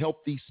Emotionally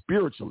Healthy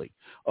Spiritually,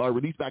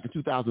 released back in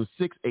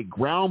 2006, a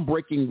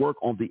groundbreaking work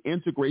on the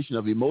integration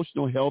of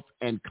emotional health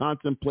and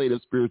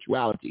contemplative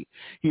spirituality.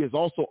 He has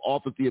also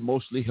authored The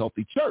Emotionally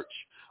Healthy Church.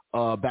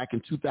 Back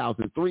in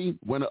 2003,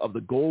 winner of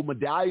the Gold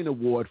Medallion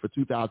Award for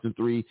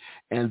 2003,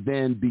 and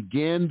then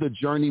began the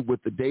journey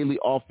with the Daily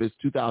Office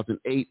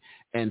 2008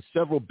 and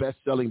several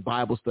best-selling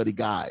Bible study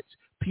guides.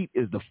 Pete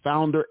is the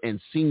founder and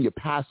senior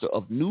pastor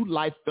of New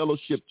Life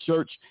Fellowship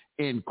Church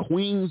in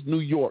Queens, New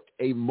York,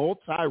 a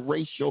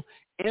multiracial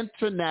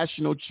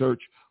international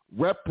church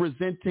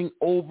representing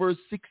over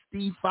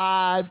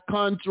 65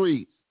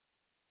 countries.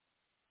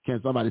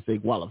 Can somebody say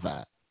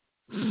qualified?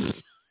 Come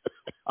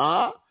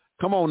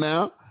on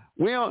now.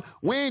 We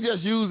ain't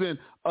just using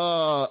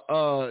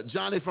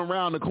Johnny from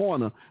around the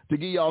corner to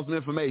give y'all some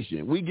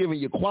information. We giving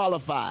you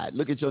qualified.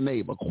 Look at your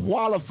neighbor.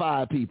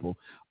 Qualified people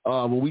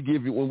when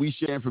we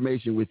share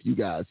information with you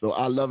guys. So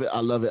I love it. I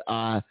love it.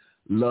 I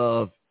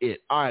love it.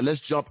 All right, let's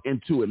jump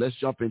into it.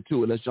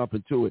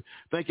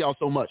 Thank y'all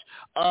so much.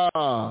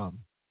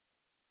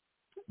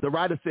 The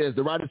writer says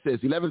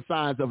 11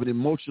 signs of an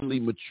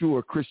emotionally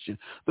mature Christian.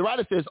 The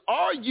writer says,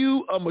 are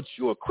you a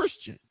mature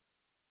Christian?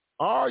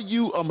 Are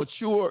you a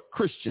mature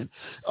Christian?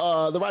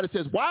 The writer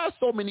says, why are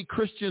so many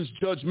Christians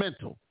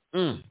judgmental,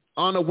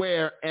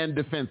 unaware, and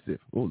defensive?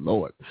 Oh,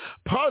 Lord.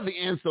 Part of the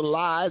answer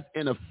lies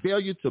in a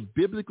failure to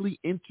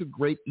biblically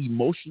integrate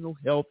emotional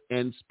health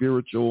and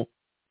spiritual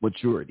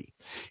maturity.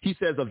 He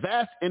says a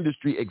vast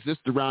industry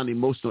exists around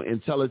emotional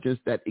intelligence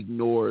that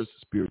ignores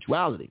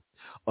spirituality.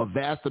 A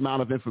vast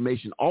amount of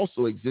information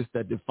also exists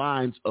that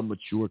defines a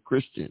mature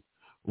Christian.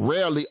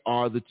 Rarely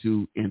are the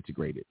two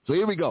integrated. So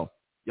here we go.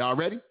 Y'all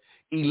ready?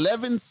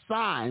 11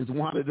 signs.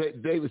 Wanda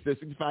Davis said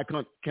 65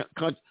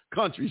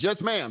 countries. Yes,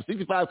 ma'am.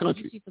 65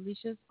 countries. Did you see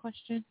Felicia's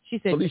question? She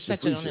said Felicia.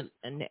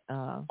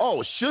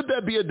 Should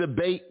there be a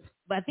debate?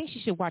 But I think she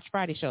should watch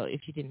Friday's show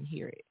if you didn't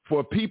hear it.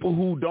 For people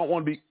who don't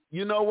want to be,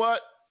 you know what?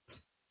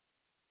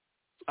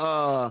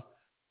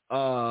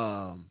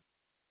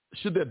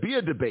 Should there be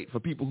a debate for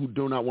people who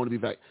do not want to be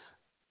vaccinated?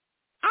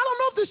 I don't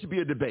know if there should be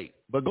a debate,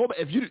 but go back.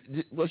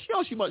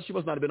 She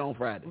must not have been on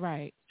Friday.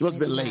 Right. She must have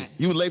been late.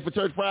 You were late for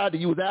church Friday.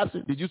 You was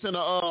absent. Did you send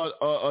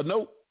a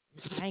note?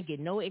 I ain't get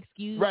no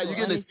excuse. Right, you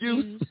get an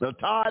excuse, a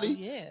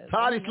tardy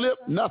slip,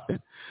 nothing.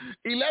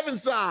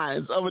 11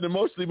 signs of an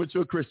emotionally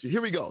mature Christian.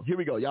 Here we go.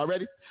 Y'all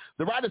ready?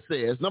 The writer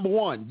says, number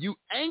 1, you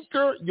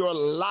anchor your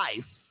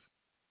life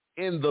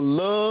in the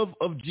love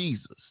of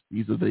Jesus.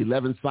 These are the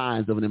 11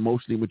 signs of an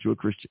emotionally mature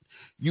Christian.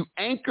 You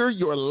anchor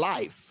your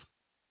life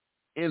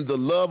in the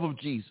love of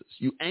Jesus.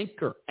 You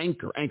anchor.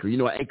 You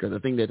know, anchor, the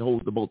thing that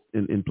holds the boat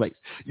in place.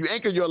 You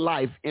anchor your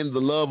life in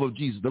the love of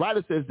Jesus. The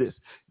writer says this: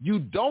 you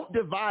don't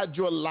divide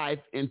your life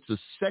into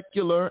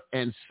secular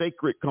and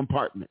sacred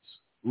compartments.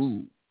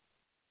 Ooh,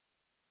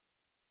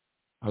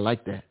 I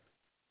like that.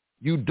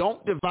 You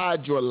don't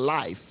divide your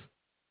life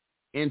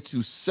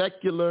into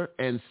secular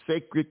and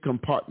sacred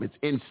compartments.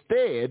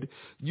 Instead,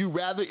 you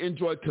rather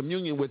enjoy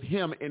communion with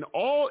him in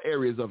all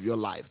areas of your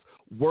life: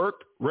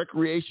 work,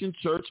 recreation,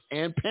 church,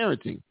 and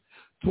parenting.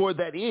 Toward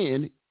that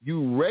end,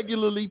 you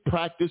regularly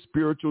practice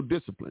spiritual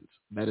disciplines: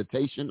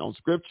 meditation on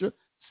scripture,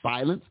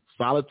 silence,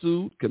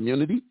 solitude,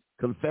 community,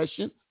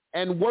 confession,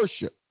 and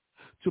worship,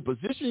 to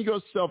position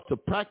yourself to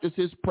practice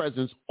his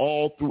presence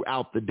all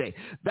throughout the day.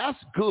 That's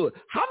good.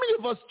 How many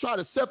of us try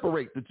to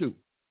separate the two?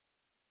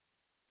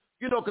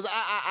 You know, because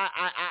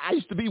I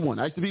used to be one.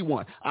 I used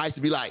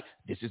to be like,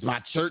 this is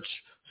my church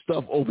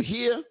stuff over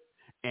here,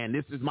 and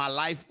this is my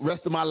life,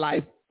 rest of my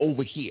life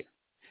over here.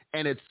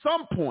 And at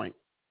some point,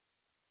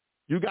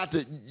 you got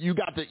to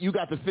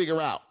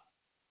figure out,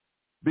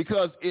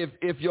 because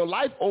if your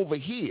life over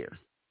here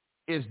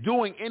is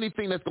doing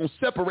anything that's going to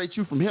separate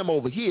you from him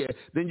over here,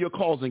 then you're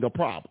causing a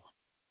problem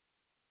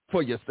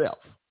for yourself.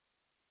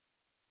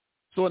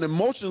 So an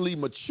emotionally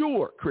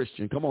mature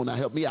Christian, come on now,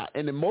 help me out.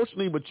 An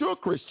emotionally mature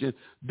Christian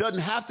doesn't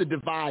have to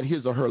divide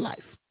his or her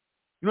life.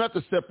 You don't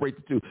have to separate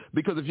the two,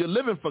 because if you're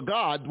living for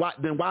God,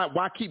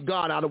 why keep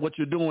God out of what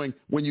you're doing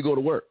when you go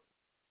to work?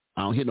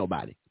 I don't hear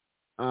nobody.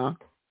 I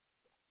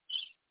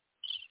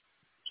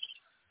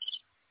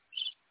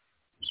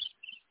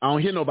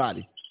don't hear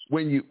nobody.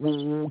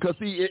 Because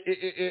see,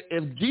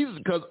 if Jesus,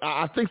 because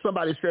I think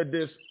somebody said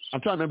this, I'm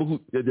trying to remember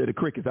who, the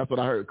crickets, that's what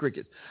I heard,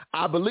 crickets.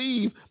 I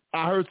believe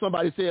I heard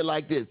somebody say it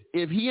like this: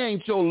 if he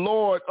ain't your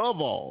Lord of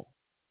all,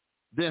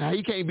 then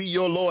he can't be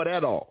your Lord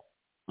at all.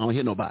 I don't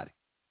hear nobody.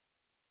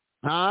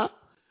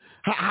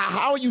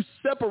 How are you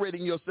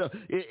separating yourself?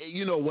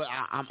 You know what?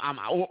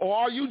 Or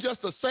are you just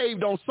a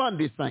saved on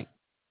Sunday saint?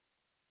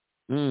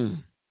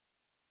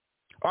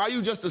 Are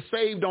you just a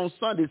saved on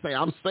Sunday saint?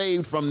 I'm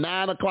saved from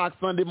 9 o'clock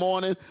Sunday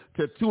morning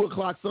to 2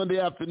 o'clock Sunday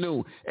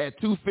afternoon. At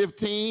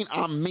 2:15,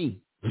 I'm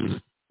me.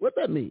 What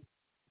that mean?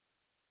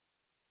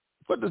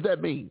 What does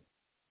that mean?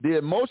 The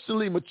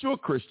emotionally mature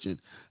Christian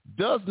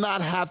does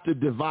not have to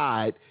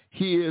divide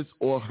his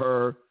or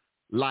her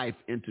life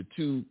into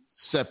two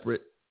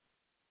separate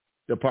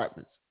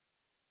departments.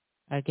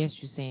 I guess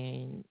you're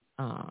saying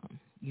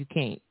you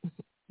can't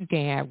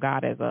have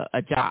God as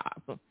a job.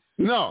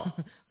 No.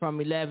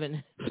 From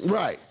 11.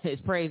 Right.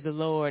 It's praise the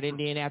Lord, and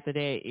then after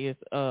that is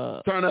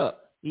turn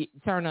up.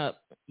 Turn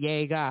up,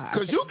 yay God.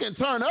 Because you can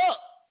turn up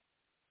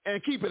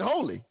and keep it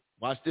holy.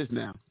 Watch this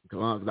now. Come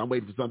on, because I'm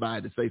waiting for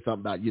somebody to say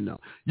something about, you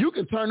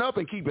can turn up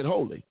and keep it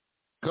holy.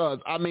 Because,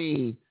 I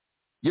ain't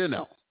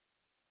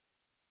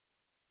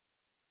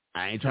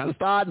trying to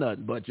start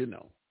nothing, but,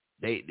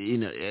 they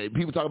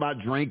people talk about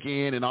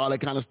drinking and all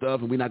that kind of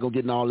stuff, and we're not going to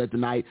get into all that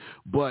tonight.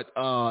 But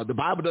the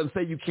Bible doesn't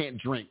say you can't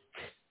drink.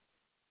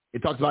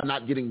 It talks about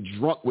not getting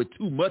drunk with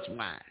too much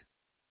wine.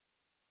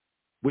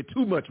 With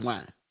too much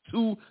wine.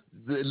 It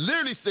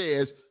literally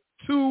says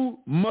too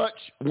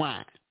much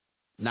wine.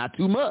 Not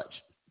too much.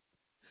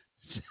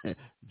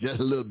 Just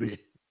a little bit.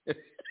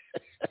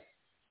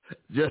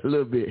 Just a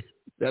little bit.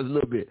 That's a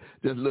little bit.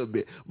 Just a little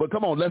bit. But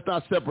come on, let's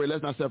not separate. I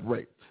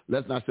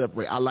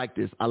like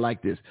this.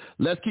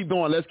 Let's keep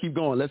going. The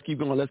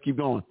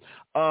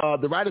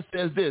writer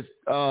says this.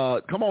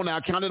 Come on now,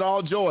 count it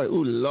all joy.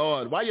 Ooh,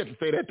 Lord. Why you have to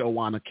say that though,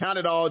 Wanda? Count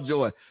it all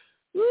joy.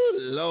 Ooh,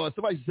 Lord.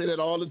 Somebody say that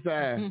all the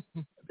time.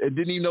 And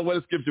didn't even know what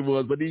the scripture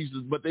was, but they used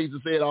to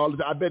say it all the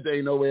time. I bet they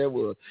didn't know where it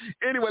was.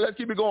 Anyway, let's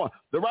keep it going.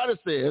 The writer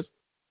says,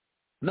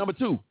 number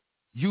 2,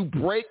 you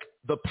break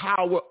the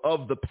power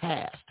of the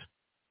past.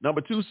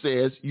 Number 2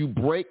 says you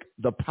break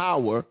the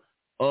power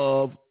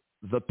of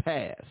the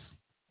past.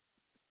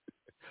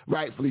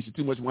 Right, Felicia,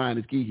 too much wine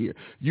is key here.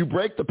 You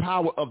break the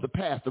power of the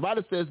past. The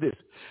writer says this.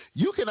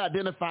 You can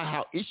identify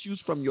how issues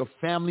from your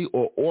family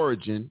or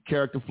origin,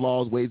 character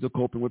flaws, ways of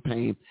coping with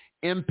pain,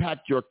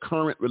 impact your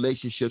current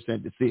relationships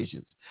and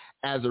decisions.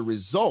 As a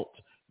result,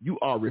 you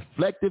are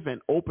reflective and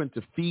open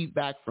to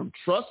feedback from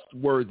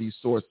trustworthy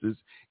sources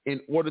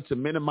in order to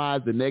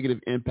minimize the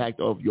negative impact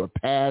of your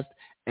past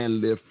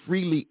and live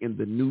freely in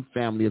the new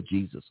family of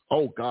Jesus.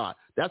 Oh, God,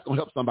 that's going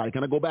to help somebody.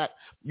 Can I go back?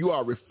 You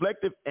are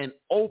reflective and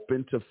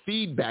open to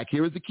feedback.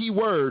 Here is the key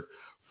word,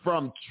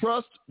 from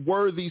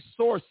trustworthy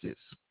sources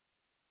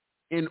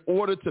in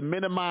order to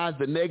minimize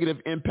the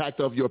negative impact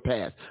of your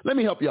past. Let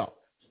me help y'all.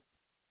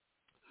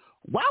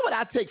 Why would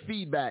I take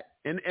feedback?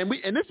 And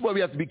this is where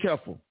we have to be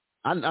careful.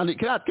 Can I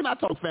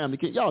talk family?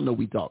 Y'all know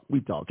we talk.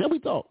 Can we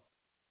talk?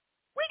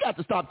 We got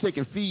to stop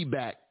taking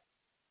feedback,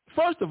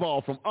 first of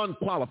all, from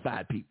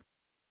unqualified people.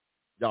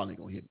 Y'all ain't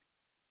gonna hear me.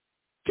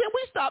 Can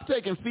we stop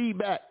taking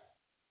feedback?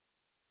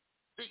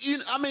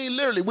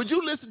 Literally, would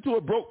you listen to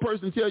a broke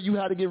person tell you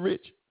how to get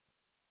rich?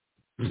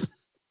 Think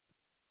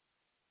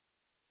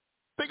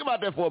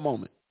about that for a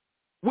moment.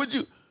 Would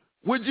you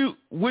listen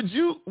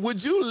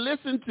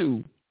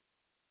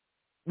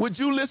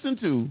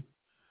to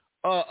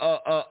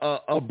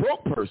a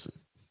broke person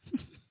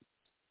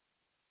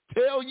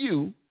tell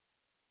you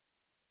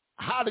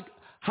how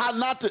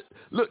not to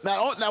look?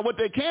 Now what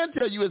they can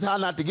tell you is how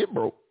not to get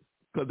broke,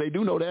 because they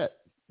do know that.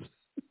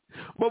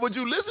 But would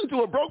you listen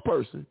to a broke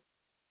person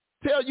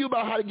tell you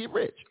about how to get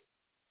rich?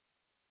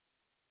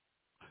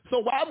 So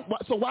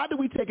why do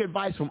we take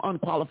advice from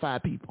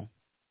unqualified people?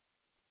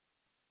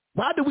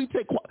 Why do we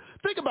think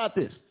about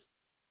this?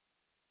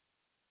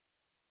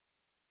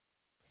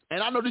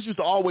 And I know this used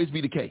to always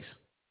be the case.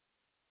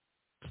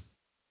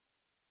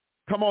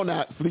 Come on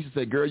now, Felicia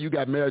said, girl, you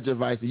got marriage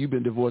advice and you've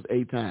been divorced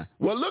 8 times.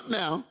 Well, look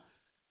now.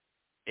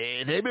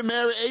 They've been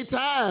married 8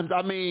 times.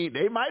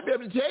 They might be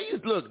able to tell you,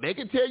 look, they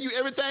can tell you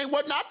everything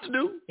what not to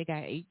do. They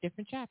got 8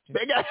 different chapters.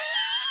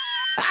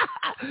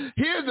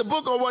 Here's the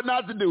book on what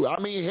not to do. I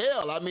can't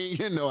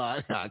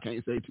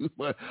say too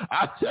much.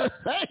 I'm just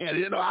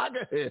saying, I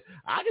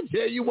can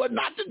tell you what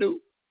not to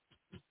do.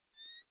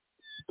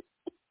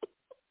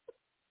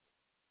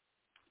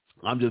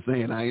 I'm just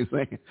saying, I ain't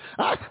saying.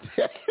 I can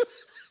tell you.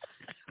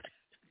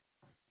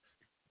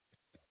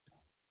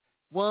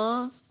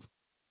 Once,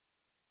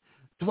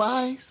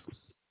 twice,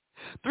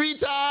 3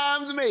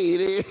 times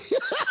made it.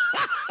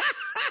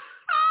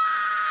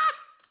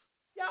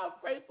 Y'all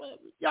pray for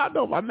me. Y'all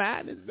know my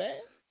mind is bad.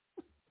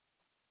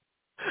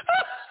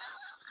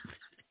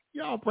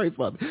 Y'all pray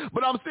for me.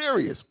 But I'm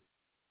serious.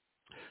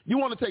 You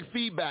want to take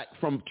feedback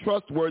from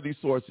trustworthy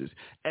sources.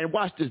 And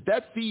watch this.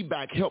 That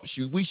feedback helps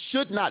you. We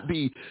should not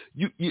be,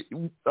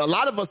 a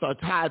lot of us are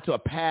tied to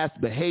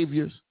past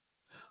behaviors.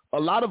 A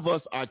lot of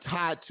us are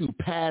tied to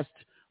past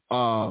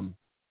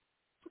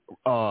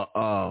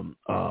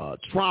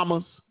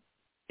traumas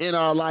in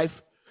our life,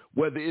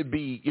 whether it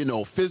be,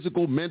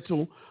 physical,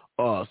 mental,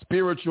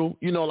 spiritual,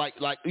 a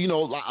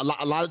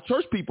lot of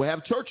church people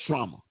have church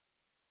trauma.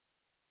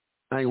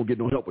 I ain't gonna get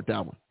no help with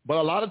that one. But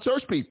a lot of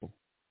church people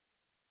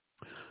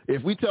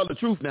if we tell the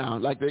truth now,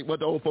 like what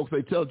the old folks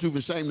say, tell the truth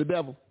and shame the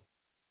devil.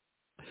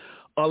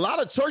 A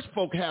lot of church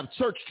folk have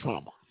church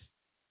trauma.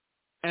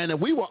 And if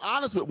we were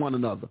honest with one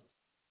another,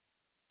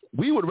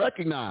 we would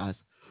recognize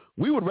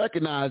that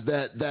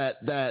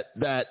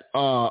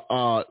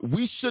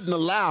we shouldn't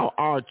allow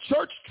our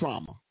church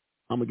trauma.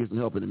 I'm going to get some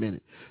help in a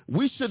minute.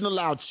 We shouldn't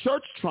allow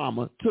church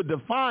trauma to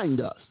define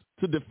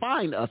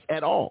us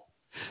at all.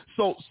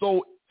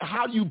 So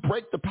how do you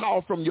break the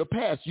power from your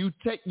past? You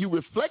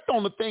reflect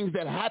on the things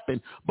that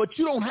happened, but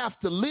you don't have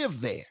to live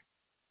there,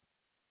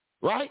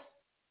 right?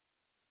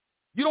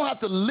 You don't have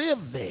to live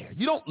there.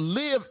 You don't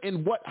live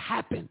in what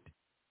happened.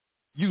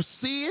 You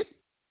see it,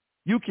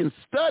 you can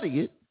study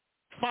it,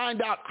 find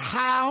out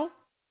how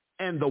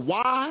and the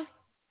why,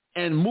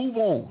 and move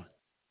on.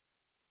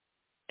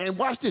 And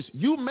watch this.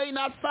 You may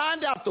not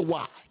find out the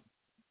why.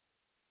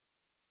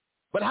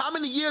 But how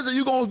many years are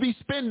you going to be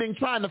spending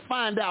trying to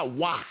find out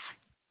why?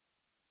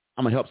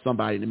 I'm going to help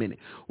somebody in a minute.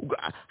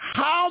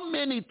 How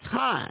many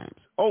times,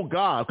 oh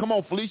God, come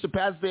on, Felicia,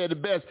 Pastor said the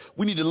best,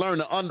 we need to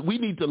learn we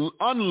need to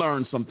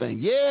unlearn something.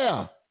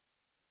 Yeah.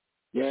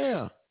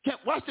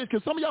 Watch this.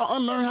 Can some of y'all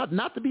unlearn how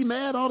not to be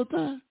mad all the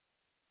time?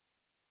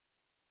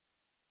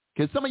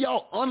 Can some of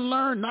y'all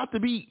unlearn not to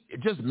be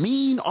just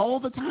mean all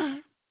the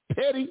time?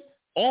 Petty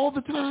all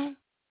the time?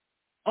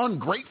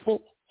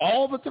 Ungrateful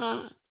all the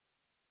time?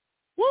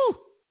 Woo!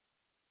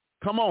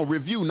 Come on,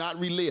 review, not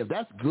relive.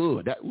 That's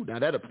good. Now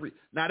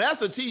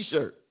that's a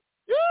T-shirt.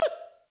 Yeah.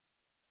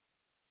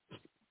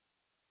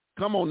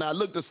 Come on now.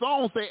 Look, the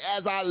song say,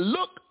 as I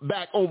look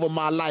back over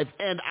my life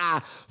and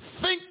I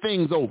think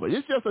things over.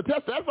 It's just a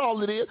test. That's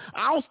all it is.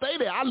 I don't stay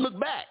there. I look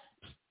back.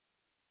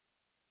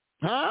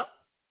 Huh?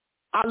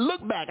 I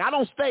look back. I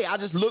don't stay. I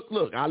just look.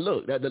 I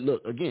look.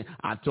 Look. Again,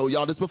 I told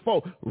y'all this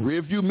before.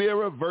 Rear view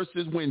mirror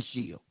versus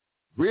windshield.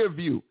 Rear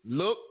view.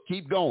 Look.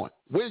 Keep going.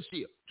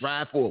 Windshield.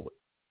 Drive forward.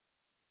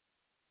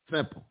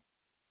 Simple.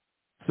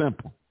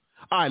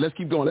 All right, let's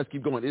keep going.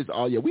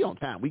 We on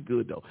time. We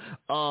good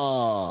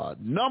though.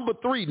 Number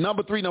three.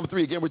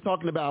 Again, we're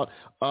talking about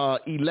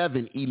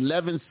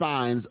 11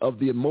 signs of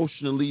the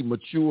emotionally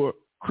mature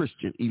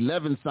Christian.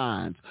 11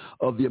 signs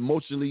of the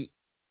emotionally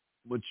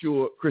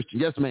mature Christian.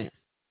 Yes, ma'am.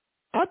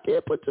 I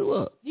did put 2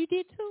 up. You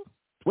did 2?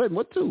 Wait,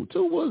 what 2?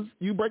 2 was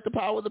you break the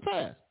power of the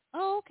past.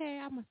 Oh, okay.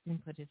 I must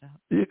have put it up.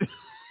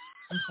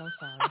 I'm so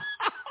sorry.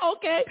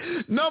 Okay.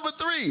 Number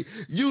 3,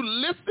 you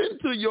listen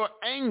to your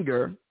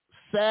anger,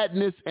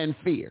 sadness, and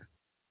fear.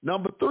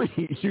 Number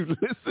 3, you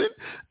listen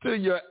to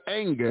your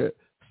anger,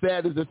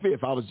 sadness, and fear.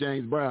 If I was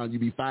James Brown,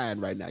 you'd be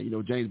fined right now. You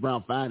know, James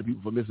Brown fined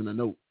people for missing a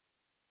note.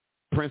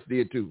 Prince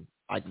did too.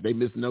 Like, they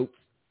missed notes.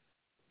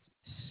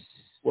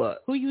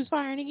 What? Who you was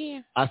firing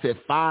again? I said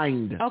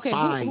fined. Okay,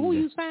 fined. who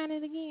you was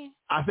firing again?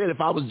 I said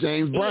if I was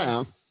James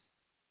Brown,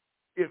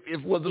 if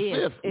it was the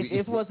fifth.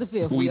 If it was the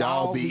fifth, we'd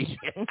all be.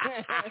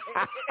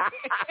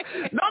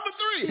 Number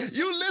 3,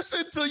 you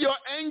listen to your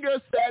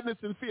anger, sadness,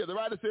 and fear. The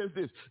writer says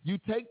this: you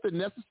take the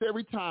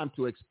necessary time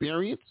to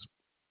experience,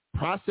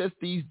 process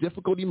these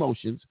difficult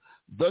emotions.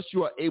 Thus,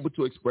 you are able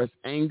to express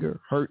anger,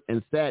 hurt,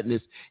 and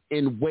sadness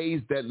in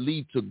ways that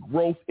lead to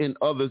growth in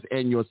others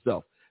and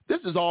yourself.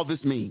 This is all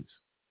this means.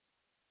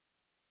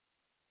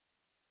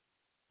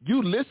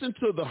 You listen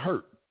to the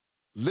hurt,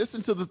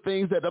 listen to the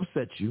things that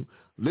upset you,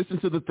 listen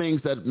to the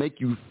things that make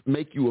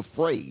you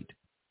afraid,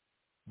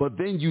 but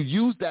then you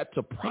use that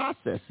to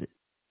process it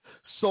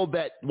so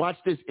that, watch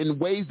this, in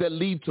ways that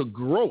lead to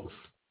growth.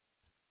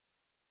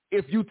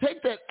 If you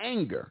take that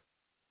anger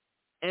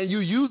and you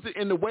use it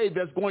in a way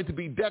that's going to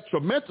be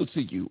detrimental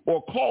to you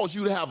or cause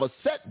you to have a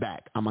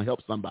setback, I'm going to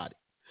help somebody.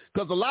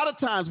 Because a lot of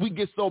times we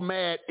get so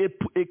mad, it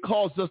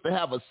causes us to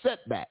have a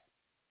setback.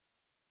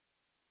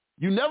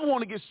 You never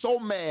want to get so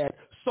mad,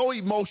 so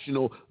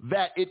emotional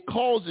that it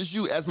causes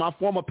you, as my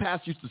former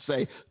pastor used to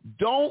say,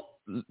 don't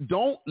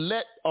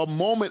let a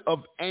moment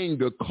of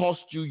anger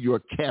cost you your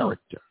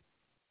character.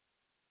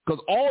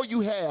 Because all you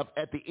have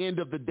at the end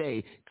of the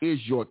day is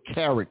your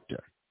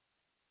character.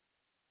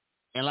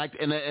 And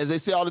as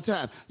they say all the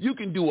time, you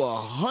can do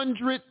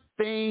 100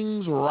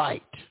 things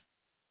right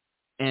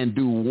and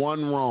do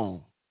 1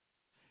 wrong.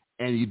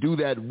 And you do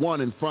that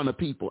 1 in front of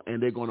people,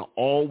 and they're going to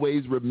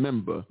always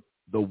remember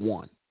the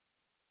 1.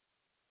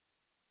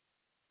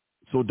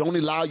 So don't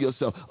allow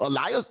yourself.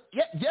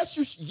 Yes,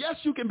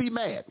 you can be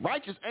mad.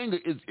 Righteous anger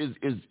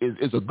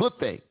is a good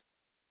thing.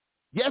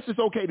 Yes, it's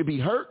okay to be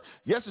hurt.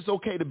 Yes, it's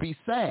okay to be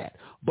sad.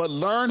 But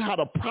learn how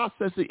to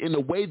process it in a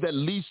way that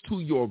leads to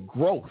your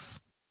growth.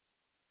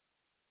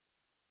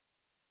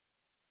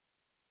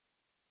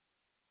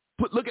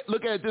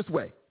 Look at it this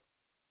way.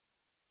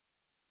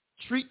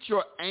 Treat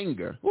your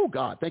anger. Oh,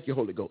 God, thank you,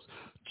 Holy Ghost.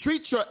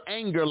 Treat your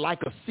anger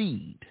like a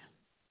seed.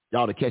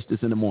 Y'all to catch this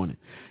in the morning,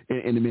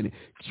 in a minute.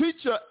 Treat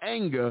your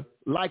anger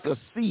like a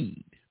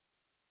seed.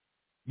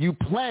 You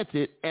plant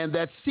it, and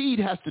that seed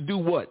has to do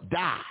what?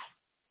 Die.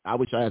 I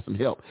wish I had some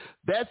help.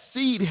 That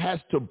seed has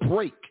to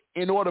break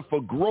in order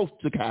for growth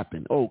to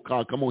happen. Oh,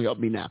 God, come on, help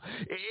me now.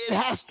 It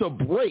has to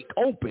break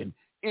open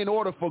in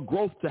order for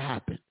growth to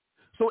happen.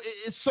 So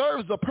it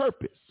serves a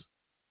purpose.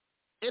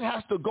 It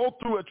has to go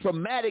through a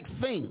traumatic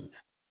thing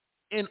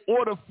in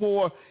order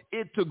for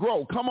it to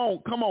grow. Come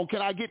on.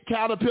 Can I get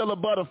caterpillar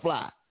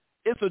butterfly?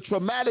 It's a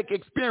traumatic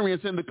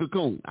experience in the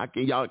cocoon.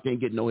 Y'all can't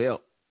get no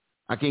help.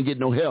 I can't get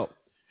no help.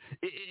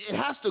 It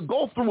has to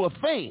go through a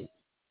thing.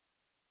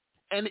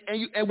 And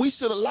we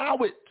should allow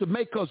it to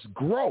make us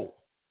grow.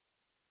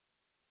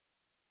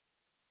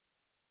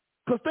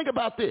 Because think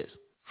about this.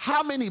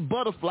 How many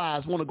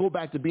butterflies want to go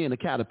back to being a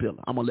caterpillar?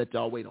 I'm going to let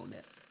y'all wait on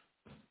that.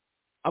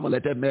 I'm going to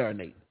let that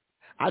marinate.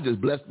 I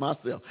just blessed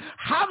myself.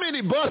 How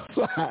many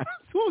butterflies,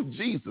 oh,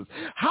 Jesus,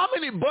 how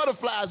many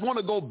butterflies want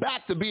to go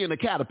back to being a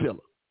caterpillar?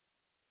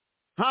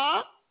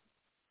 Huh?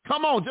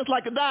 Come on, just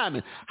like a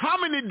diamond.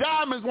 How many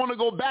diamonds want to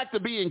go back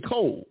to being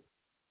coal?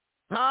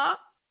 Huh?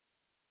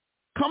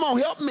 Come on,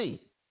 help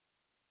me.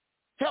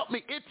 Help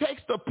me. It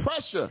takes the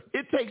pressure.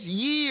 It takes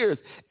years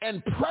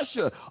and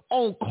pressure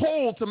on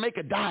coal to make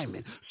a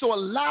diamond. So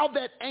allow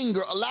that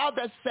anger, allow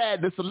that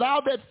sadness,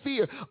 allow that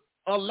fear,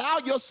 allow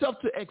yourself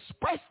to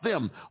express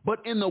them,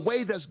 but in the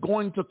way that's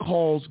going to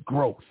cause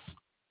growth.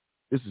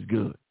 This is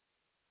good.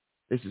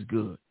 This is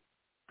good.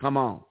 Come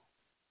on.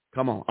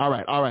 All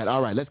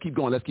right. Let's keep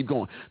going.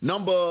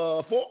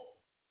 Number 4.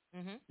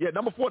 Mm-hmm. Yeah,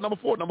 number four.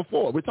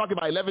 We're talking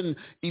about 11.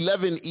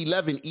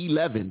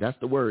 That's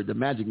the word, the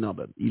magic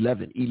number,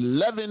 11.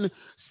 11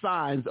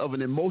 signs of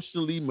an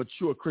emotionally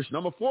mature Christian.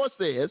 Number 4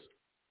 says,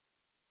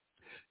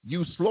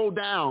 you slow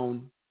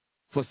down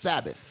for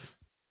Sabbath.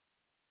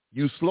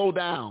 You slow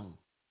down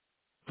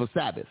for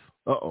Sabbath.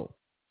 Uh-oh.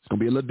 It's going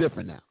to be a little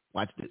different now.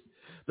 Watch this.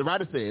 The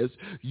writer says,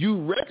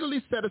 you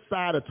regularly set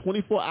aside a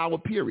 24-hour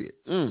period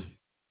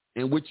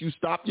in which you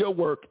stop your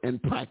work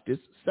and practice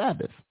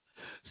Sabbath,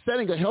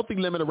 setting a healthy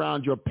limit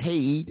around your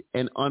paid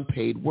and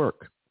unpaid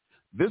work.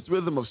 This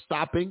rhythm of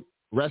stopping,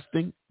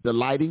 resting,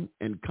 delighting,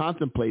 and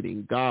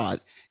contemplating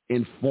God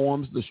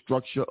informs the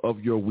structure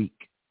of your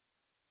week.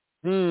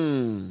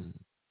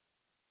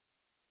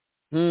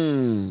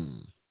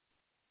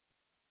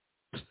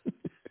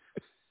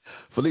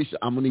 Felicia,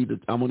 I'm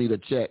gonna need a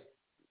check.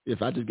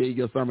 If I just gave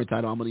you a sermon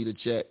title, I'm gonna need a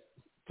check.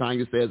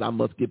 Tanya says I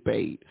must get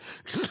paid.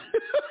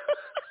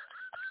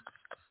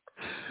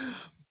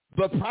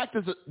 But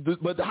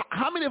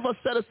how many of us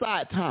set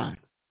aside time?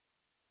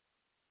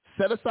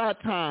 Set aside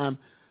time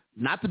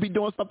not to be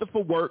doing something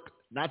for work,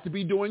 not to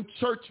be doing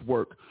church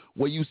work,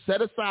 where you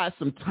set aside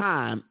some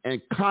time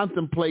and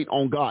contemplate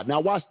on God.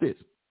 Now watch this.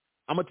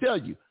 I'm gonna tell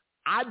you,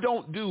 I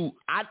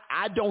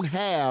don't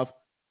have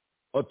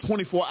a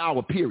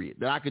 24-hour period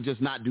that I could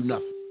just not do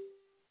nothing.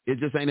 It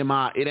just ain't in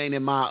my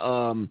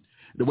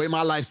the way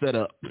my life's set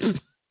up.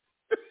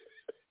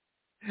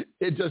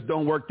 It just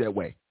don't work that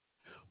way.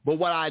 But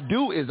what I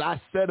do is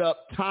I set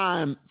up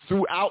time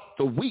throughout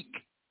the week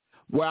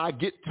where I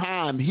get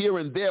time here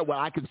and there where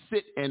I can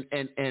sit and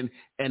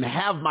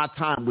have my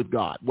time with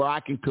God, where I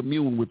can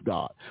commune with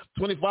God.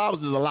 24 hours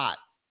is a lot.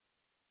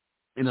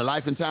 In the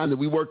life and time that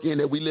we work in,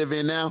 that we live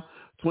in now,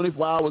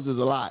 24 hours is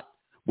a lot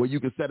where you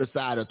can set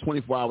aside a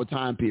 24-hour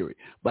time period.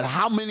 But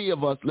how many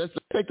of us, let's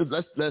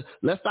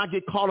not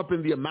get caught up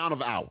in the amount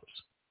of hours,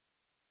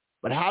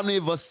 but how many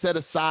of us set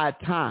aside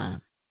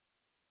time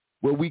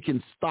where we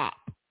can stop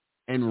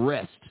and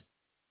rest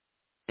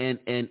and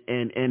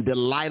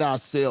delight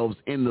ourselves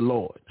in the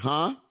Lord,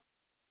 huh?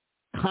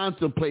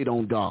 Contemplate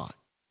on God.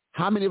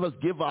 How many of us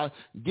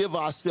give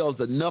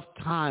ourselves enough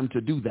time to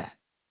do that?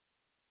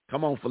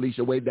 Come on,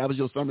 Felicia. Wait, that was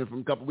your sermon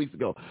from a couple weeks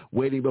ago,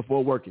 waiting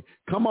before working.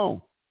 Come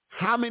on.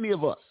 How many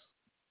of us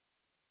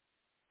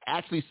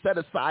actually set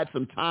aside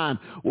some time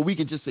where we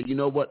can just say, you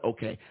know what?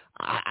 Okay,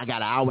 I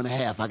got an hour and a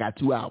half. I got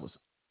 2 hours.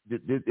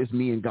 It's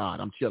me and God.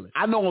 I'm chilling.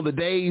 I know on the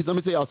days, let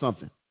me tell y'all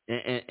something.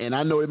 And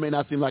I know it may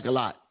not seem like a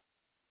lot.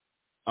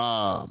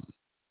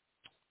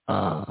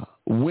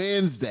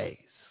 Wednesdays,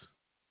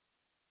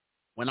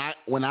 when I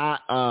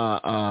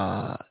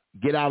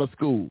get out of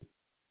school,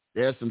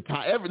 there's some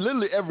time,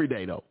 literally every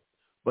day though.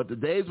 But the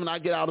days when I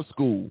get out of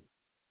school,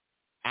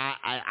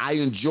 I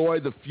enjoy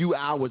the few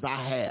hours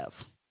I have.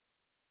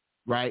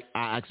 Right,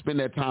 I spend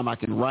that time. I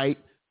can write.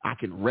 I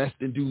can rest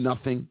and do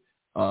nothing.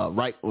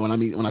 Right.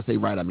 When I say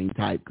write, I mean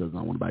type, because I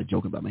don't want anybody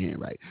joking about my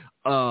handwriting.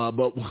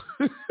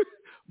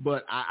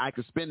 But I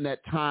can spend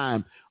that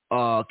time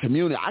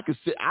communing. I can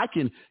sit. I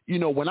can,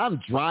 when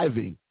I'm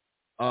driving,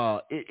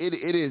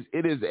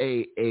 it is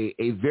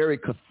a very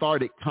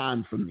cathartic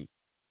time for me.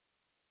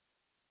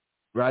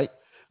 Right.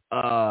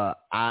 I'm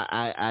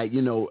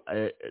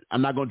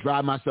not going to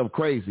drive myself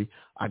crazy.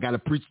 I got to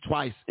preach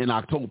twice in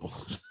October.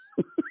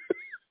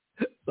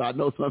 So I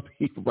know some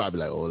people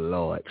probably like, oh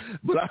Lord,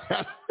 but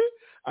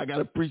I got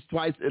to preach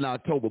twice in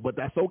October, but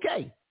that's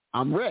okay.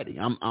 I'm ready.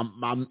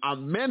 I'm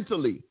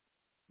mentally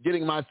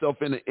getting myself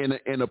in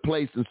a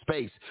place and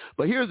space.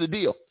 But here's the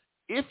deal: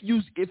 if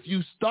you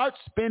start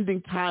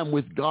spending time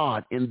with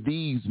God in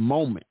these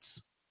moments,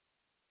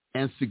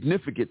 and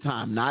significant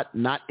time, not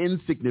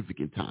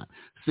insignificant time,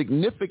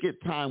 significant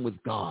time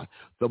with God,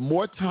 the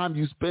more time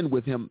you spend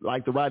with him,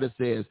 like the writer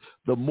says,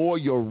 the more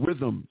your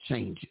rhythm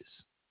changes,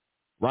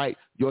 right?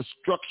 Your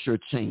structure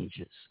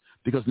changes.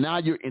 because now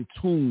you're in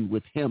tune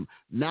with him.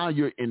 Now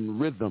you're in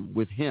rhythm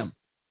with him.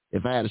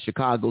 If I had a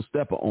Chicago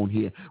stepper on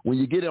here, when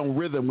you get on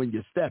rhythm when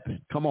you're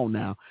stepping, come on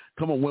now.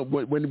 Come on.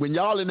 When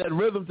y'all in that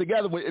rhythm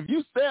together, if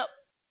you step,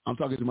 I'm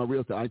talking to my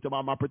real step. I ain't talking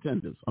about my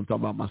pretenders. I'm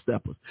talking about my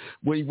steppers.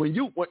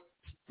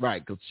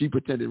 Right, because she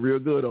pretended real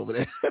good over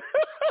there.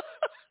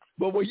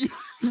 But when you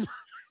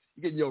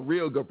getting your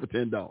real good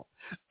pretend on.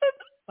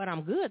 But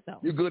I'm good, though.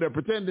 You good at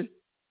pretending?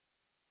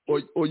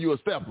 Or you a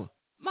stepper?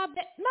 My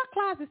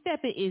closet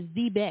stepper is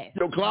the best.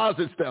 Your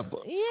closet stepper.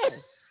 Yes.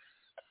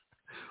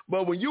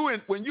 But when you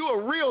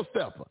a real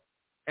stepper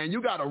and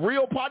you got a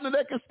real partner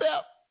that can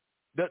step,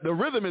 the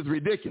rhythm is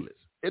ridiculous.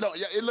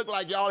 It look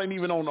like y'all ain't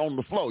even on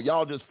the floor.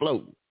 Y'all just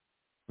float.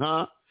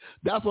 Huh?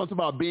 That's what's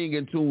about being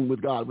in tune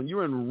with God. When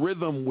you're in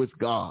rhythm with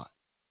God,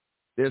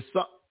 there's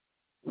some.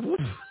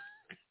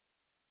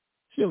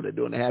 See what they're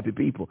doing to happy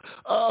people.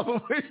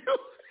 When you're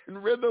in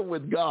rhythm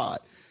with God,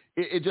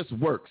 it just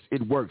works.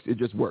 It works. It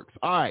just works.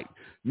 All right.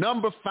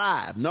 Number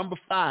five.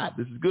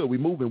 This is good. We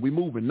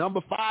moving. Number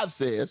 5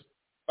 says,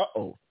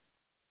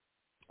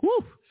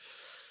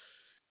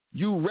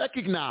 you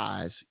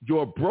recognize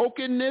your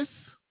brokenness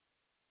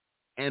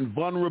and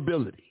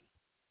vulnerability.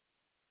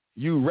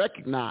 You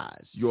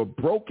recognize your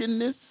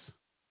brokenness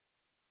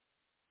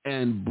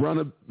and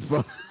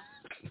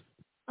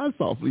I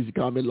saw Felicia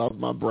comment, lost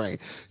my brain.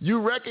 You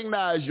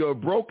recognize your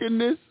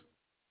brokenness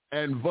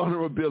and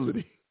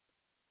vulnerability.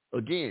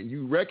 Again,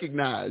 you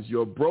recognize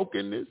your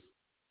brokenness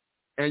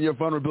and your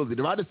vulnerability.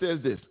 The writer says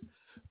this: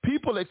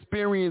 people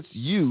experience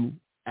you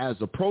as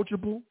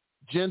approachable,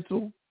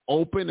 gentle,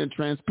 open, and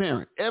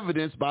transparent,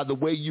 evidenced by the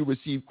way you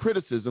receive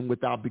criticism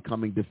without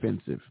becoming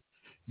defensive.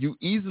 You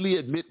easily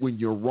admit when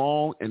you're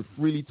wrong and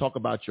freely talk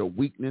about your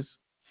weakness,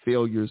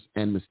 failures,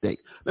 and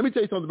mistakes. Let me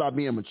tell you something about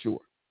being mature.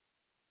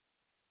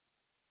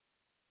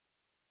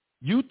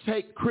 You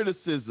take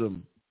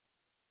criticism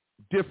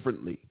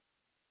differently,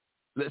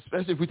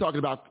 especially if we're talking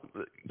about,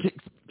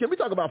 can we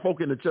talk about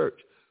folk in the church?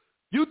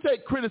 You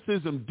take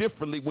criticism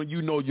differently when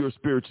you know you're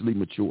spiritually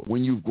mature,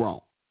 when you've grown.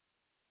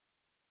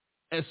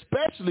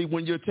 Especially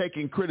when you're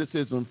taking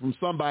criticism from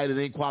somebody that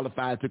ain't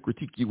qualified to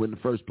critique you in the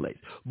first place.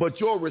 But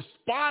your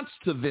response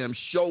to them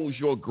shows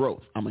your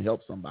growth. I'm going to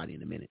help somebody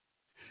in a minute.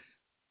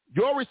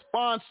 Your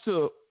response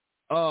to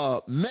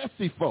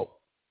messy folk.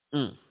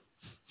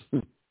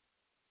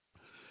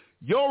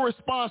 Your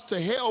response to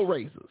hell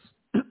raisers.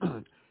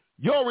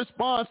 Your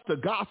response to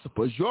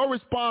gossipers. Your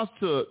response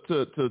to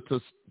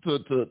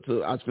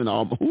I spent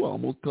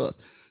almost cussed.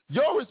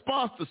 Your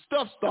response to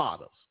stuff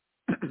starters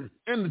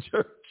in the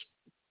church.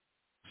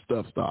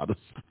 Stuff starters.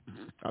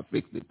 I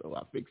fixed it, though.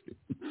 I fixed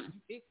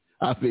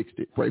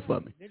it. Pray for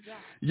me. Good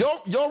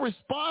job. Your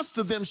response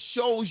to them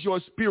shows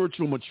your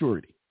spiritual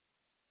maturity.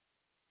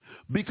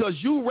 Because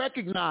you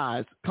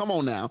recognize, come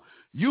on now,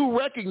 you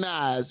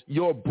recognize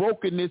your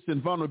brokenness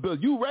and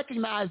vulnerability. You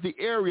recognize the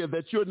area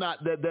that you're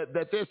not,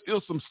 that there's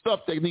still some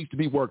stuff that needs to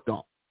be worked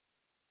on.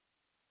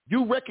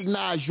 You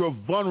recognize your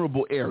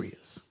vulnerable areas.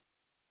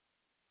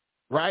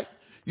 Right?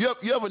 You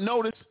ever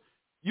notice,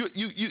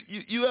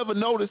 you ever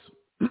notice,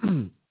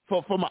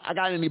 I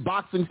got any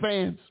boxing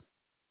fans?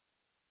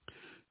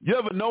 You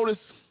ever notice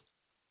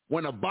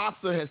when a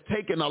boxer has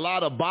taken a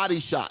lot of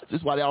body shots? This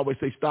is why they always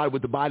say start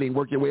with the body and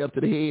work your way up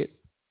to the head.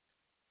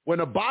 When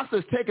a boxer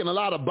has taken a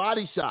lot of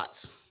body shots,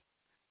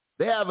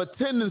 they have a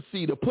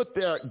tendency to put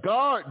their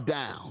guard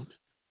down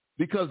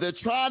because they're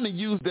trying to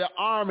use their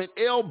arm and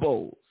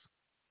elbows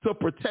to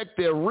protect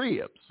their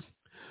ribs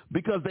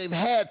because they've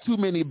had too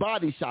many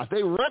body shots.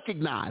 They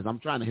recognize, I'm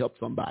trying to help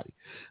somebody,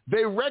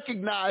 they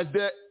recognize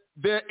that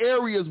there are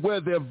areas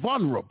where they're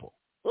vulnerable.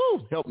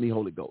 Oh, help me,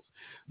 Holy Ghost.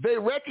 They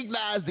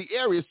recognize the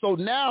areas, so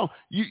now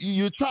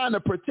you're trying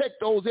to protect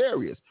those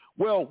areas.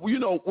 Well, you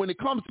know, when it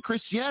comes to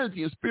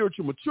Christianity and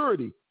spiritual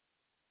maturity,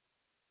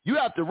 you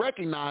have to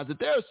recognize that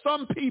there are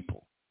some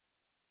people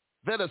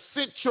that are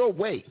sent your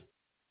way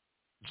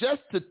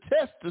just to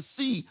test to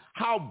see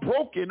how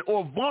broken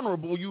or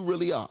vulnerable you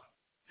really are.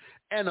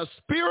 And a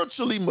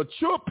spiritually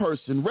mature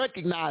person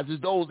recognizes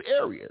those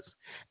areas.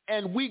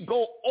 And we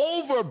go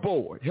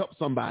overboard. Help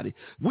somebody.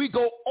 We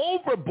go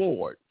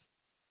overboard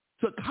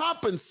to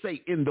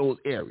compensate in those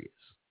areas.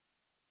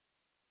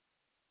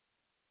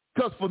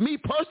 Because for me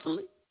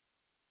personally,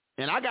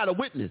 and I got a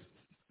witness,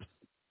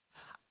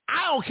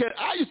 I don't care.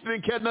 I used to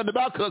didn't care nothing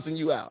about cussing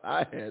you out.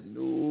 I had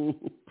no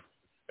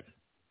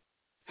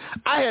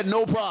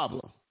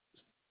problem.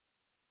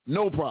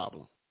 No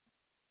problem.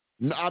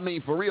 No, I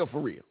mean, for real.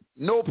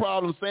 No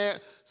problem saying,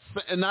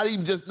 not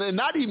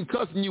even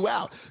cussing you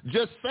out,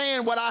 just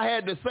saying what I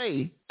had to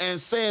say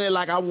and saying it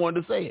like I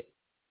wanted to say it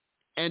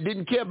and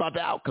didn't care about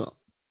the outcome.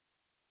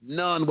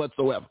 None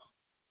whatsoever.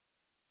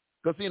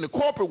 Because in the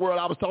corporate world,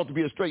 I was taught to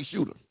be a straight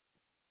shooter.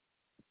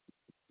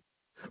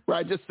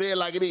 Right? Just say it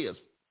like it is.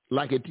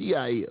 Like a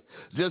T.I. is.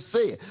 Just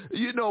say it.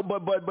 You know,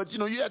 but you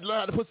know, you have to learn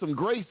how to put some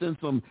grace and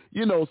some,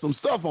 you know, some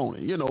stuff on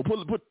it. You know,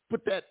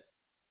 put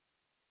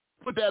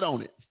that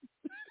on it.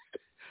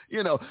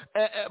 You know,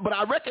 but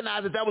I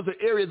recognize that was an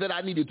area that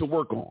I needed to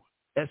work on,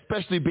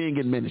 especially being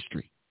in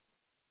ministry.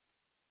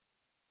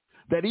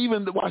 that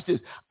even, watch this,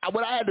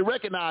 what I had to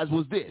recognize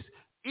was this.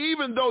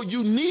 Even though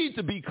you need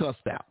to be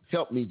cussed out,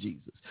 help me,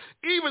 Jesus.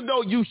 Even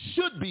though you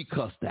should be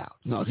cussed out,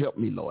 no, help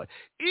me, Lord.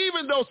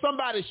 Even though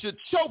somebody should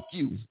choke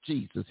you,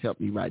 Jesus, help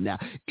me right now.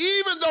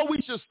 Even though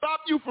we should stop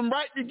you from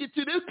right to get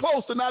you this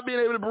close to not being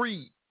able to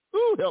breathe.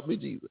 Ooh, help me,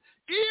 Jesus.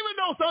 Even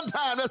though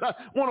sometimes I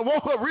want to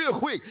walk up real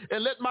quick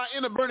and let my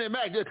inner Bernie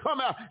Mac just come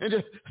out and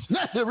just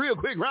snatch it real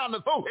quick around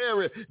the throat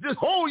area. Just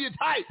hold you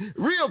tight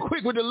real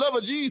quick with the love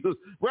of Jesus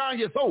around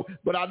your throat.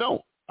 But I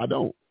don't.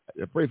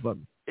 Pray for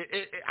me.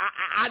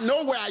 I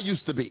know where I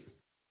used to be.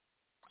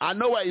 I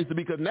know where I used to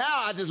be because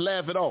now I just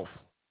laugh it off.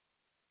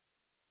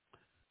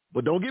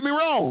 But don't get me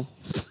wrong.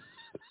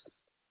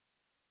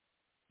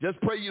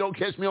 Just pray you don't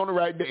catch me on the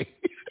right day.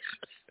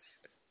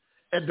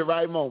 At the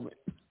right moment.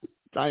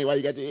 Tell you why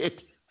you got your head.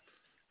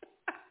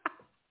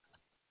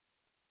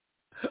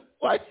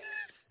 Why?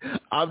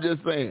 I'm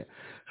just saying.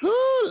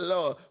 Oh,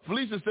 Lord.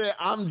 Felicia said,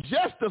 I'm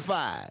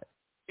justified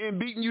in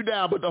beating you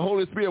down, but the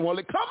Holy Spirit won't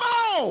let. Come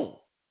on. Woo!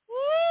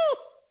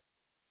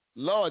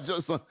 Lord,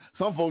 just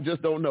some folks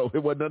just don't know.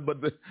 It wasn't nothing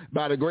but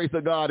by the grace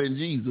of God in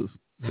Jesus.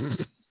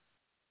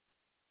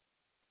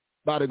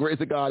 By the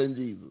grace of God in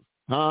Jesus.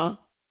 Huh?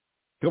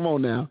 Come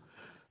on now.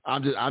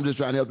 I'm just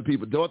trying to help the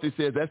people. Dorothy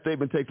says that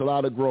statement takes a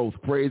lot of growth.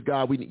 Praise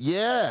God.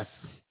 Yes.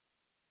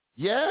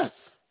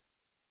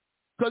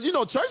 Because,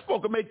 church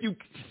folk will make you.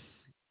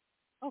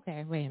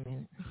 Okay, wait a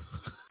minute.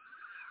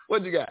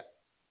 What you got?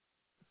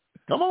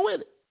 Come on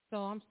with it. So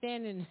I'm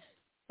standing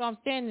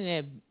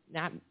there.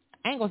 Now,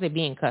 I ain't going to say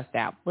being cussed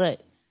out,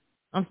 but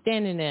I'm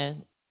standing there,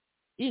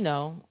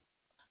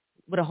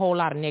 with a whole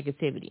lot of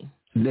negativity.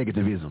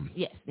 Negativism.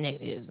 Yes,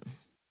 negativism.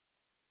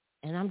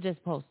 And I'm just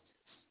supposed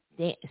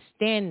to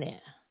stand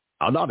there.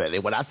 Oh, no, that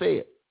ain't what I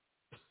said.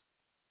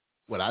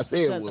 What I said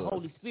because was. the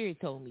Holy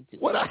Spirit told me to.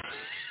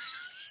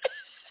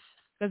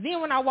 Because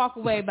then when I walk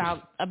away,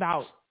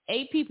 about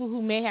 8 people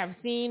who may have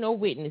seen or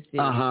witnessed it,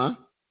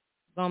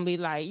 gonna be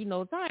like,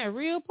 Tanya,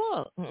 real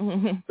punk.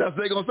 That's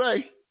what they gonna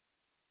say.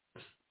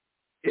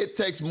 It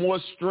takes more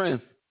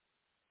strength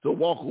to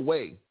walk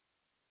away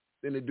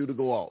than it do to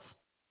go off.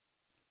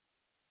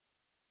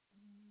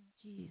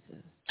 Jesus.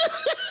 Look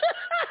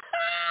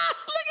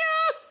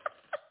at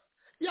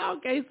y'all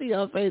can't see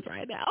your face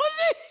right now.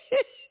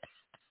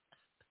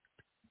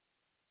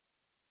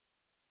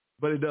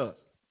 But it does.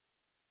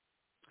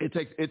 It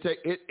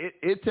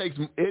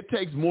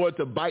takes more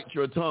to bite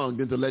your tongue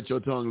than to let your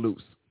tongue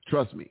loose.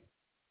 Trust me.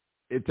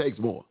 It takes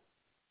more.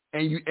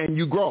 And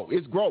you grow.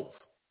 It's growth.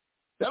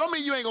 That don't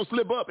mean you ain't gonna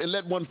slip up and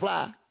let one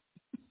fly.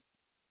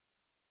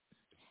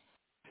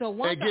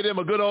 And get him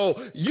a good old,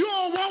 you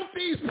don't want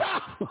these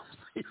problems.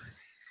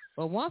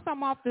 But once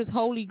I'm off this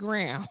holy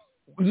ground.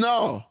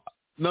 No.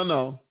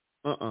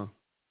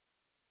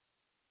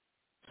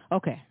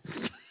 Okay.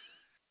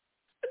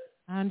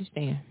 I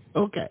understand.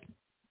 Okay.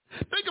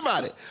 Think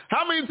about it.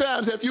 How many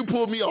times have you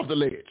pulled me off the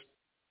ledge?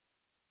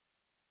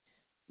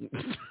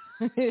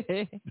 Okay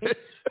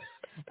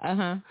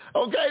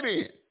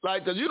then.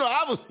 Like, cause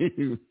I was,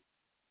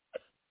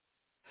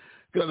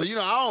 cause I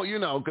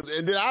don't, cause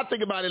and then I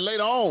think about it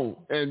later on,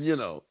 and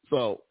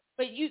so.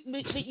 But you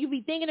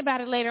be thinking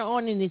about it later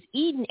on, and it's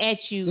eating at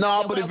you.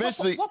 No, but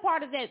eventually. What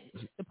part of that?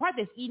 The part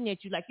that's eating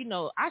at you, like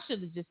I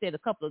should have just said a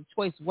couple of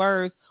choice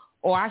words,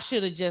 or I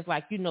should have just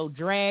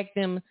dragged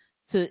them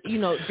to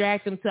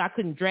I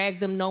couldn't drag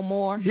them no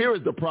more. Here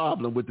is the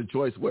problem with the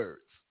choice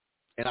words.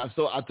 And I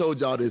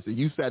told y'all this, and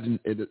you sat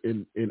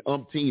in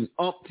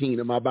umpteen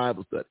of my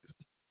Bible studies.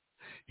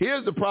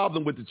 Here's the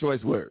problem with the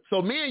choice words.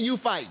 So me and you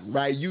fighting,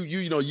 right?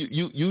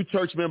 You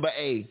church member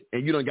A,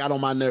 and you done got on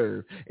my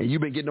nerve, and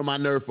you've been getting on my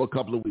nerve for a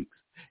couple of weeks,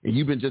 and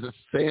you've been just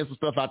saying some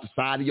stuff out the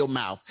side of your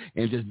mouth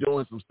and just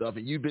doing some stuff,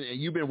 and you've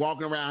been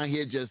walking around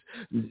here just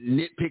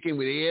nitpicking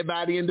with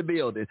everybody in the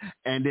building,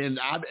 and then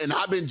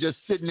I've been just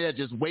sitting there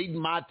just waiting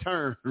my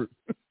turn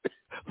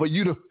for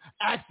you to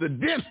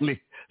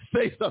accidentally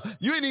say something.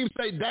 You didn't even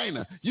say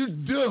Dana. You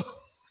do.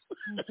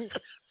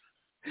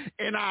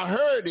 And I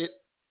heard it,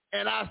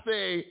 and I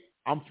say,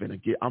 I'm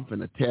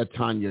finna tear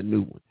Tanya a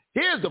new one.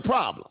 Here's the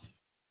problem.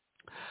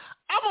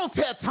 I'm gonna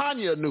tear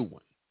Tanya a new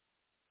one.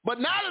 But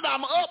now that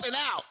I'm up and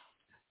out,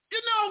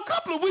 a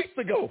couple of weeks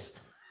ago,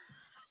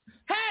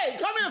 hey,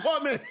 come here for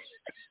a minute.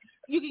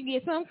 You can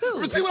get some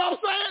too. See what I'm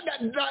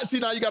saying?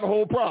 Now you got a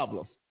whole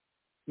problem.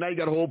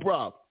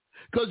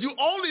 Because you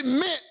only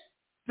meant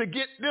to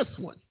get this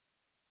one.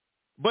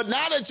 But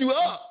now that you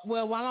up.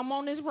 Well, while I'm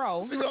on this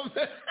roll. See what I'm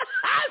saying?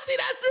 See,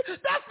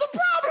 that's the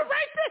problem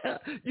right there.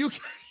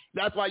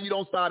 That's why you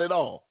don't start at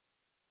all.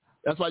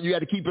 That's why you got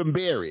to keep them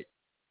buried.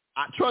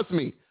 Trust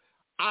me.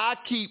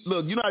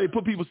 Look, you know how they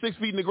put people 6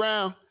 feet in the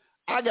ground?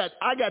 I got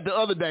the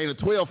other day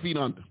 12 feet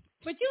under.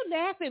 But you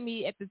laughed at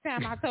me at the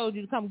time I told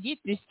you to come get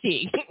this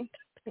chick.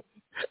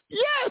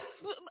 Yes.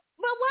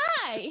 But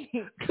why?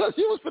 Because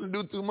you was finna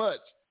do too much.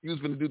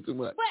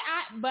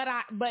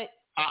 But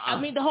I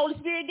mean, the Holy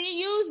Spirit didn't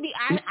use me.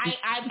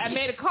 I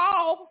made a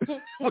call.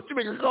 What you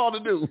make a call to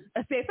do?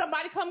 I said,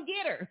 somebody come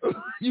get her.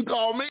 You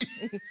called me?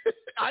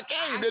 I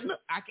came, didn't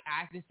I?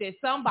 I just said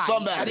somebody.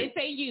 I didn't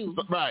say you.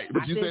 Right.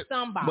 But you said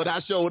somebody. But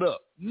I showed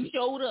up. You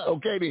showed up.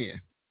 Okay,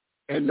 then.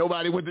 And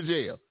nobody went to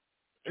jail.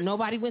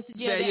 Nobody went to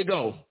jail There you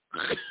go.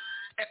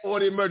 Or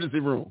the emergency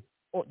room.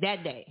 Or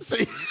that day.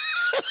 See?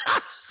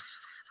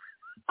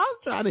 I'm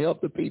trying to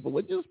help the people.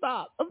 Would you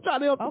stop? I'm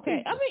trying to help the people.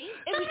 Okay. I mean,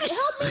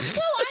 help me too.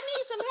 I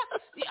need some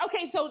help.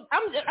 Okay, so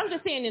I'm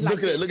just saying it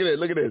like this. Look at this.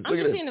 I'm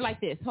just saying it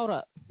like this. Hold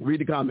up. Read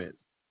the comments.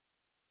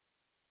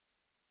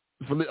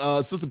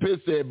 Sister Pitt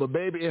said, but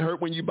baby, it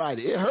hurt when you bite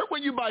it. It hurt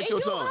when you bite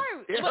your tongue.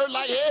 It hurt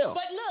like hell.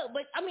 But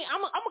look, I mean,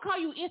 I'm gonna call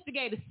you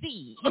instigator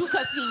C.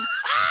 Because you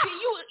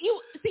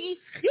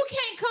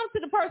can't come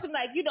to the person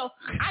like,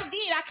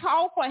 I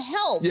called for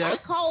help. Yes. I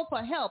called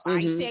for help.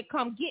 Mm-hmm. I said,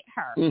 come get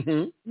her.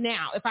 Mm-hmm.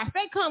 Now, if I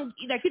say come,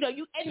 like,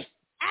 and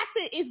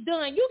after it's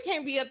done, you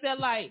can't be up there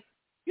like,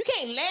 you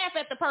can't laugh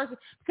at the person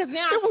because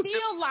now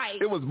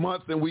it was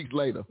months and weeks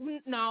later.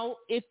 No,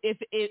 it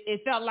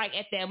felt like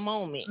at that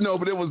moment. No,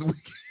 but it was.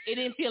 It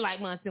didn't feel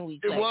like months and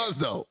weeks. It later. was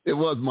though. It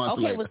was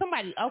months later. Okay, well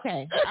somebody.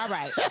 Okay, all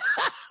right.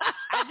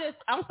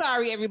 I'm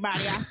sorry,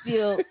 everybody. I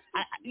still,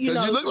 you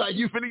look like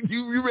you ready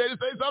to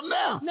say something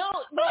now?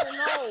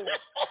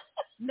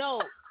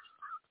 No.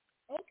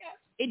 Okay.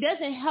 It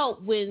doesn't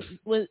help when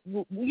the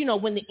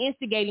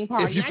instigating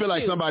party. If you feel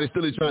like somebody's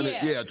still trying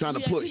to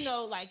push.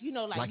 Like you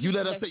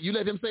let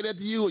him say that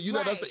to you, or you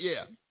let us say,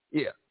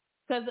 yeah.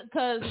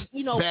 Because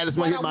I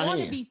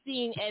want to be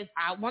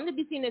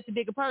seen as the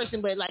bigger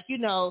person, but like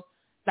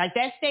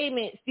that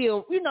statement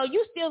still,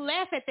 you still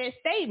laugh at that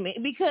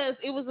statement because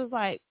it was just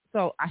like,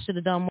 so I should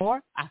have done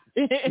more.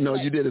 No,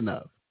 you did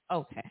enough.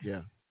 Okay.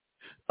 Yeah.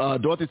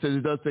 Dorothy says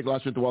it does take a lot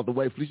of strength to walk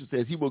away. Felicia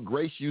says he will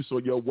grace you so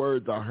your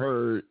words are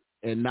heard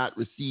and not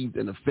received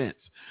an offense.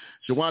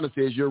 Shawana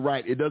says, you're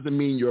right. It doesn't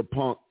mean you're a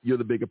punk. You're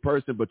the bigger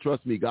person, but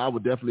trust me, God will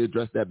definitely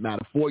address that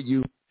matter for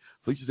you.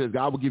 Felicia says,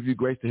 God will give you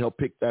grace to help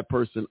pick that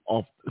person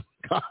off.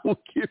 God will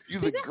give you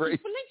the grace.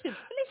 Felicia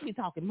be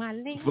talking my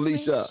language.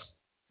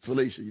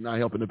 Felicia, you're not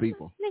helping the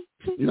people.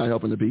 You're not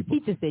helping the people. He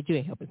just said you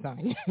ain't helping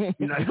Sonya.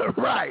 You're not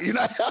right. You're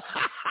not.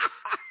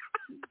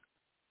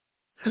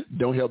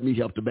 Don't help me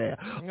help the bear.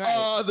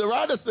 Right. The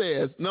writer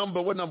says,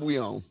 what number we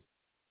on?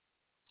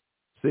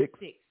 6?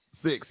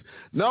 6.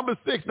 Number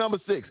six.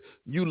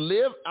 You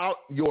live out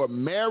your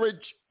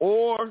marriage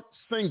or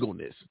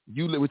singleness.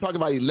 We're talking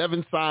about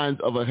 11 signs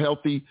of of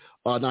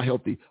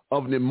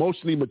an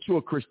emotionally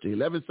mature Christian.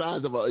 11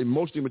 signs of an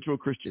emotionally mature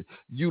Christian.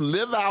 You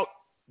live out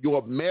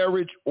your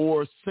marriage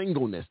or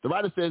singleness. The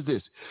writer says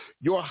this: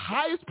 your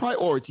highest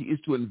priority is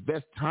to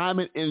invest time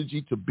and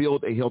energy to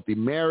build a healthy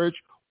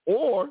marriage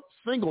or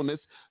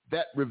singleness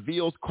that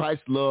reveals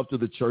Christ's love to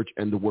the church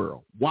and the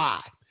world.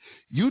 Why?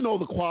 You know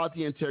the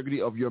quality and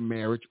integrity of your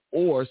marriage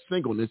or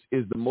singleness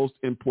is the most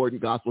important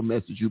gospel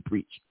message you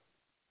preach.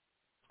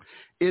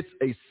 It's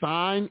a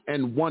sign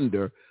and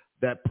wonder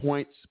that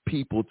points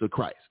people to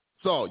Christ.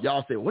 So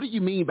y'all say, what do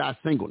you mean by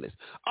singleness?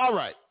 All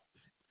right.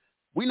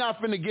 We're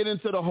not finna get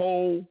into the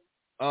whole,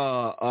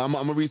 I'm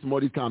going to read some more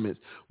of these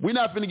comments. We're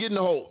not finna get in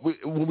the whole,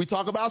 when we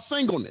talk about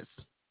singleness,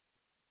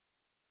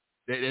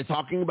 they're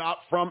talking about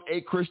from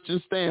a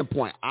Christian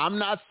standpoint. I'm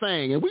not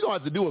saying, and we're going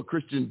to have to do a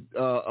Christian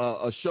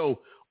a show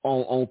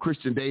on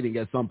Christian dating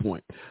at some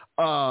point.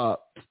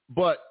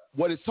 But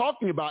what it's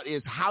talking about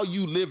is how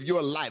you live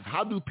your life.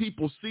 How do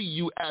people see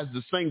you as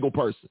the single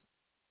person?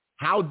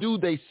 How do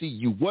they see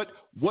you? What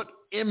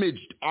image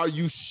are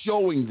you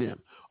showing them?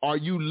 Are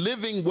you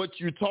living what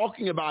you're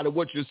talking about and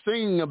what you're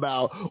singing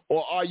about,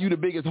 or are you the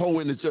biggest hoe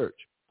in the church?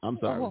 I'm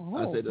sorry.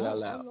 I said it out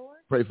loud.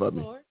 Pray for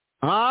me.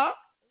 Huh?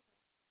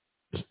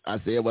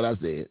 I said what I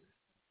said.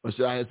 Or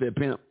should I have said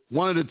pimp?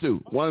 One of the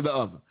two. One or the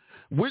other.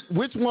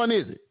 Which one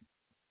is it?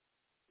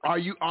 Are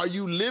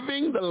you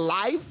living the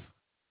life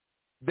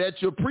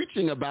that you're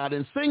preaching about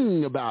and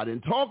singing about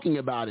and talking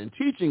about and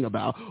teaching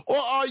about, or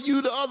are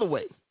you the other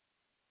way?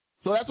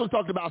 So that's what I'm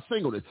talking about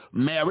singleness.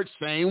 Marriage,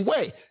 same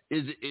way.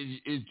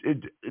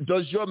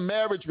 Does your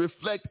marriage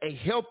reflect a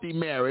healthy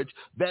marriage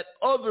that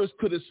others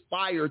could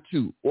aspire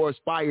to, or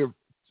aspire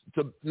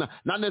to,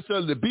 not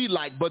necessarily to be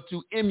like, but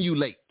to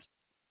emulate?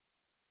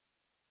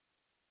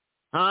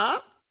 Huh?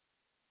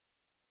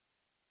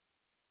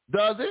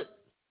 Does it?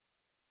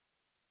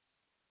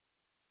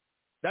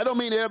 That don't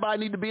mean everybody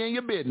need to be in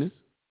your business.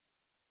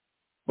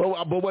 But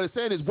what it's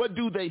saying is, what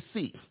do they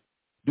see?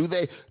 Do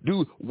they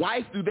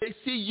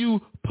see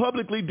you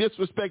publicly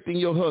disrespecting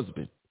your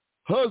husband?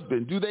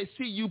 Husband, do they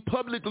see you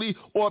publicly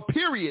or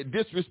period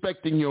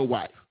disrespecting your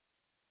wife?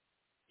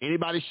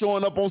 Anybody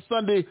showing up on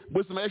Sunday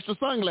with some extra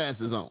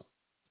sunglasses on?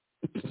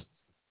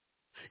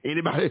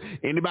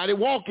 Anybody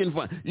walking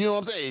fun? You know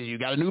what I'm saying? You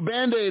got a new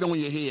Band-Aid on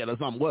your head or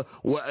something.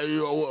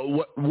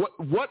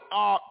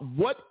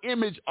 What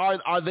image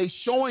are they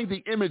showing?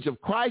 The image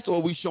of Christ, or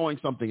are we showing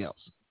something else?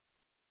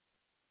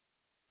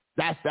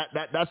 That's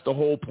the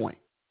whole point.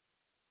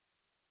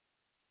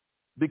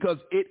 Because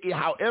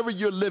however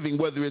you're living,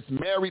 whether it's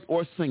married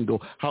or single,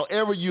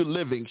 however you're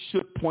living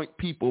should point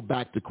people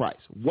back to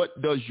Christ.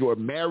 What does your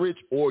marriage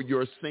or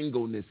your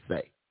singleness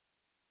say?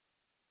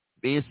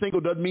 Being single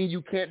doesn't mean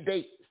you can't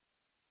date.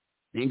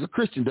 Being a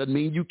Christian doesn't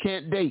mean you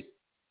can't date.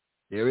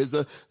 Now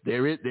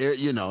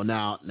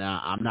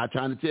I'm not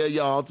trying to tell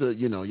y'all to,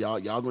 y'all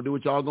gonna do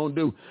what y'all gonna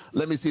do.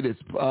 Let me see this.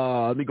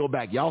 Let me go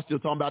back. Y'all still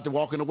talking about the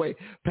walking away.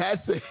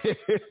 Pat says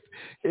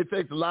it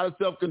takes a lot of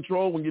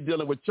self-control when you're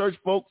dealing with church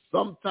folks.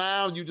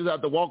 Sometimes you just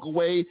have to walk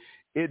away.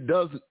 It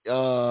does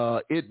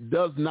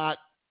not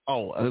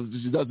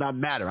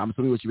matter. I'm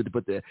assuming what you meant to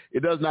put there.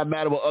 It does not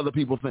matter what other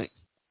people think.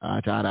 I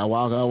try to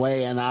walk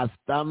away and I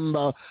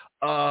stumble.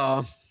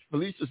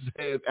 Felicia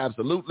says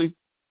absolutely.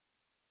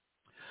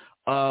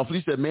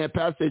 Felicia said, man,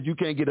 Pastor said you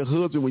can't get a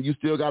husband when you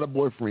still got a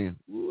boyfriend.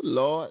 Ooh,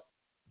 Lord.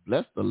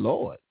 Bless the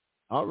Lord.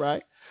 All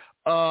right.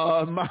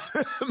 My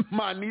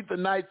Nitha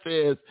Knight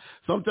says,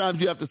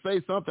 sometimes you have to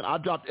say something. I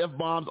dropped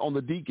F-bombs on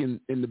the deacon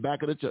in the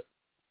back of the church.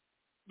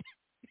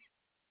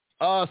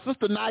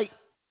 Sister Knight,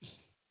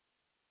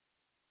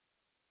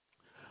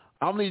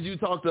 I'm going to need you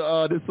to talk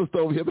to this sister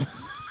over here.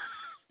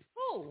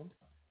 Who?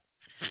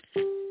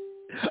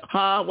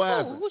 Huh? What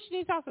happened? Who should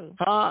you talk to?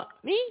 Huh?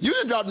 Me? You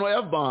didn't drop no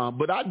F-bomb,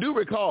 but I do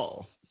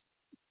recall.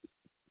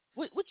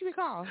 What you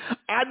recall?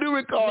 I do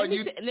recall let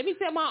me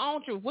tell my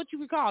own truth. What you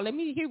recall? Let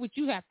me hear what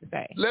you have to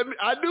say.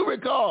 I do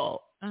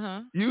recall.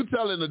 You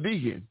telling the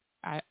deacon.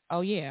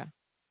 Yeah.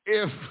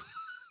 If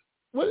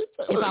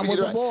I was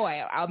a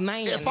boy, a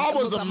man. If I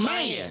was a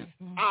man,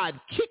 I'd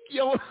kick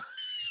your.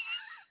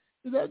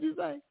 Is that what you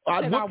say?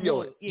 I'd whoop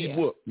your. Yeah.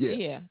 Whoop.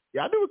 Yeah.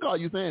 I do recall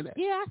you saying that.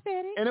 Yeah, I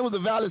said it. And it was a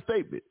valid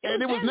statement.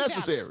 And it was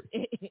necessary.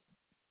 You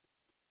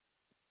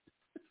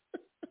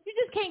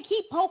just can't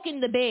keep poking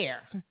the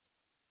bear.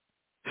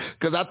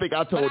 Because I think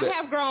I told but that. I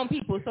have grown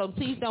people, so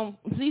please don't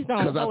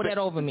throw that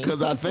over me.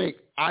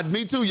 Because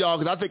me too, y'all.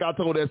 Because I think I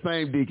told that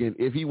same deacon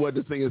if he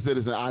wasn't a singing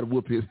citizen, I'd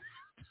whoop his.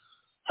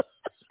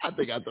 I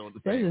think I told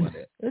the same one.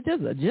 It's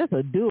just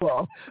a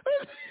duo.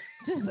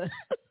 Just a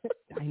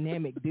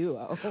dynamic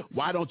duo.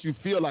 Why don't you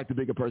feel like the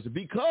bigger person?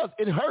 Because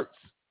it hurts.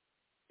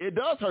 It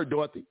does hurt,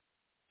 Dorothy.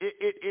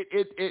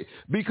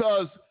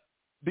 Because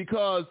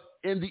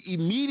in the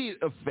immediate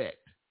effect,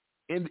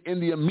 in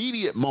the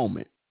immediate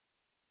moment,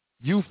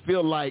 you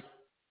feel like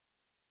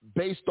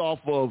based off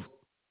of,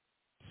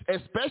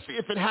 especially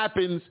if it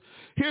happens,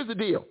 here's the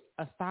deal.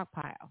 A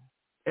stockpile.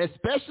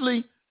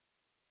 Especially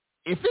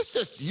if it's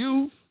just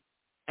you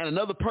and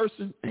another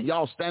person and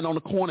y'all stand on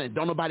the corner and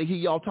don't nobody hear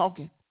y'all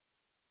talking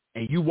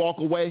and you walk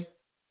away,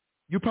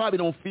 you probably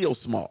don't feel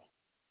small.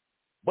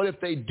 But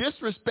if they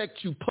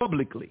disrespect you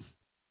publicly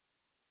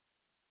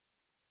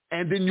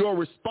and then your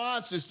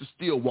response is to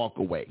still walk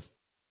away,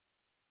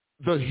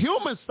 the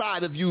human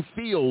side of you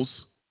feels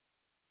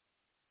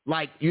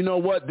like, you know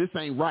what, this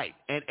ain't right.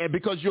 And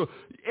because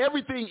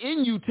everything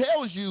in you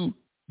tells you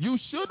you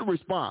should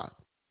respond,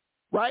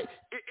 right?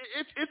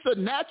 It's a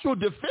natural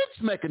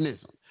defense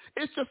mechanism.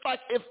 It's just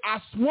like if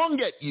I swung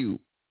at you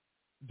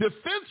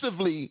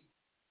defensively,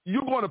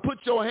 you're going to put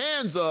your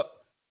hands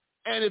up.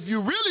 And if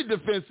you're really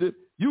defensive,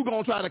 you're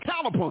going to try to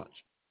counterpunch.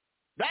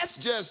 That's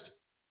just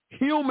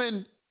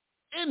human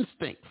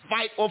instinct,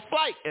 fight or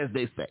flight, as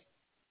they say.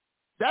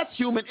 That's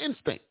human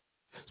instinct.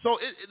 So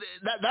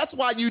that's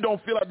why you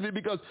don't feel like me,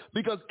 because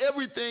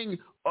everything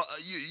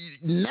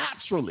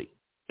naturally,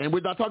 and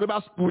we're talking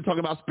about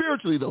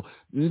spiritually though.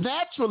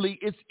 Naturally,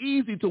 it's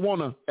easy to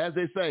want to, as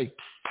they say,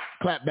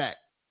 clap back.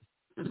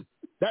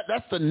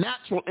 That's the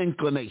natural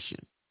inclination,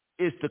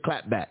 is to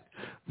clap back.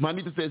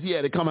 Manita says he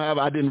had to come,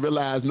 however, I didn't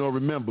realize nor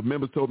remember.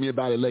 Members told me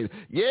about it later.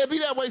 Yeah, be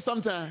that way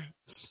sometimes.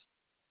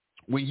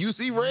 When you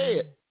see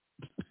red,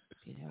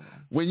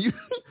 when you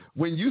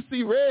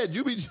see red,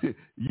 you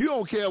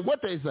don't care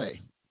what they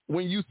say.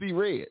 When you see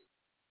red,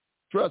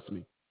 trust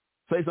me.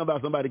 Say something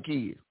about somebody's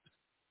kids.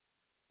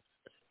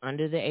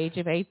 Under the age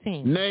of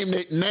 18. Name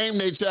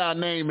their child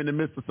name in the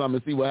midst of something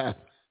and see what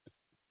happens.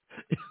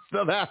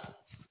 Stuff happens.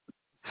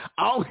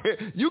 I don't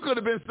care. You could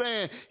have been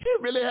saying, he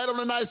really had on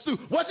a nice suit.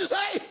 What'd you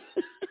say?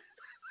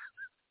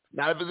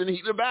 Not if it's in the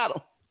heat of the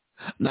battle.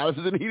 Not if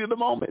it's in the heat of the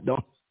moment.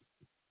 Don't.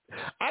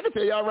 I can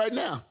tell y'all right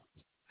now.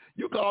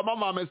 You call my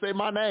mama and say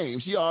my name.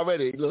 She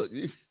already, look,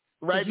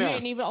 right now. You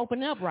ain't even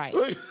open up right.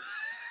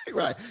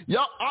 Right.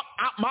 Y'all,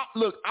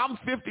 look, I'm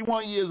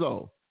 51 years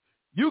old.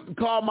 You can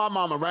call my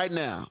mama right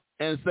now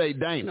and say,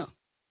 Dana.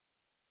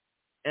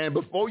 And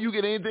before you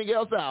get anything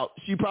else out,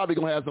 she probably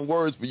going to have some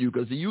words for you,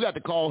 because you got to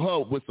call her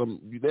with some,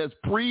 there's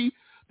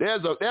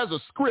a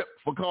script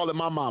for calling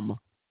my mama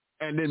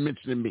and then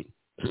mentioning me.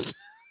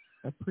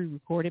 A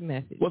pre-recorded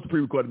message. What's a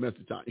pre-recorded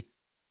message, Tony?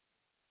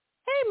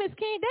 Hey, Miss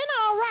King, Dana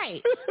all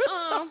right.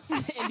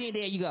 And then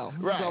there you go.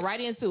 Right. You go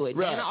right into it.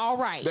 Right. Dana all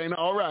right. Dana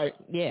all right.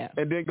 Yeah.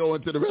 And then go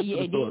into the rest of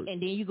the story.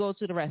 And then you go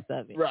to the rest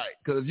of it. Right.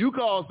 Because if you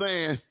call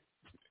saying,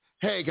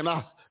 hey, can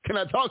I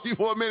talk to you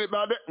for a minute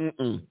about that?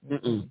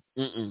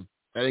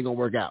 That ain't going to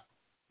work out.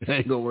 It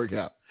ain't going to work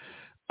out.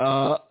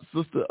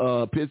 Sister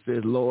Pitt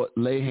says, Lord,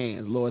 lay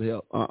hands. Lord,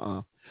 help.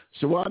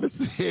 Shawanda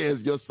says,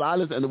 your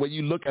silence and the way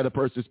you look at a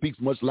person speaks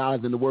much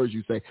louder than the words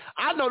you say.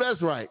 I know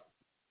that's right.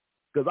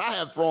 Because I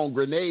have thrown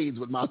grenades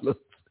with my looks.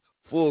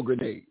 Full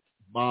grenades.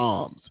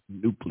 Bombs.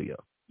 Nuclear.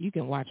 You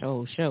can watch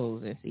old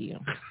shows and see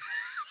them.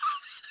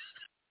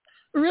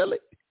 Really?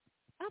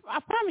 I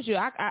promise you.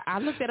 I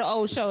looked at an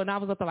old show and I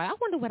was up there like, I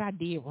wonder what I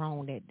did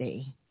wrong that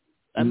day.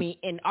 I mean,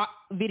 in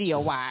video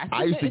wise.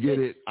 I used to get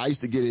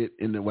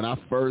it when I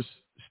first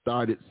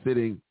started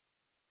sitting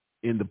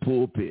in the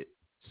pulpit.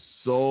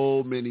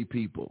 So many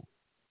people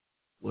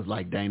was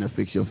like, Dana,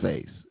 fix your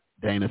face.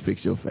 Dana,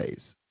 fix your face.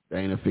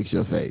 Dana, fix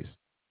your face.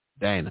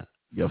 Dana,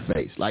 your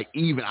face. Like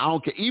even I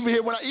don't care. Even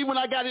here when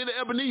I got into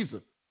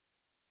Ebenezer,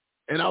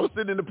 and I was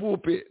sitting in the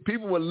pulpit,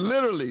 people would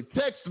literally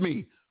text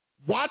me,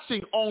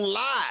 watching on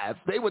live.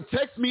 They would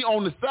text me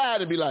on the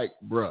side and be like,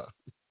 bruh,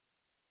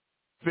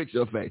 fix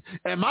your face.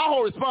 And my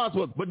whole response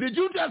was, but did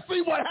you just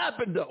see what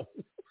happened though?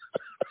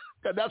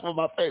 Because that's what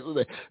my face was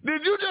saying.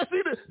 Did you just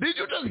hear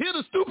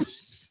the stupid?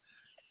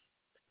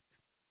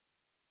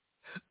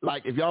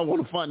 Like, if y'all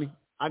want a funny,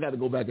 I got to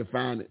go back and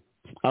find it.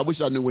 I wish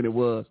I knew when it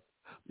was.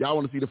 Y'all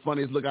want to see the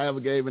funniest look I ever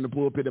gave in the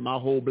pulpit in my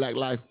whole black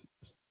life?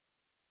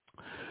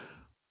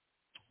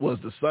 Was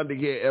the Sunday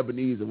here at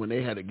Ebenezer when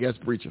they had a guest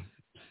preacher.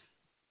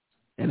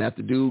 And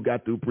after dude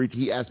got through preaching,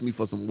 he asked me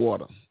for some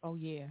water. Oh,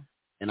 yeah.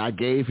 And I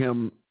gave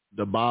him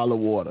the bottle of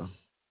water.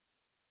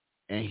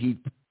 And he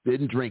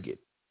didn't drink it.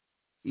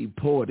 He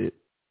poured it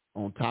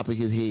on top of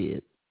his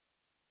head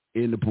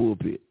in the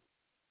pulpit.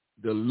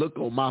 The look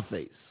on my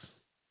face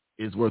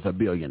is worth $1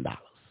 billion.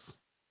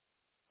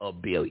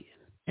 $1 billion.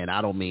 And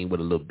I don't mean with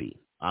a little b.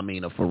 I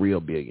mean a for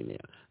real billionaire.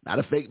 Not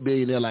a fake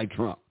billionaire like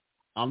Trump.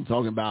 I'm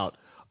talking about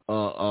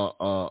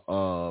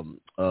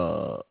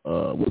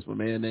what's my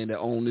man name that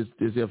owned this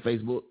here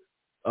Facebook?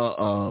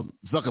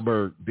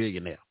 Zuckerberg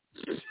billionaire.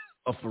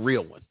 A for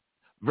real one.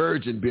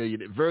 Virgin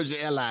billionaire. Virgin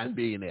Airlines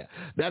billionaire.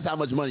 That's how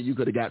much money you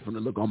could have got from the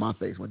look on my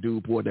face when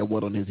dude poured that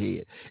water on his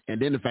head.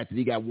 And then the fact that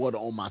he got water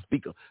on my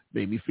speaker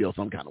made me feel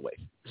some kind of way.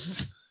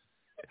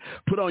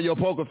 Put on your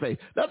poker face.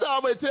 That's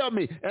all they tell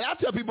me. And I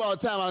tell people all the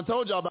time, I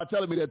told y'all about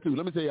telling me that too.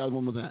 Let me tell y'all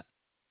one more time.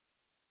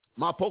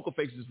 My poker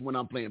face is when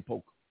I'm playing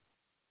poker.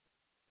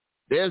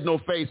 There's no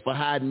face for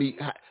hiding me.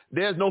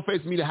 There's no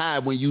face for me to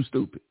hide when you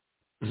stupid.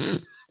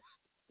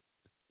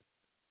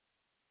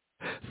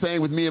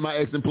 Same with me and my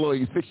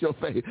ex-employees. Fix your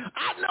face.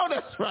 I know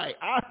that's right.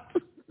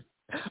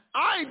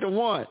 I ain't the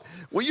one.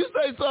 When you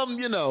say something,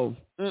 you know,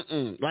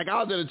 like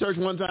I was at a church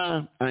one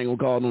time. I ain't going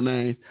to call no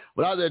names.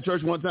 But I was at a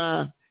church one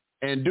time.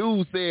 And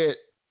dude said,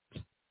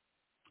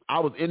 I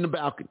was in the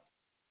balcony.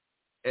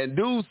 And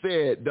dude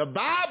said, the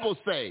Bible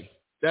say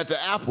that the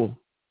apple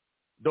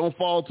don't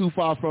fall too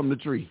far from the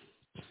tree.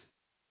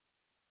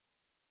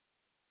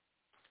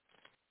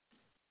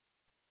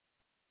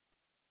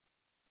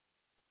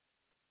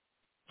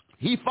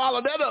 He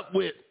followed that up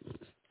with,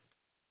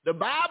 the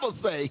Bible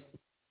say,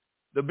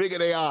 the bigger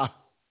they are,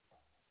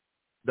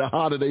 the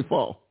harder they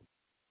fall.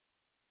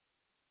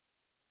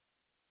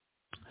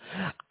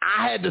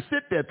 I had to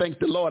sit there, thank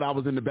the Lord I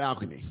was in the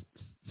balcony,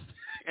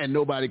 and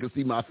nobody could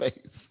see my face.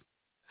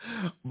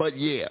 But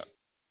yeah,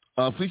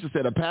 Felicia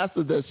said, a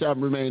pastor that shall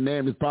remain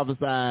named is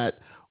prophesied,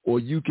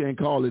 or you can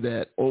call it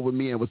that, over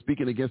me and was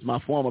speaking against my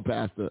former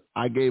pastor.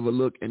 I gave a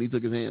look, and he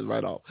took his hands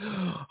right off.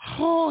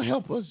 Oh,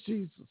 help us,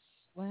 Jesus.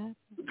 What?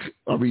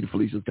 I'll read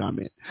Felicia's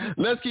comment.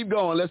 Let's keep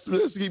going. Let's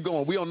keep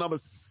going. We on number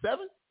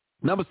 7?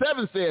 Number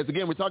 7 says,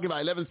 again, we're talking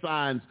about 11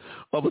 signs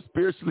of a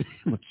spiritually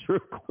mature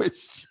Christian.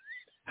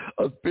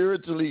 A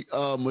spiritually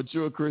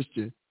mature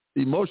Christian.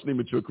 Emotionally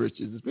mature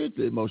Christian.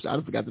 Spiritually emotional.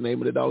 I forgot the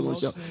name of the dog on the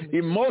show.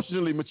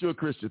 Emotionally mature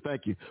Christian.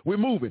 Thank you. We're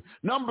moving.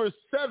 Number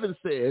 7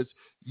 says,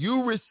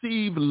 you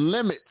receive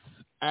limits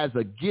as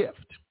a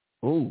gift.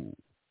 Oh.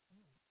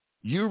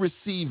 You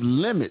receive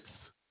limits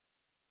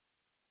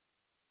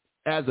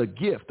as a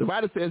gift. The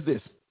writer says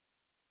this.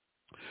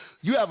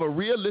 You have a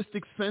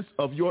realistic sense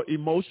of your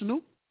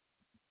emotional,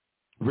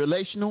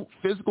 relational,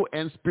 physical,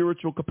 and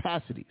spiritual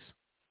capacities.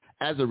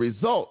 As a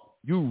result,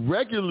 you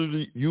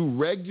regularly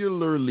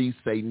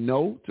say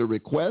no to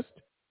requests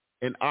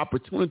and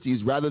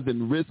opportunities rather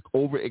than risk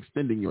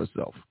overextending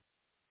yourself.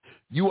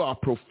 You are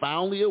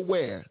profoundly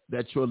aware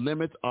that your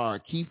limits are a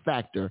key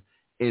factor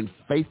in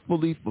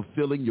faithfully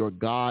fulfilling your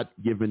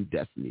God-given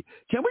destiny.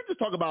 Can we just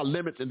talk about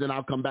limits and then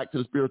I'll come back to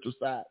the spiritual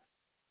side?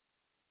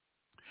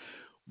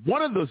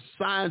 One of the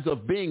signs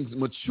of being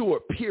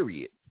mature,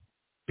 period,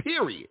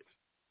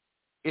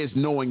 is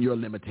knowing your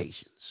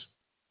limitations.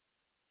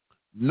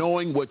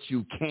 Knowing what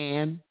you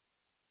can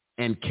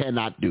and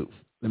cannot do.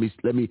 Let me,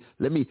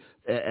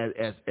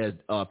 as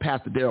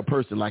Pastor Darrell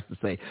Person likes to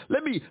say,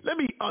 let me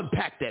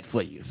unpack that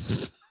for you.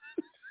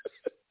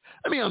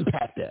 Let me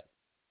unpack that.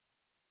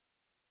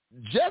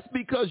 Just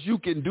because you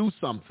can do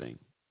something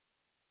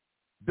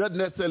doesn't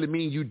necessarily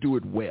mean you do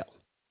it well.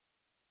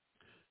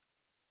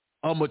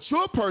 A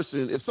mature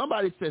person, if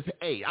somebody says,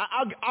 hey,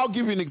 I'll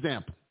give you an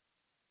example.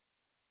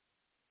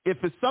 If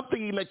it's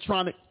something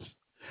electronic,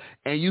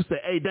 and you say,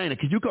 hey, Dana,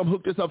 can you come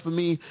hook this up for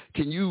me?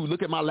 Can you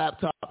look at my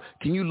laptop?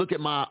 Can you look at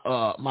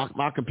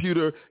my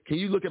computer? Can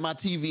you look at my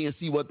TV and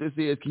see what this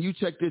is? Can you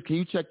check this? Can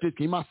you check this?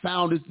 My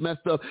sound is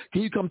messed up.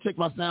 Can you come check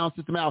my sound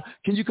system out?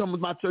 Can you come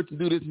with my church and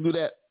do this and do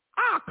that?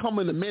 I'll come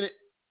in a minute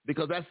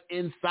because that's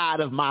inside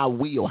of my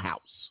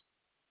wheelhouse,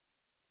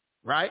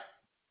 right?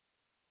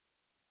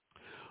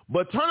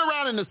 But turn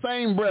around in the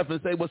same breath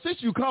and say, well, since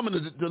you coming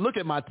to look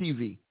at my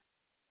TV,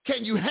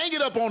 can you hang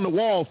it up on the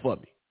wall for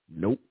me?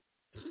 Nope.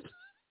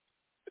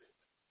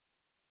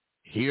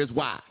 Here's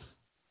why.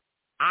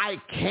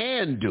 I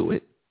can do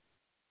it.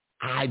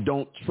 I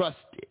don't trust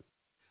it.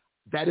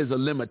 That is a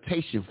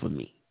limitation for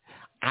me.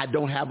 I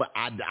don't have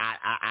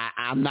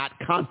I'm not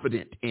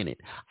confident in it.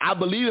 I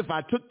believe if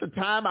I took the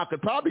time, I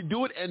could probably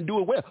do it and do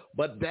it well.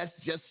 But that's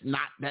just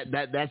not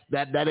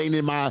that ain't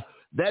in my,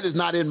 that is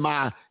not in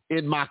my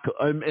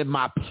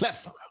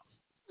plethora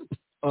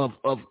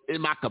of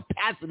in my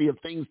capacity of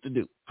things to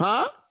do.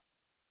 Huh?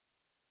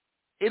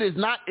 It is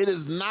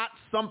not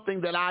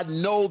something that I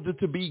know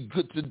to be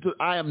good to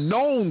I am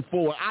known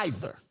for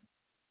either.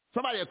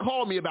 Somebody will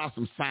call me about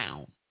some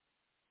sound.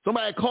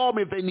 Somebody will call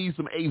me if they need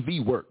some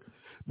AV work.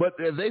 But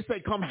if they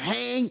say, come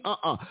hang,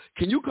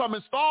 can you come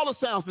install a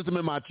sound system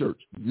in my church?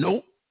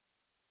 Nope.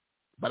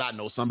 But I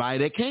know somebody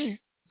that can.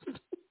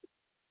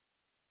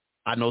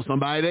 I know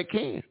somebody that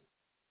can.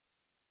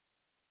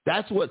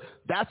 That's what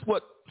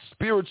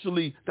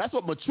spiritually, that's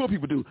what mature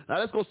people do. Now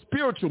let's go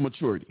spiritual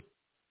maturity.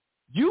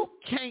 You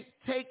can't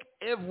take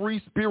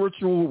every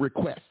spiritual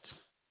request.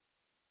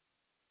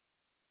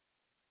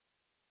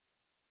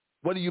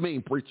 What do you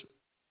mean, preacher?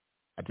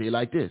 I tell you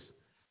like this.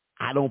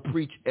 I don't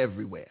preach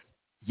everywhere.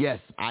 Yes,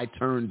 I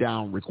turn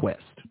down requests.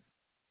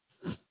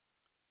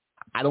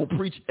 I don't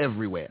preach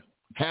everywhere.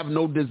 Have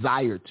no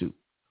desire to.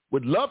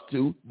 Would love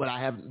to, but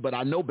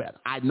I know better.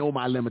 I know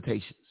my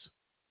limitations.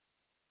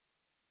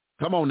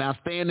 Come on now,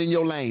 stand in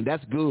your lane.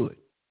 That's good.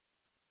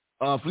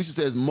 Felicia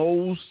says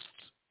most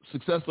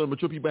successful and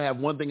mature people have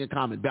one thing in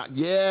common.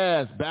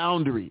 Yes,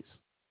 boundaries.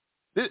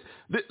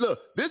 Look,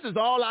 this is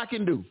all I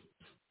can do.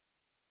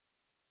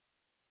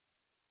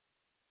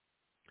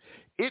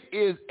 It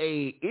is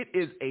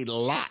a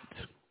lot.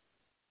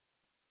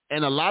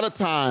 And a lot of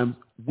times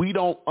we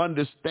don't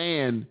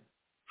understand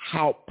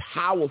how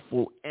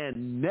powerful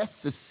and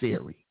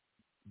necessary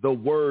the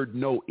word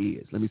no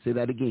is. Let me say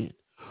that again.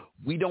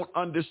 We don't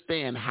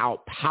understand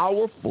how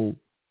powerful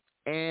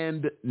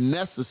and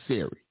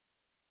necessary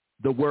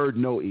the word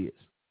no is.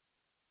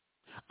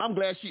 I'm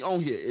glad she's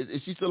on here.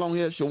 Is she still on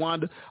here,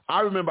 Shawanda?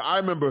 I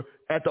remember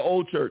at the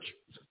old church,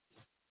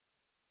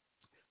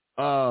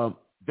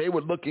 they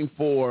were looking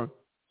for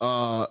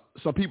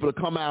some people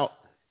to come out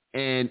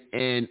and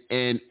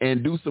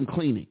do some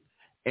cleaning.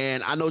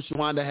 And I know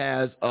Shawanda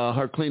has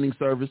her cleaning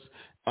service.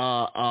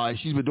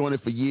 She's been doing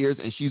it for years,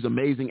 and she's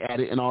amazing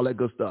at it and all that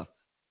good stuff.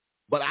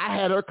 But I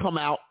had her come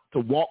out to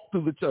walk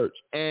through the church,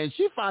 and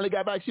she finally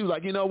got back. She was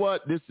like, you know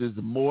what? This is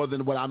more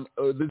than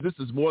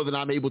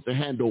I'm able to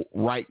handle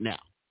right now.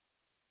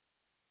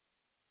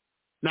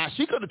 Now,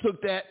 she could have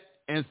took that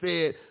and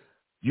said,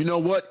 you know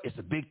what? It's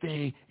a big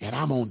thing, and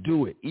I'm going to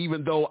do it.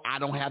 Even though I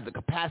don't have the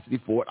capacity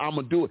for it, I'm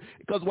going to do it.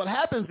 Because what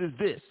happens is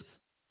this.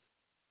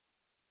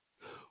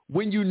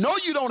 When you know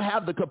you don't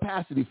have the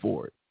capacity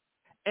for it,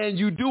 and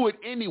you do it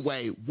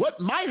anyway, what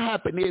might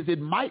happen is it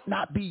might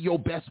not be your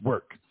best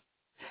work.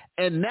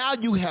 And now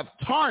you have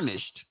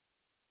tarnished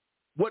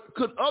what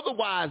could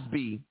otherwise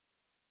be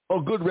a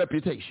good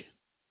reputation.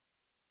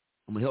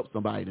 I'm going to help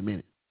somebody in a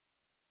minute.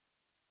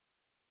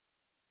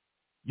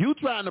 You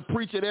trying to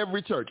preach at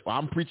every church. Well,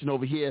 I'm preaching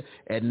over here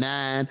at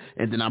 9,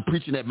 and then I'm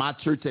preaching at my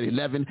church at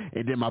 11,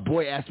 and then my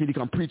boy asked me to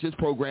come preach his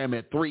program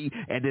at 3,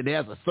 and then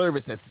there's a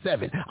service at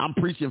 7. I'm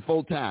preaching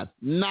 4 times.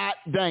 Not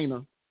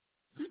Dana.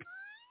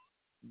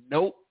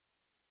 Nope.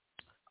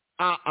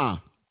 No,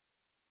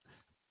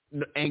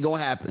 ain't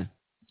gonna happen.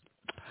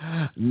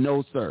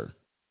 No, sir.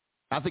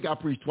 I think I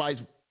preached twice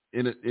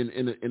in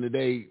a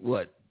day.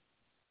 What?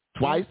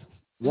 Twice?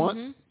 Once?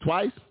 Mm-hmm.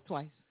 Twice?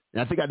 Twice.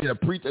 And I think I did a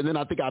preach, and then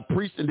I think I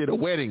preached and did a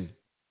wedding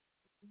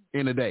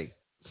in a day.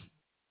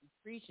 You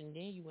preached, and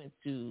then you went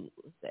to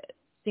that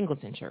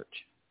Singleton Church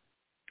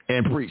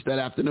and preached that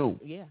afternoon.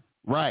 Yeah.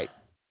 Right.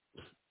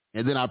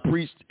 And then I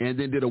preached and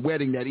then did a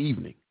wedding that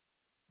evening.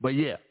 But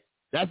yeah,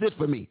 that's it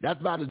for me. That's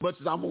about as much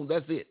as I'm on.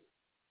 That's it.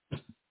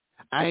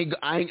 I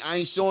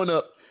ain't showing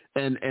up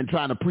and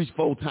trying to preach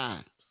 4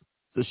 times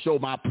to show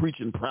my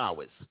preaching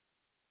prowess.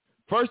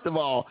 First of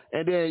all,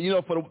 and then, you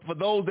know, for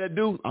those that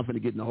do, I'm going to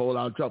get in a whole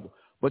lot of trouble.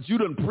 But you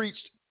done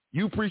preached.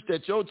 You preached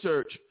at your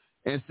church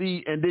and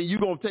then you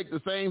going to take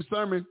the same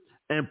sermon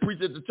and preach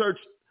at the church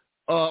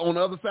on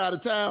the other side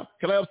of town.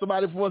 Can I have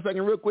somebody for 1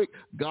 second real quick?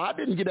 God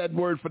didn't get that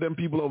word for them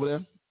people over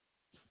there.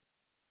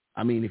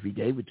 I mean, if he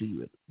gave it to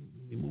you,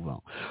 we move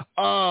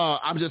on.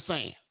 I'm just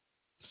saying.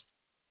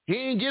 He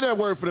didn't get that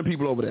word for them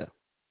people over there.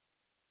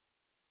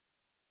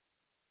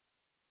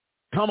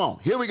 Come on.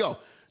 Here we go.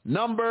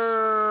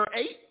 Number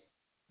 8.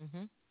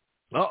 Mm-hmm.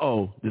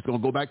 Uh-oh. Just going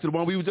to go back to the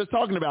one we were just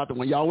talking about, the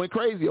one y'all went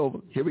crazy over.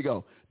 Here we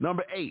go.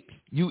 Number 8,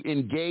 you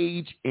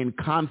engage in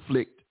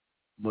conflict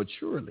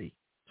maturely.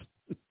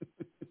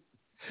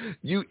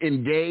 You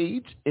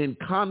engage in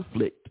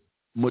conflict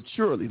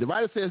maturely. The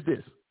writer says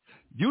this: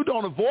 you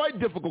don't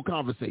avoid difficult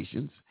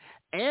conversations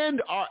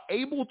and are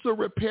able to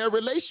repair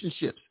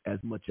relationships as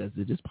much as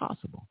it is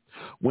possible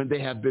when they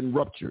have been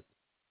ruptured.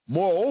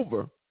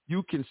 Moreover,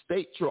 you can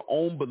state your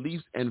own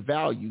beliefs and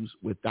values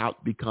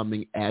without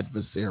becoming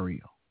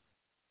adversarial.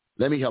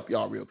 Let me help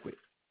y'all real quick.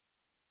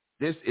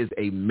 This is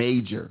a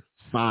major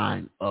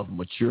sign of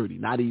maturity,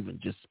 not even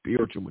just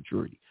spiritual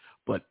maturity,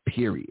 but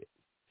period,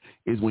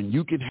 is when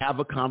you can have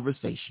a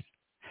conversation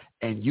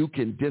and you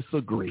can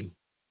disagree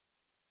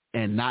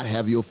and not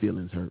have your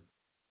feelings hurt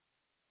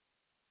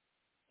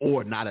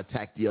or not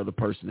attack the other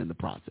person in the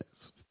process.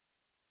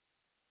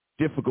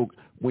 Difficult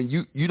when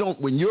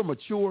when you're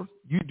mature,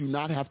 you do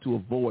not have to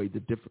avoid the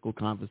difficult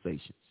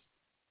conversations.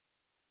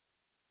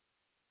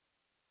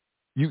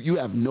 You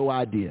have no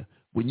idea.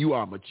 When you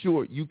are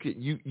mature, you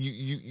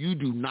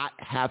do not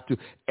have to.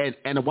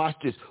 And watch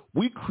this.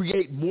 We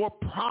create more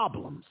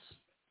problems.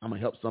 I'm gonna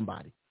help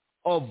somebody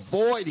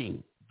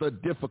avoiding the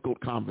difficult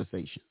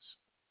conversations.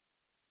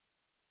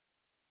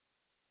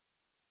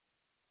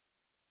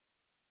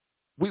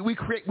 We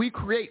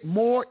create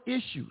more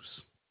issues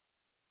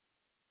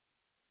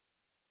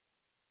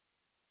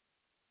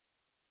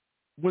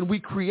when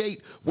we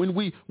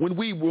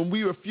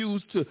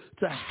refuse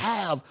to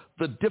have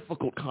the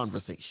difficult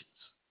conversations.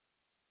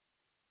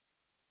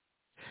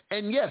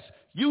 And yes,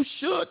 you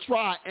should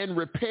try and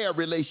repair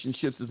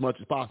relationships as much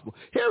as possible.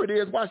 Here it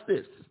is. Watch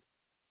this.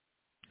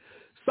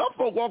 Some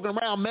folk walking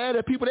around mad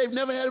at people they've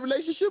never had a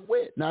relationship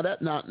with. Now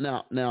that's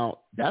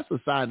a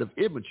sign of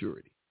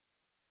immaturity.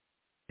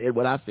 And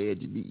what I said,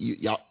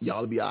 y'all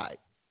will be all right.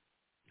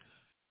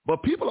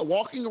 But people are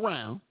walking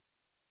around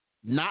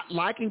not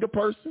liking a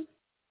person,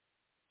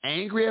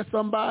 angry at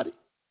somebody,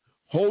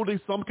 holding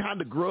some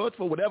kind of grudge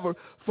for whatever,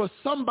 for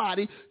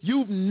somebody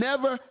you've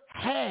never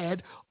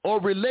had a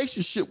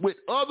relationship with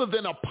other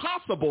than a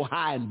possible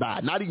high and by,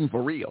 not even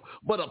for real,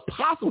 but a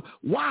possible.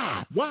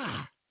 Why?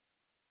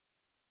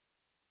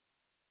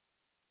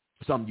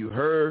 Something you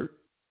heard,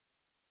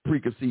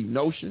 preconceived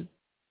notion.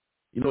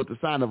 You know what the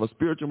sign of a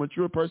spiritual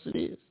mature person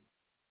is?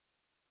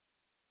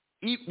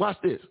 Watch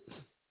this.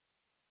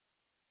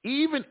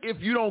 Even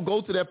if you don't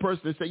go to that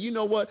person and say, you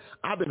know what,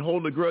 I've been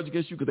holding a grudge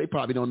against you, because they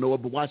probably don't know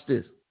it, but watch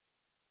this.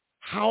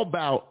 How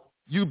about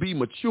you be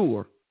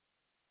mature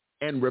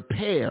and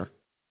repair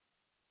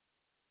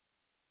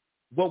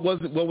what was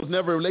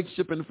never a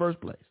relationship in the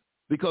first place?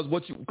 Because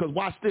watch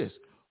this.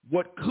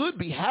 What could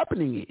be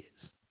happening is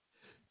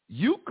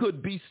you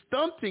could be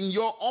stunting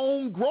your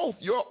own growth,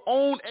 your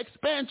own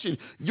expansion,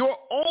 your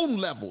own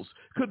levels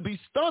could be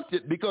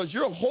stunted because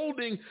you're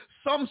holding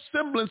some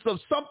semblance of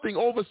something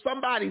over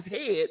somebody's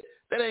head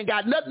that ain't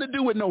got nothing to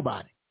do with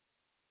nobody.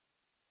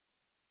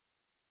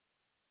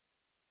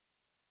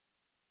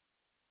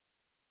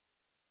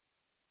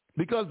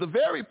 Because the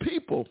very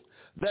people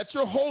that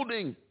you're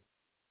holding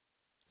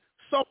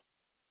some,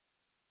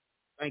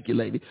 thank you,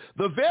 lady,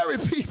 the very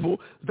people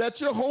that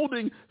you're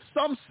holding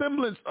some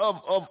semblance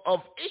of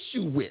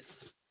issue with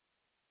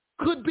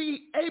could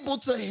be able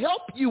to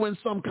help you in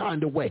some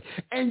kind of way,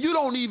 and you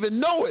don't even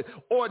know it.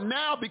 Or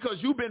now, because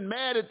you've been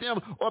mad at them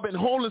or been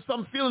holding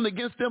some feeling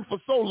against them for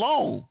so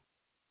long,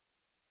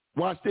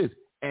 watch this,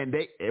 and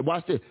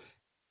watch this.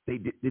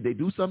 Did they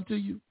do something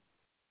to you?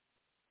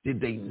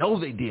 Did they know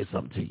they did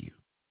something to you?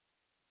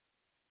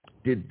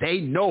 Did they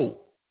know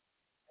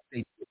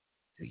they did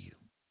to you?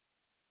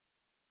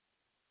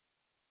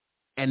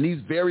 And these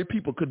very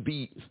people could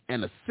be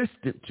an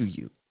assistant to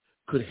you,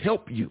 could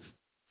help you,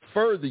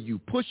 further you,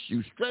 push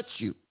you, stretch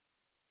you,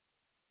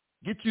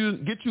 get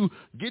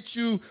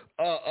you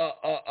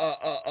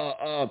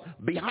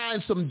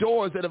behind some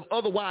doors that have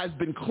otherwise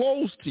been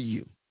closed to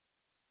you.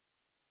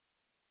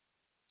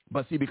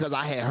 But see, because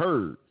I had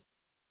heard,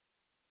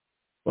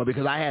 or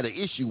because I had an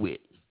issue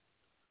with,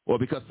 or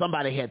because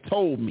somebody had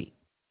told me,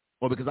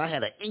 or because I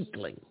had an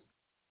inkling.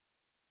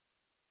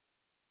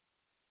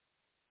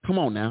 Come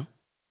on now.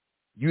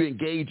 You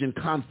engage in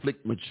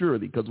conflict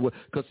maturity, because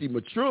see,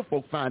 mature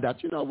folk find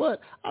out, you know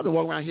what? I've been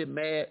walking around here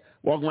mad,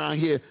 I've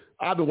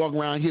been walking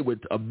around here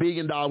with $1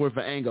 billion worth of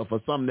anger for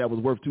something that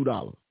was worth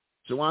 $2.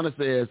 Joanna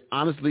says,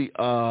 honestly,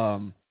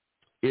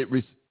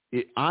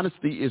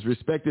 honesty is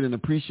respected and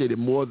appreciated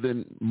more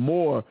than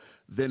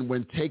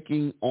when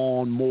taking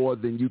on more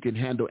than you can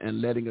handle and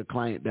letting a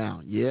client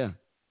down. Yeah.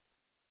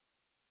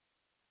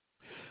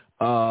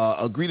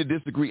 Agree to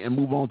disagree and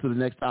move on to the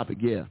next topic.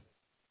 Yeah.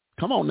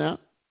 Come on now.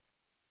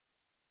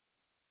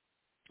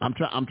 I'm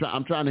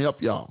trying to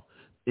help y'all.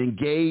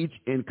 Engage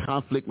in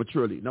conflict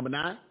maturity. Number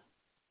 9?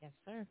 Yes,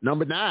 sir.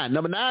 Number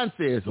 9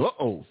 says,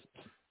 uh-oh.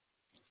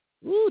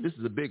 Ooh, this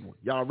is a big one.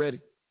 Y'all ready?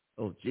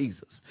 Oh,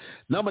 Jesus.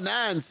 Number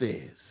 9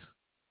 says,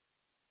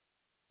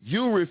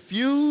 you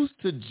refuse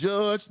to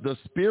judge the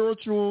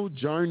spiritual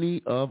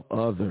journey of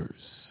others.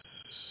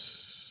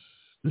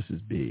 This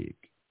is big.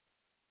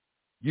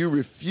 You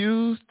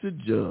refuse to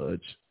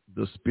judge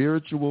the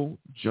spiritual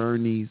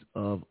journeys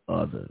of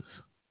others.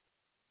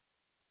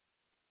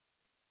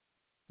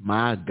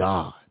 My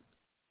God.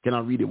 Can I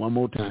read it one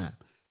more time?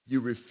 You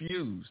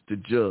refuse to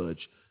judge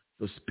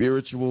the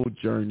spiritual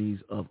journeys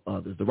of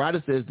others. The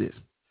writer says this: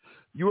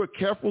 you are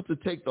careful to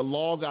take the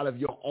log out of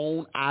your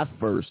own eye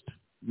first,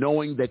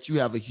 knowing that you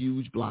have a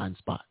huge blind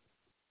spot,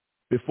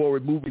 before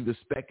removing the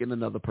speck in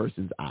another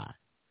person's eye.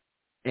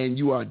 and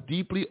you are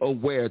deeply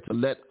aware to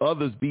let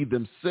others be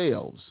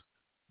themselves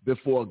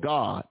before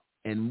God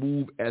and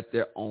move at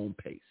their own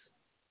pace.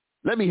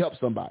 Let me help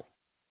somebody.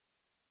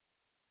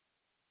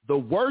 The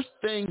worst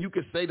thing you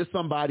could say to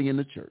somebody in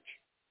the church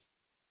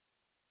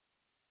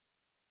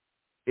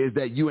is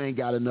that you ain't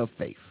got enough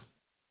faith.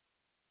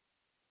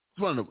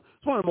 It's one of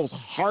the most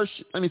harsh,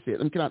 let me say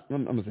it. I'm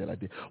going to say it like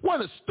this.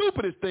 One of the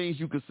stupidest things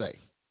you could say.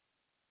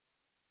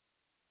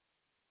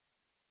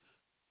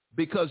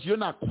 Because you're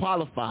not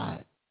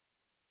qualified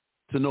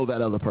to know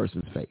that other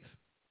person's faith.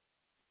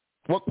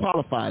 What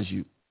qualifies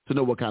you to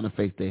know what kind of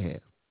faith they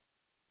have?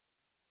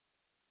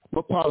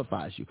 What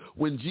qualifies you?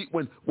 When Jesus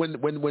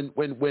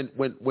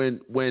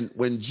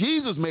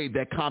made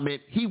that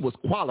comment, he was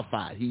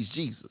qualified. He's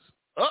Jesus.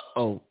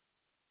 Uh-oh.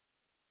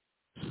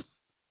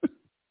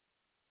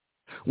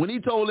 When he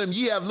told him,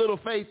 ye have little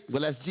faith,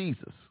 well, that's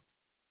Jesus.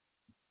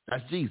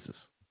 That's Jesus.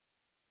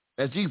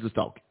 That's Jesus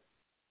talking.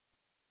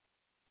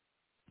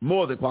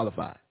 More than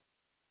qualified.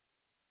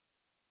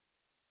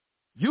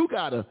 We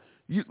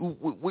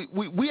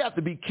have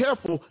to be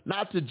careful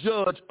not to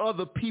judge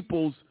other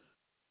people's,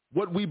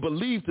 what we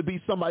believe to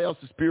be somebody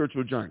else's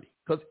spiritual journey.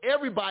 Because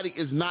everybody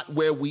is not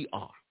where we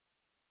are.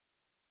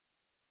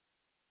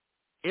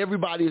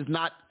 Everybody is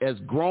not as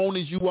grown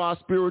as you are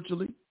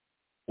spiritually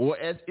or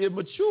as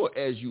immature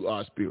as you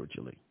are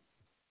spiritually.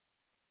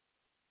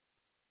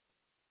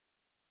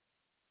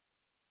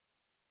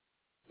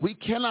 We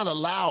cannot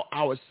allow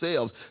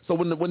ourselves. So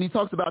when he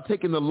talks about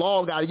taking the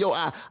log out of your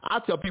eye, I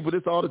tell people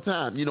this all the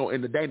time,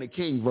 in the Dana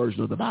King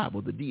version of the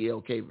Bible, the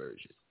DLK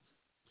version,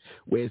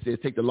 where it says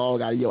take the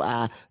log out of your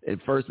eye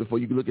and first before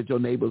you look at your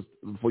neighbors,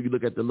 before you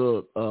look at the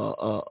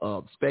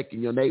little speck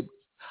in your neighbor.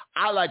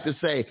 I like to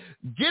say,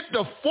 get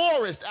the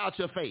forest out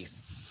your face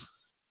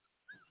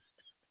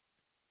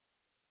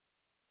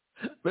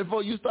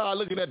before you start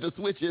looking at the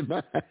switch in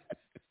my eye.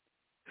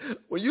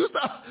 When you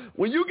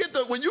get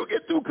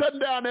through cutting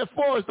down that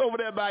forest over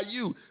there by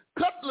you,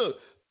 cut your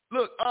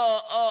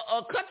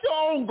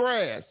own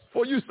grass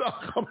before you start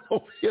coming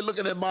over here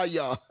looking at my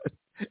yard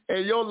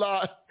and your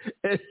lawn,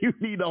 and you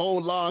need the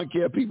whole lawn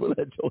care people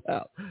at your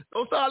house.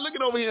 Don't start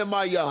looking over here in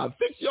my yard.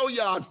 Fix your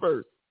yard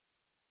first.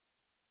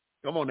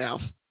 Come on now.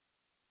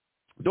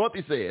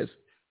 Dorothy says,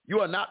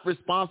 you are not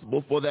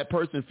responsible for that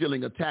person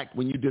feeling attacked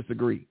when you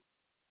disagree.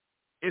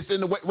 It's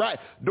in the way, right,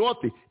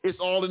 Dorothy, it's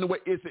all in the way.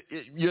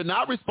 You're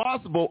not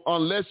responsible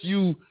unless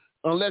your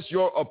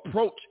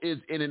approach is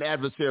in an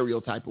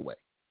adversarial type of way.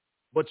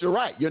 But you're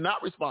right. You're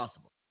not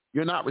responsible.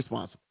 You're not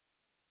responsible.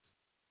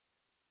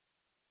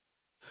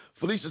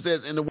 Felicia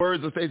says, in the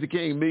words of Stacey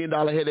King, $1 million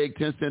headache,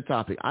 10-cent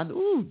topic.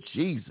 Ooh,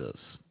 Jesus,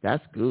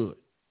 that's good.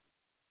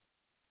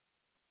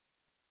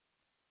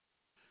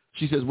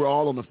 She says, we're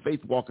all on a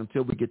faith walk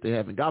until we get to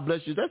heaven. God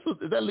bless you. Is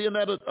that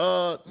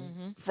Leonetta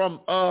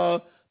from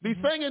be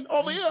singing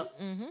over here?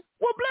 Mm-hmm.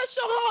 Well, bless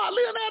your heart,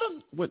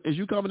 Leonetta. What, is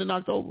you coming in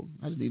October?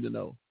 I just need to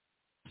know.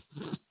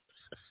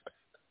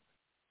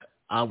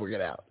 I'll work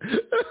it out.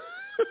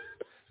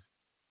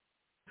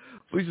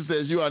 Felicia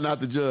says, you are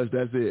not the judge.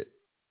 That's it.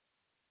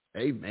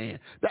 Amen.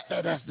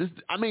 That's this.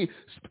 I mean,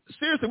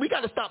 seriously, we got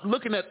to stop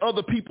looking at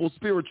other people's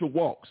spiritual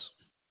walks.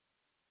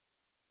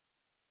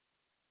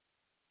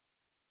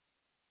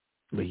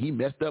 Well, he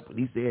messed up when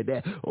he said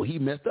that. Or he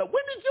messed up.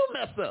 When did you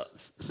mess up?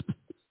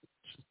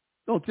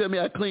 Don't tell me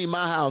I cleaned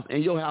my house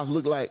and your house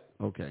look like,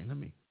 okay,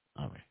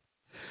 all right.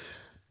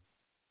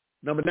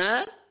 Number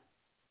 9?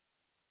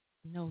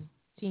 No,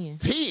 10.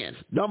 10.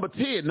 Number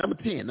 10.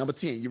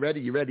 You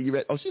ready?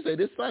 Oh, she said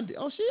this Sunday.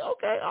 Oh,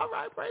 okay. All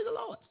right. Praise the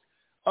Lord.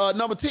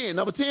 Number 10.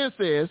 Number 10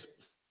 says,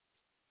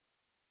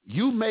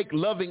 you make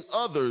loving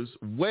others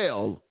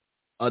well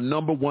a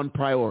number one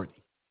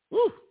priority.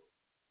 Woo.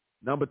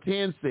 Number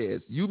 10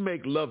 says, you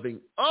make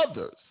loving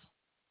others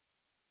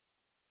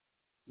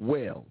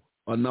well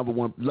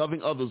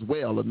loving others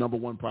well a number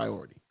one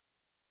priority.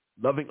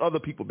 Loving other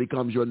people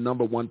becomes your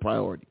number one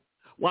priority.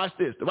 Watch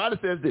this. The writer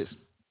says this.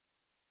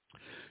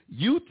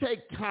 You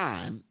take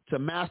time to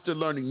master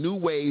learning new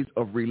ways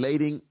of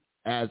relating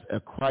as a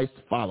Christ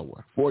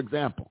follower. For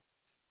example,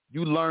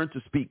 you learn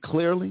to speak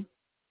clearly,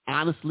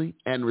 honestly,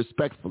 and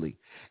respectfully,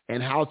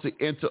 and how to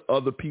enter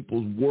other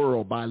people's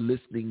world by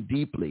listening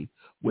deeply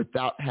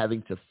without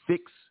having to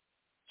fix,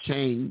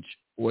 change,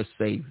 or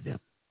save them.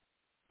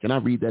 Can I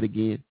read that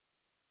again?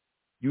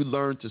 You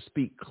learn to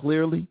speak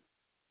clearly,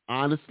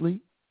 honestly,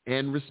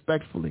 and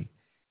respectfully.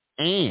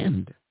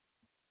 And,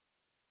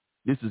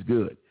 this is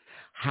good,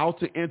 how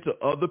to enter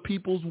other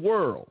people's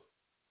world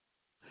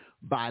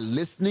by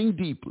listening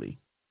deeply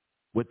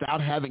without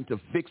having to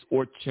fix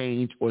or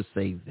change or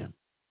save them.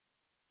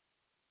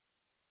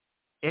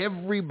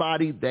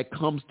 Everybody that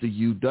comes to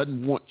you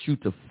doesn't want you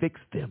to fix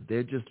them.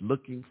 They're just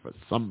looking for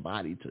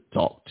somebody to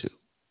talk to.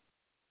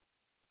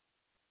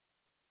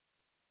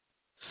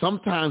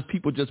 Sometimes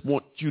people just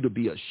want you to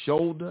be a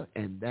shoulder,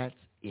 and that's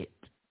it.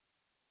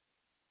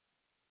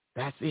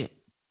 That's it.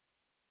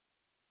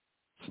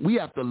 We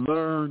have to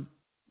learn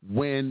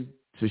when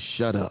to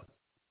shut up.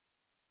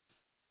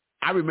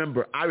 I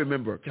remember.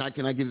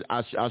 Can I give?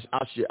 I'll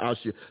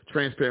share.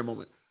 Transparent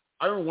moment.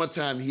 I remember one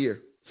time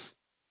here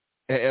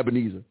at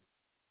Ebenezer.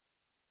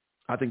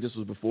 I think this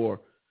was before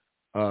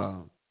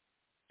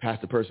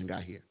Pastor Person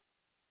got here.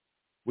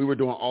 We were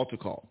doing altar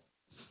call,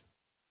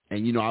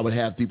 and I would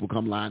have people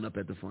come line up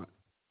at the front,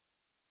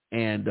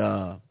 and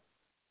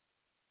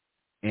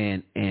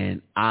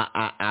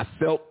I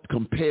felt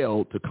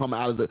compelled to come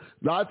out of the. A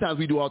lot of times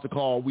we do altar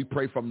call, we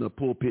pray from the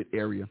pulpit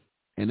area,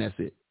 and that's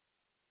it.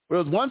 But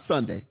it was one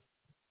Sunday,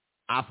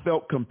 I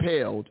felt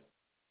compelled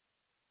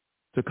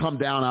to come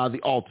down out of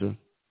the altar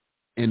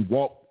and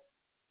walk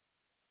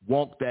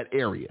that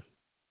area,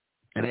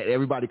 and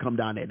everybody come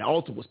down there. And the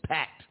altar was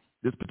packed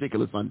this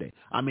particular Sunday.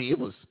 I mean, it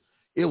was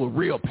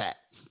real packed.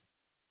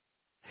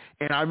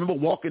 And I remember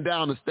walking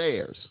down the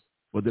stairs.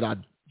 Well, did I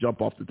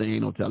jump off the thing?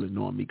 Ain't no telling.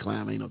 Knowing me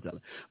climb, ain't no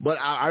telling. But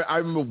I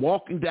remember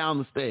walking down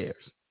the stairs,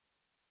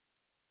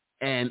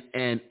 and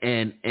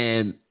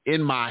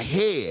in my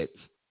head,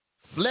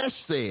 flesh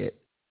said,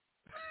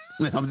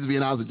 I'm just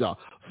being honest with y'all.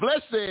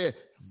 Flesh said,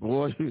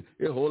 boy, there's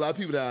a whole lot of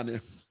people down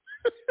there.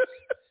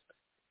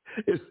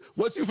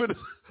 What you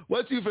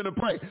finna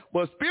pray?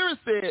 Well, Spirit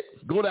said,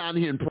 go down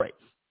here and pray.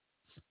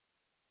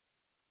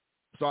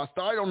 So I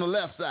started on the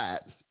left side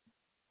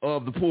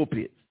of the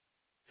pulpit.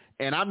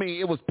 And I mean,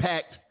 it was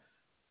packed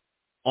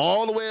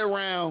all the way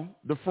around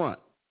the front.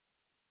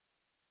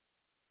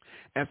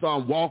 And so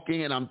I'm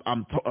walking and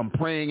I'm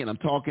praying and I'm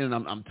talking and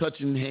I'm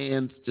touching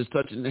hands, just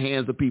touching the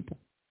hands of people.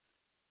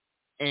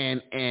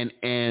 And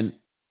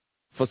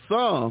for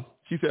some,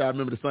 she said, I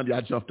remember the Sunday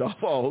I jumped off.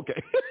 Oh,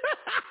 okay.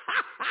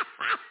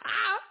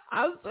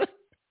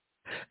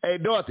 Hey,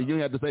 Dorothy, you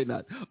didn't have to say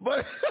nothing.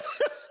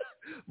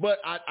 But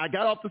I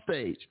got off the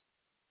stage,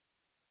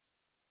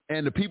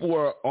 and the people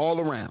were all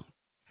around.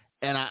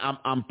 And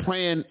I'm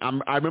praying.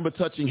 I remember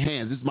touching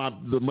hands. This is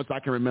the most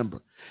I can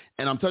remember.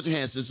 And I'm touching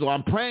hands. So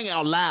I'm praying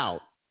out loud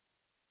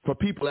for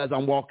people as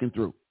I'm walking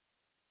through.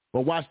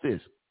 But watch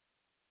this.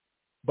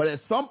 But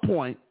at some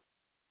point,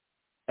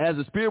 as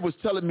the Spirit was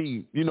telling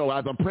me,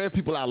 as I'm praying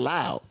people out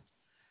loud,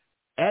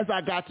 as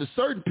I got to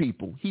certain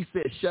people, he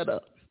said, shut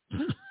up.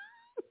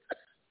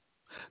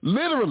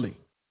 Literally.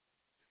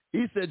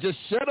 He said, just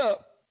shut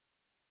up.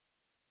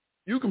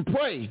 You can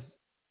pray,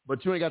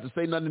 but you ain't got to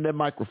say nothing in that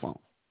microphone.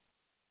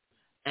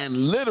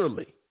 And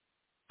literally,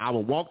 I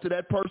would walk to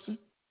that person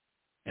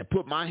and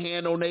put my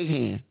hand on their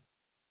hand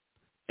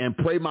and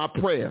pray my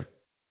prayer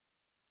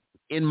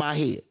in my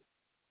head.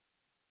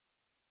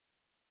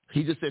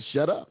 He just said,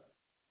 shut up.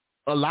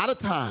 A lot of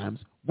times,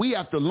 we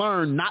have to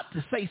learn not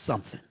to say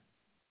something.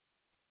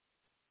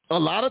 A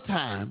lot of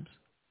times,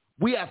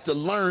 we have to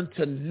learn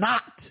to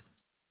not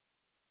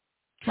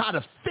try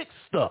to fix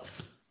stuff.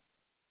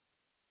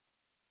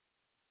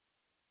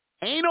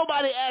 Ain't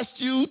nobody asked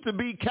you to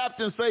be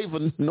Captain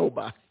Saver.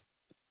 Nobody.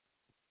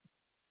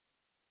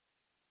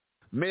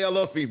 Male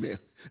or female.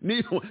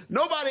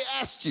 Nobody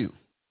asked you.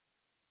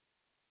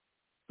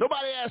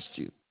 Nobody asked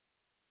you.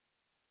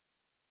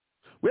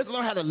 We have to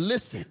learn how to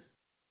listen.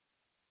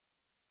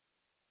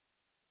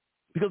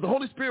 Because the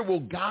Holy Spirit will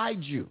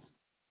guide you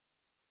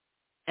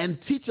and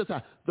teach us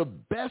how. The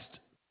best,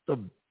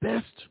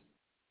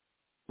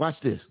 watch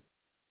this.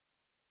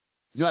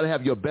 You know how to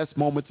have your best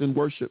moments in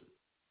worship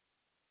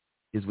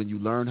is when you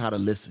learn how to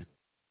listen.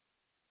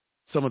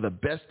 Some of the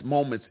best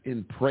moments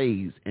in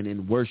praise and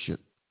in worship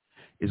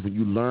is when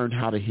you learn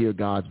how to hear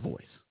God's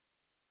voice.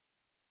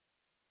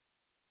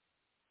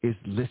 It's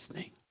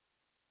listening.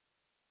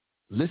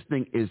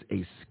 Listening is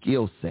a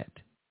skill set.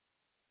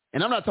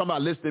 And I'm not talking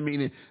about listening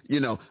meaning,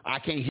 I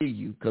can't hear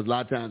you, because a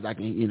lot of times I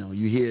can,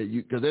 you hear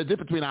you, because there's a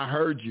difference between I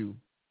heard you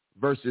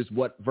versus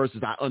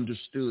I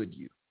understood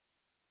you.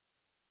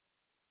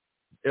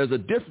 There's a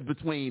difference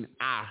between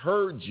I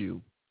heard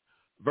you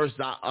versus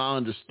I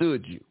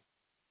understood you.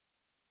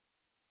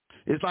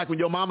 It's like when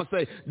your mama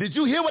say, did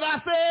you hear what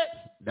I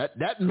said?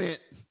 That meant,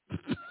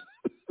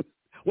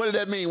 what did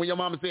that mean when your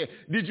mama said,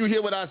 did you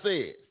hear what I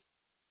said?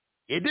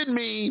 It didn't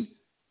mean,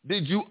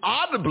 did you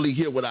audibly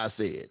hear what I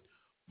said?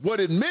 What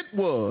it meant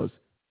was,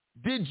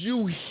 did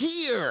you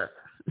hear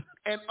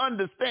and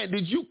understand?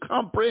 Did you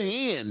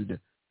comprehend?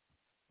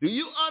 Do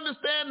you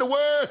understand the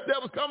words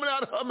that was coming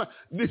out of her mouth?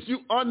 Did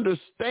you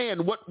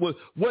understand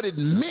what it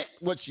meant,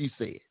 what she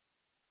said?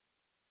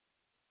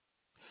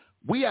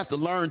 We have to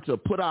learn to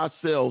put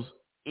ourselves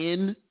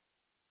in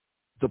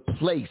the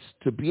place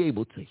to be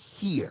able to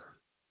hear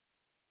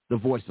the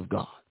voice of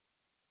God.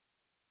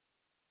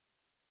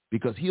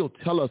 Because he'll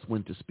tell us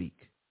when to speak.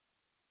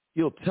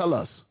 He'll tell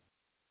us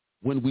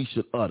when we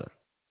should utter.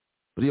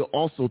 But he'll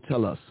also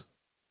tell us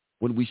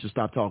when we should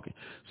stop talking.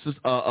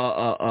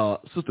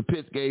 Sister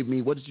Pitts gave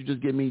me, what did you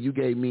just give me? You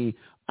gave me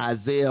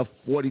Isaiah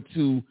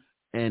 42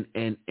 and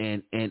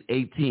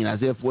 18.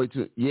 Isaiah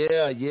 42.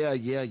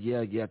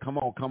 Yeah. Come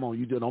on.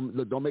 You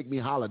don't make me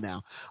holler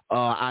now.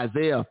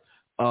 Isaiah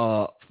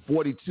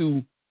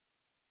 42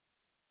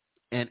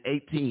 and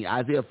 18.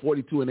 Isaiah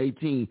 42 and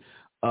 18.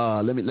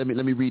 Let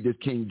me read this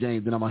King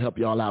James, and I'm gonna help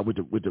y'all out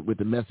with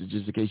the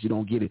messages in case you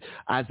don't get it.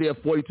 Isaiah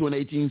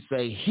 42:18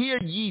 say, "Hear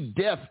ye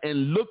deaf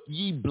and look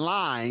ye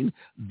blind,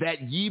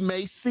 that ye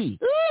may see."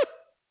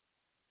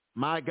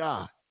 My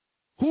God.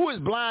 Who is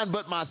blind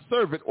but my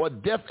servant, or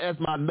deaf as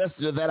my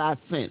messenger that I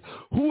sent?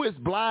 Who is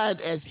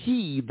blind as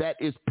he that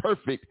is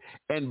perfect,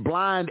 and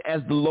blind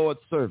as the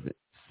Lord's servant?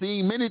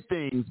 Seeing many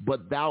things,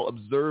 but thou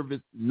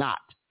observest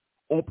not.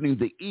 Opening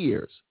the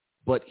ears,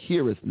 but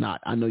hearest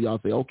not. I know y'all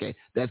say, okay,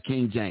 that's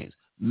King James.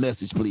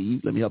 Message,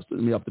 please. Let me help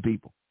the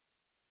people.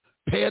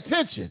 Pay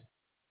attention.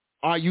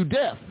 Are you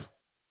deaf?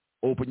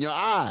 Open your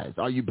eyes.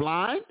 Are you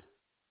blind?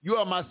 You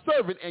are my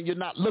servant, and you're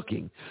not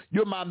looking.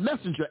 You're my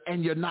messenger,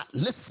 and you're not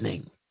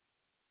listening.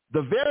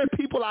 The very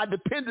people I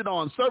depended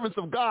on, servants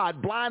of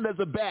God, blind as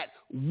a bat,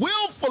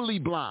 willfully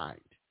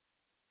blind.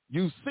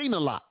 You've seen a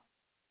lot,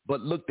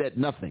 but looked at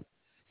nothing.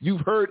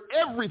 You've heard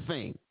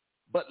everything,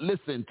 but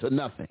listened to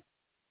nothing.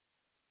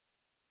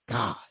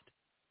 God.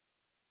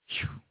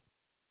 Whew.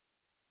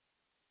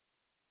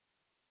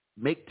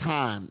 Make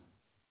time.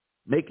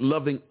 Make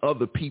loving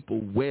other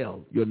people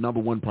well your number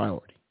one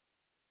priority.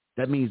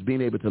 That means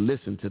being able to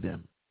listen to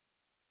them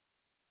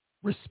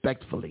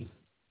respectfully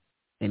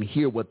and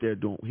hear what they're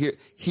doing.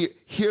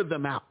 Hear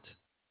them out.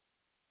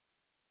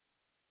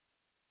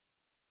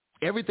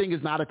 Everything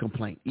is not a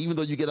complaint, even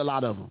though you get a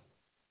lot of them.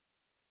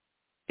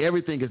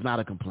 Everything is not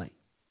a complaint.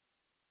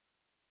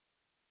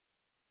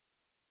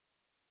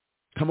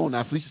 Come on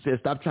now. Felicia said,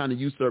 stop trying to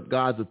usurp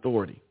God's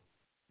authority.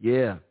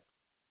 Yeah.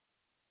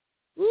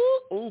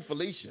 Ooh,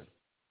 Felicia.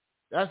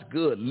 That's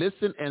good.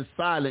 Listen and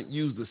silent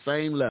use the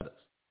same letters.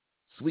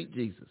 Sweet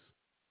Jesus.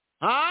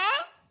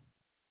 Huh?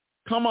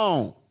 Come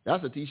on.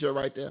 That's a T-shirt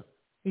right there.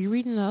 Are you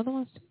reading the other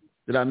ones?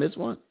 Did I miss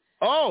one?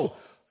 Oh,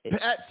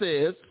 Pat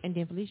says. And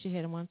then Felicia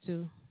had one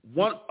too.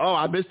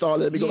 I missed all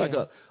that. Let me go back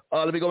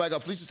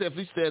up. Felicia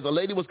says, a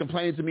lady was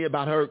complaining to me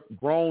about her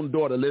grown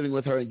daughter living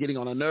with her and getting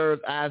on her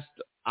nerves.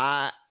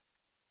 I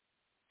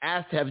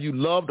asked, have you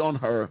loved on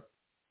her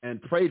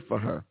and prayed for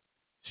her?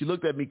 She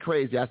looked at me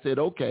crazy. I said,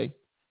 okay,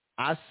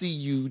 I see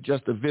you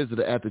just a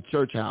visitor at the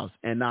church house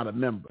and not a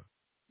member.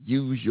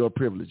 Use your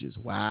privileges.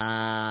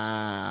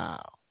 Wow.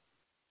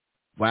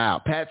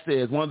 Pat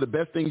says one of the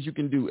best things you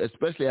can do,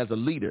 especially as a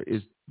leader,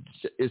 is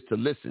to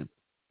listen.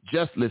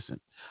 Just listen.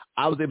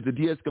 I was able to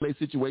de-escalate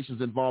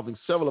situations involving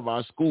several of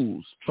our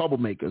schools,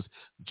 troublemakers,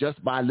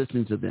 just by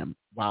listening to them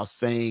while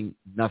saying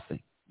nothing.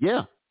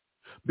 Yeah.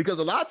 Because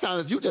a lot of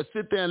times if you just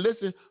sit there and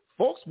listen,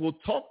 folks will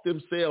talk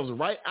themselves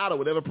right out of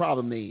whatever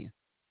problem they're in.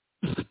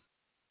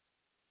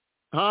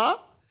 Huh?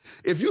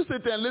 If you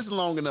sit there and listen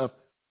long enough,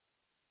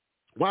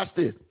 watch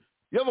this.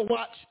 You ever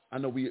watch? I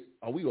know we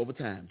over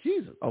time.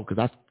 Jesus. Oh, because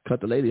I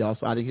cut the lady off,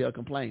 so I didn't hear her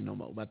complain no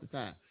more about the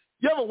time.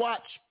 You ever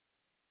watch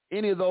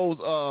any of those,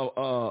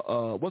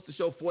 what's the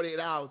show, 48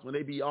 Hours, when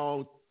they be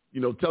all,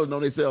 telling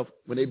on themselves,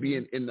 when they be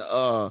in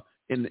the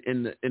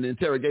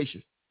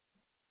interrogation?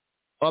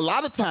 A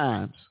lot of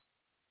times,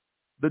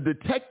 the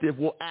detective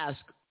will ask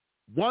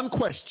one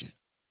question,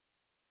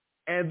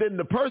 and then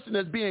the person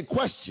that's being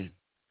questioned,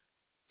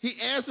 he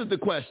answers the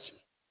question,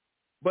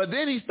 but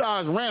then he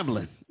starts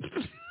rambling,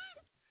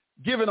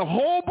 giving a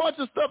whole bunch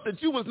of stuff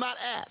that you was not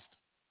asked.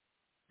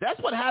 That's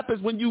what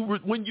happens when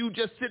you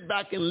just sit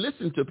back and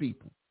listen to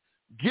people.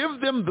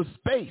 Give them the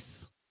space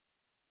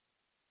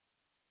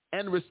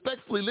and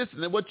respectfully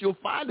listen. And what you'll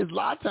find is a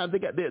lot of times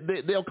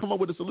they'll come up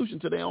with a solution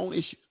to their own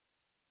issue.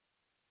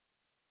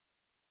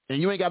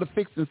 And you ain't got to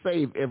fix and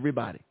save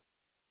everybody.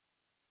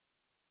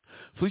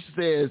 Felicia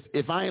says,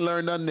 if I ain't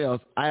learned nothing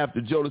else, I have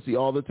to Jodeci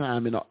all the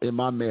time in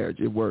my marriage.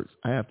 It works.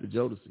 I have to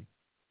Jodeci.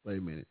 Wait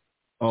a minute.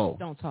 Oh.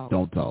 Don't talk.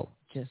 Don't talk.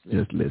 Just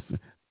listen.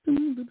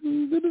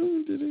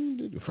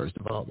 First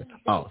of all,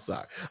 oh,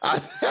 sorry. I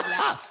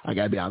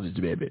got to be honest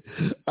with you, baby.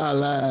 I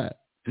lied.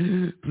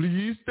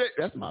 Please stay.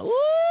 That's my, woo!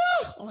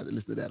 I'm going to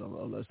listen to that.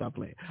 Let's stop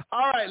playing.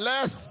 All right,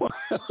 last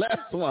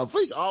one.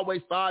 Please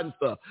always starting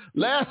stuff.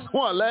 Last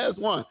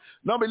one.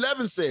 Number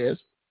 11 says,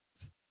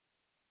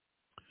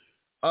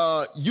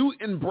 you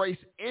embrace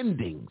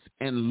endings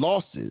and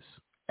losses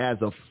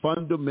as a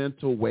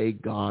fundamental way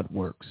God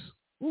works.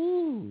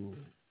 Ooh.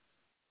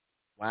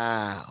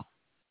 Wow.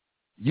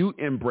 You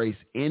embrace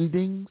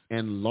endings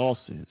and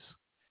losses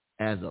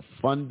as a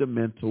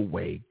fundamental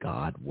way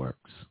God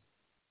works.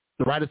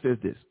 The writer says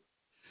this: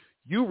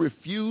 you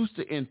refuse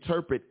to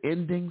interpret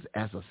endings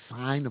as a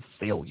sign of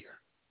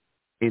failure.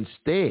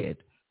 Instead,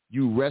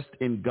 you rest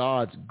in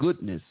God's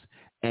goodness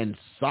and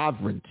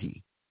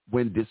sovereignty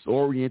when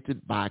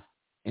disoriented by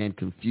and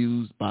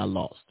confused by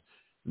loss.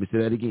 Let me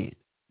say that again.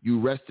 You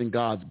rest in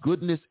God's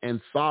goodness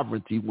and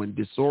sovereignty when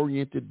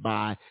disoriented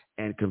by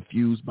and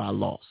confused by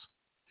loss.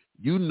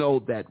 You know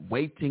that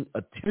waiting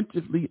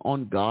attentively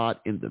on God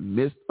in the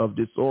midst of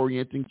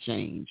disorienting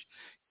change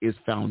is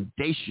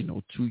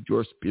foundational to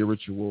your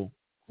spiritual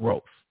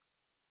growth.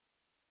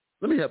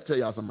 Let me tell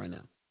y'all something right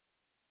now.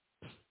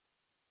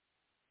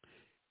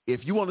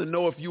 If you want to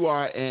know if you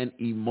are an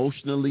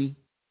emotionally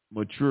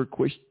mature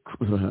Christian,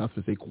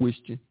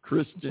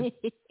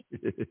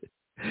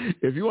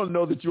 If you want to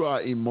know that you are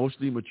an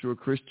emotionally mature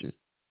Christian,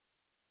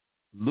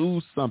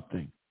 lose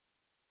something.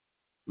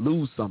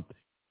 Lose something.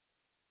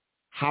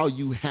 How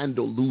you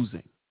handle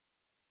losing.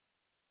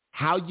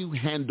 How you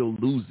handle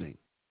losing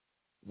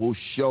will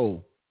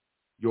show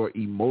your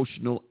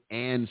emotional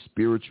and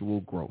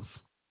spiritual growth,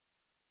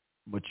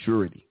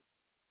 maturity.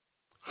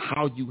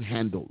 How you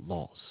handle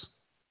loss.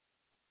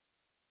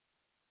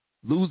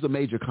 Lose a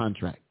major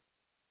contract.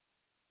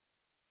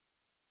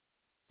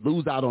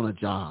 Lose out on a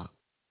job.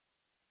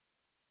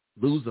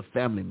 Lose a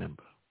family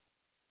member.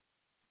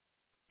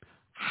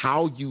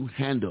 How you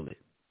handle it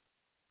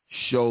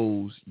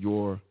shows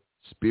your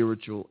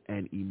spiritual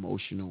and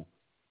emotional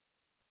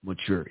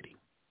maturity.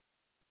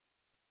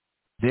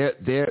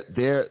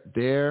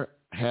 There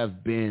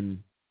have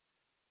been,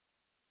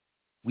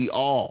 we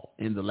all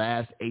in the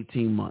last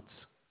 18 months,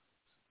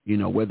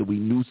 whether we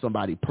knew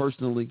somebody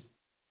personally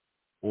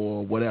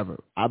or whatever.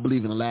 I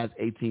believe in the last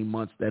 18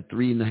 months, that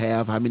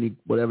 3.5, how many,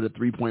 whatever the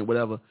 3 point,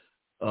 whatever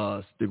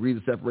degrees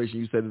of separation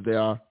you said that they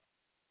are,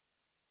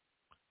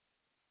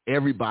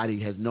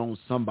 everybody has known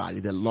somebody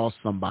that lost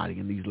somebody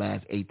in these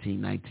last 18,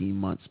 19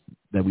 months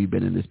that we've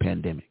been in this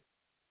pandemic.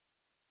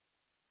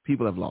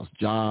 People have lost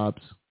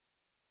jobs.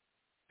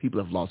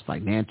 People have lost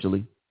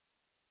financially.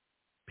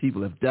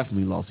 People have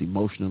definitely lost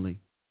emotionally.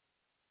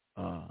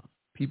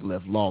 People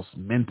have lost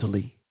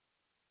mentally,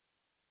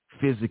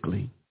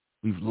 physically.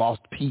 We've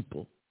lost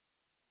people.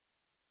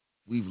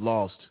 We've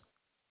lost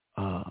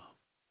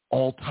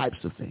all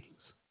types of things.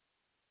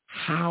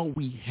 How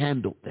we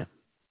handle them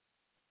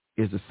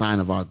is a sign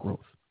of our growth.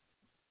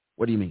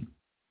 What do you mean?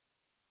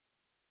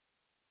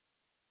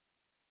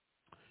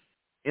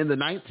 In the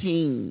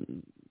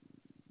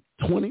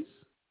 1920s,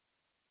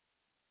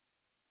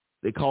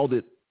 they called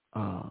it,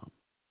 I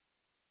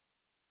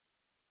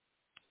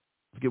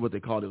forget what they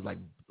called it. It was like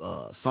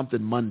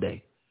something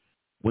Monday,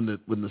 when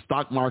the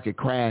stock market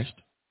crashed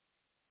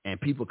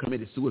and people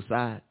committed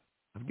suicide.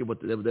 I forget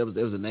what there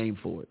was a name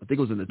for it. I think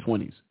it was in the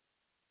 20s.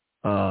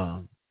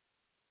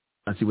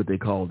 I see what they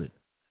called it.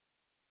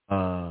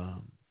 But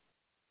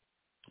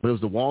it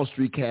was the Wall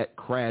Street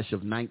crash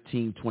of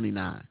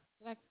 1929.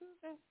 Like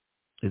Tuesday?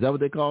 Is that what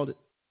they called it?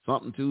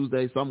 Something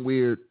Tuesday, something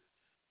weird,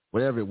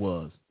 whatever it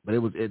was.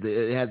 But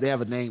they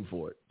have a name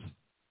for it.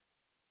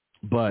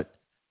 But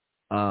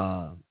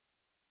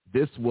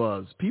this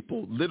was,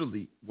 people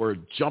literally were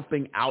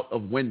jumping out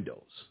of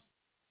windows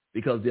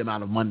because of the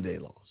amount of money they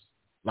lost,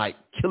 like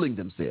killing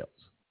themselves.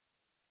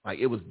 Like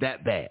it was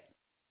that bad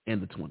in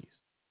the 20s.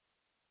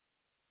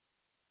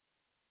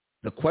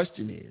 The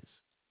question is,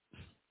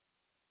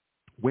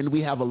 when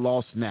we have a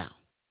loss now,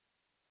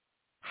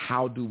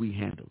 how do we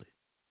handle it?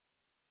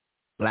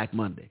 Black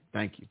Monday,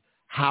 thank you.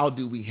 How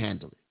do we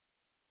handle it?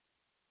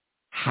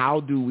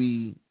 How do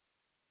we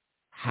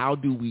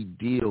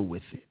deal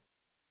with it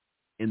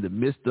in the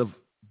midst of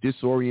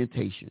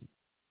disorientation,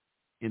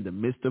 in the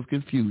midst of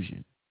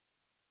confusion,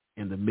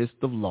 in the midst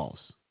of loss?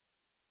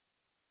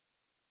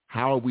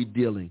 How are we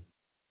dealing?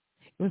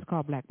 It was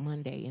called Black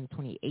Monday in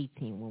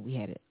 2018 when we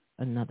had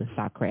another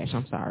stock crash.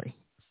 I'm sorry.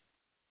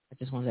 I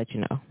just want to let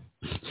you know.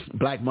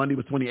 Black Monday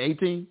was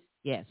 2018?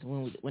 Yes,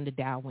 when the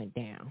Dow went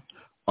down.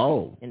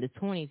 Oh. In the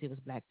 20s, it was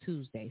Black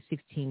Tuesday,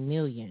 16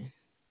 million.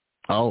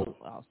 Oh.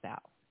 Lost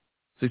out.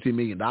 $16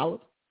 million?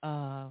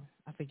 I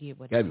forget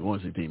what. Gotta be more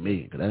than $16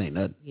 million, because that ain't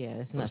nothing. Yeah,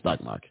 it's not.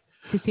 Stock market.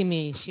 16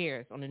 million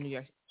shares on the New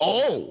York.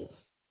 Oh,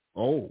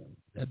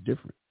 that's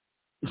different.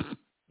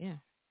 Yeah.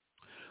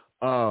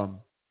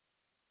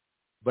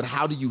 But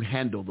how do you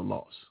handle the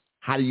loss?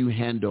 How do you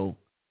handle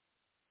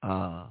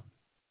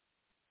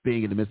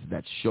being in the midst of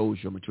that? Shows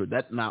your maturity.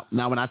 That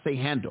now when I say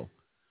handle,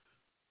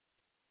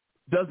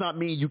 does not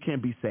mean you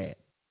can't be sad.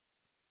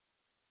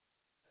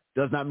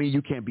 Does not mean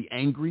you can't be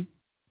angry.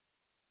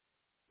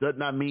 Does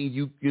not mean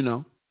you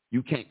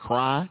can't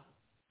cry.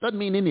 Doesn't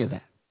mean any of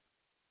that.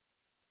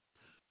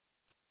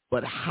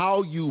 But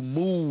how you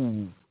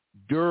move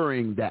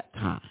during that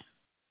time.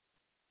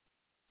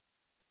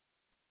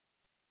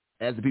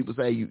 As the people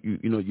say,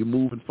 you're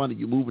moving funny,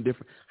 you're moving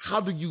different. How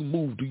do you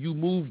move? Do you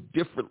move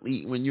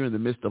differently when you're in the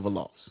midst of a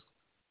loss?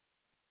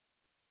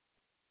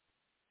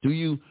 Do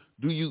you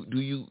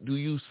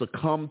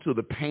succumb to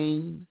the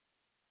pain?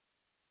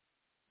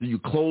 Do you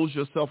close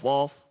yourself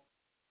off?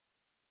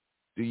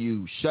 Do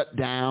you shut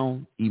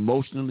down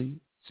emotionally,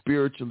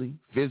 spiritually,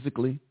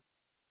 physically?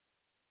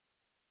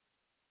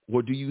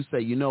 Or do you say,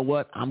 you know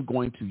what? I'm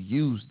going to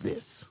use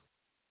this.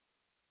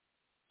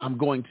 I'm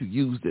going to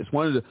use this.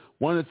 One of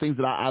the things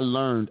that I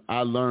learned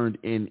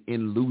in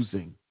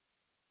losing.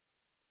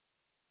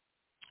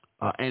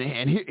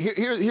 And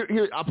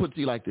here I'll put it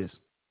to you like this.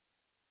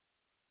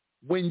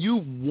 When you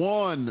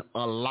won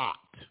a lot,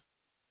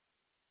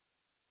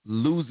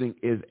 losing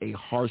is a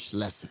harsh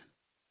lesson.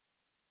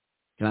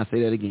 Can I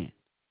say that again?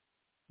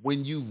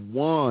 When you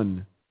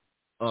won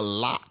a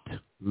lot,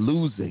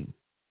 losing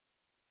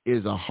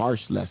is a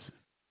harsh lesson.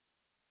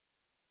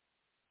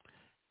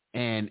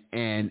 And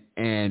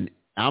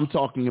I'm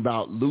talking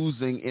about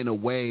losing in a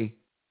way,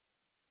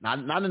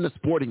 not in a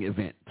sporting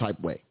event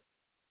type way.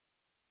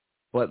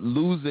 but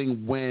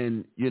losing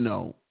when,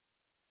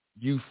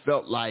 you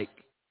felt like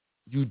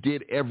you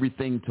did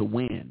everything to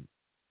win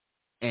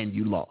and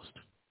you lost.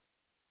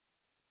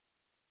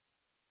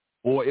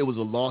 Or it was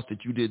a loss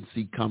that you didn't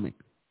see coming.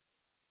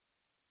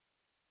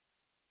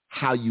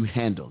 How you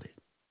handle it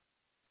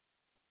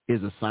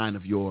is a sign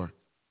of your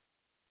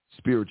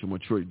spiritual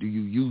maturity. Do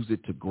you use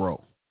it to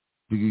grow?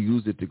 Do you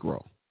use it to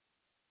grow?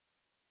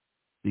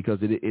 Because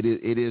it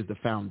is the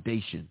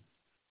foundation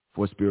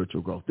for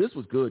spiritual growth. This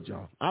was good,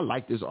 y'all. I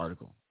like this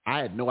article. I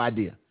had no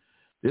idea.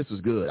 This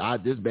was good.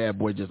 This bad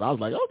boy I was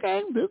like,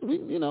 okay,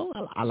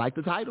 I like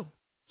the title.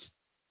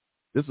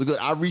 This was good.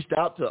 I reached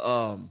out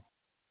to,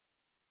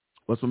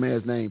 what's my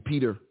man's name?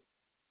 Peter,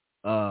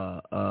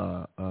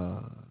 where's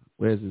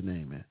his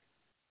name, man?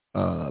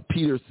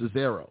 Peter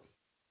Cesaro.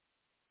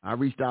 I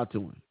reached out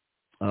to him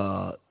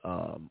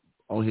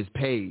on his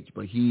page,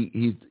 but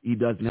he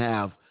doesn't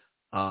have,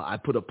 I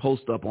put a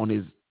post up on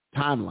his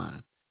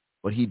timeline,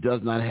 but he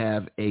does not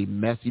have he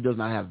does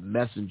not have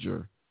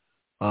Messenger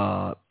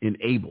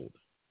enabled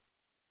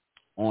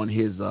on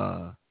his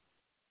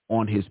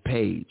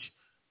page.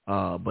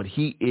 But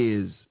he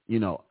is,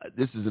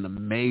 this is an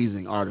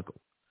amazing article.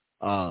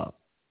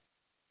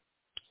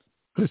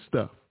 Good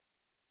stuff.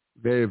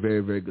 Very, very,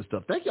 very good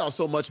stuff. Thank y'all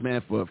so much,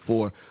 man, for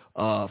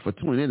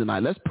tuning in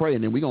tonight. Let's pray,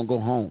 and then we're going to go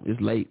home.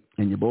 It's late,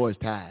 and your boy's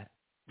tired.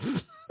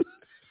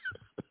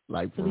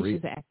 Like, for real.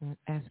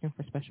 Asking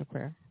for special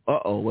prayer.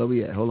 Uh-oh, where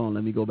we at? Hold on,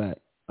 let me go back.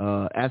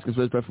 Asking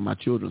special prayer for my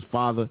children's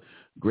father,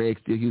 Greg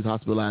Steele. He was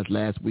hospitalized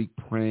last week,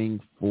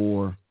 praying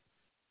for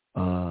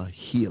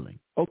healing.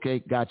 Okay,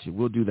 gotcha.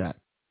 We'll do that.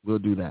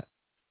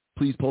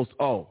 Please post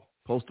a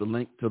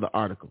link to the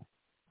article.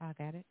 I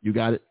got it. You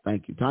got it?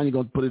 Thank you. Tanya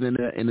going to put it in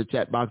there in the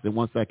chat box in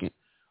 1 second.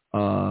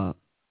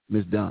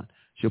 Miss Dunn.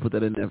 She'll put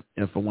that in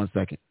there for 1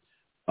 second.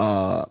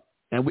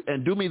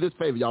 And do me this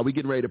favor, y'all. We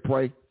getting ready to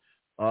pray.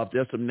 If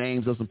there's some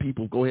names of some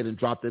people, go ahead and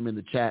drop them in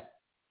the chat.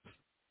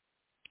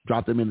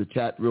 Drop them in the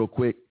chat real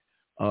quick.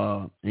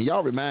 And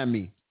y'all remind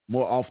me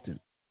more often.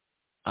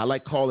 I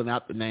like calling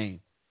out the name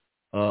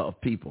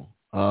of people.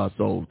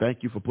 So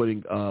thank you for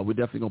putting, we're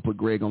definitely going to put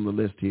Greg on the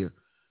list here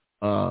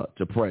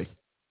to pray.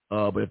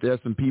 But if there's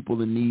some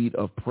people in need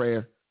of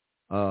prayer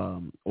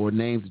or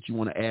names that you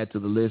want to add to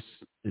the list,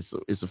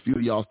 it's a few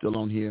of y'all still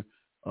on here.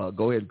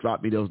 Go ahead and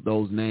drop me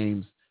those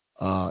names,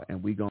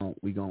 and we gonna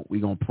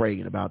pray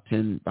in about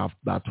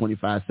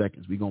 25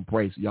 seconds. We gonna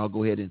pray. So y'all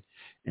go ahead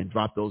and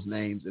drop those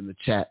names in the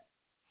chat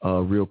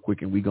real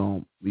quick, and we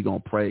gonna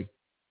pray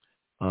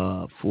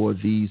for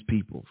these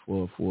people,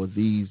 for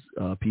these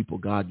people,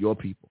 God, your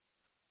people.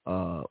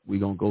 We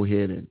gonna go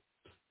ahead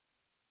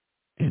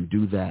and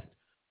do that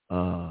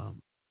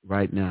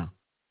right now.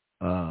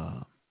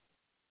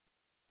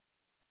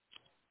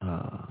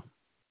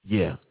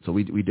 Yeah, so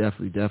we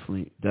definitely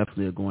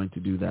are going to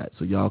do that.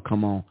 So y'all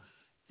come on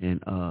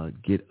and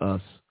get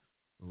us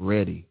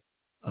ready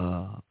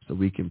so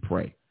we can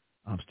pray.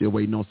 I'm still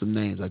waiting on some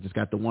names. I just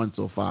got the one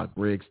so far,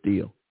 Greg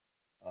Steele.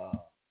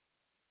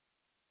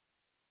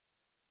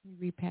 You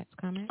read Pat's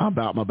comment? I'm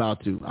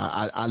about to.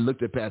 I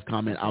looked at Pat's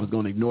comment. I was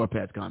going to ignore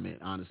Pat's comment,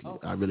 honestly.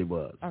 Okay. I really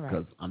was,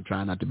 because I'm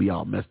trying not to be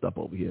all messed up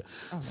over here.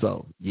 Right.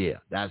 So,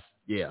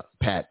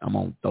 Pat, I'm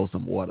going to throw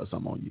some water or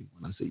something on you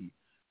when I see you.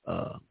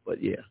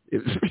 But, yeah.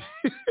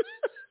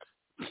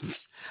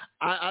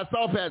 I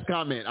saw Pat's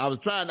comment.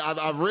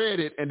 I read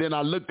it, and then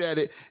I looked at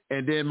it,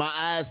 and then my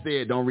eyes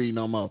said, don't read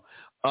no more.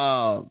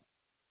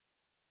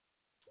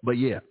 But,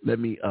 yeah, let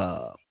me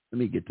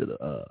get to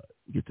the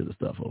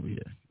stuff over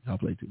here. I'll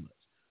play too much.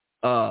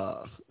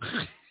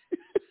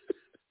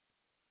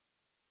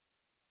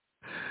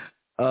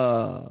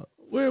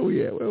 Where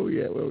we at?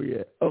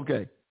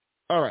 Okay.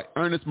 All right.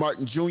 Ernest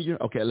Martin Jr.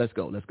 Okay, let's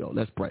go. Let's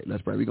pray.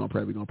 We're going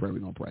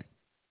to pray.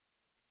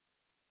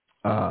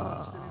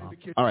 All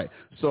right.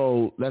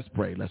 So let's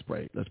pray.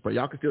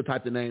 Y'all can still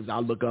type the names.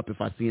 I'll look up.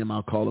 If I see them,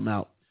 I'll call them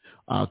out.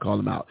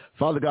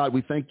 Father God,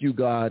 we thank you,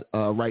 God,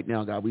 right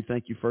now, God. We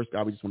thank you first,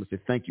 God. We just want to say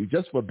thank you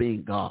just for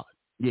being God.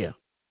 Yeah.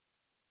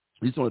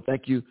 We just want to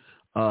thank you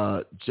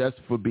just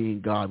for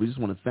being God. We just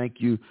want to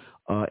thank you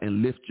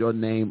and lift your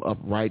name up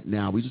right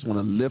now. We just want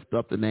to lift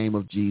up the name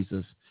of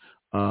Jesus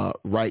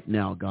right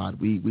now, God.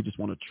 We just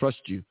want to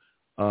trust you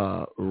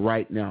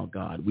right now,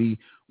 God. We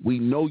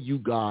know you,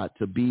 God,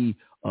 to be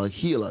a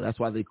healer. That's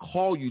why they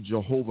call you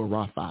Jehovah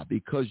Rapha,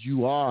 because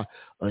you are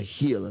a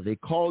healer. They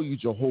call you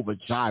Jehovah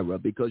Jireh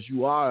because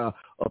you are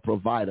a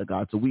provider,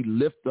 God. So we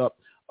lift up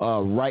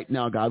right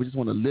now, God. We just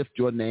want to lift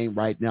your name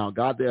right now,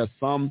 God. There are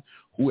some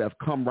who have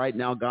come right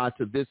now, God,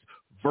 to this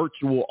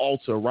virtual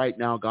altar right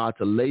now, God,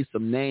 to lay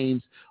some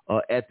names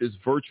at this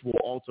virtual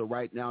altar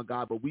right now,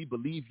 God. But we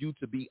believe you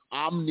to be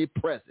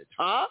omnipresent,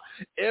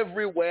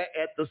 everywhere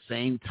at the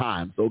same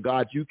time. So,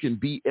 God, you can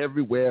be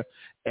everywhere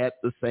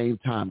at the same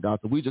time, God.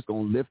 So we're just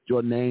going to lift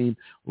your name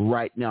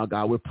right now,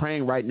 God. We're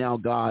praying right now,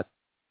 God,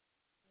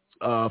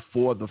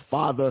 for the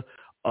father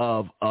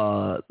of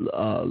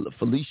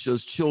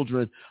Felicia's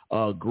children,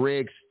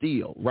 Greg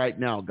Steele, right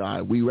now,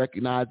 God. We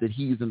recognize that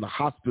he's in the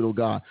hospital,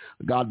 God,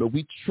 but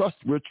we're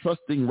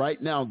trusting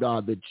right now,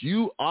 God, that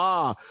you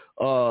are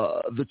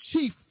the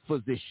chief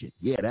physician.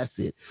 Yeah, that's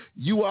it.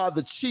 You are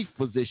the chief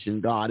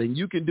physician, God, and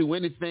you can do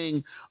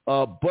anything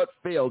but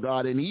fail,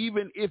 God. And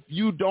even if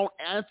you don't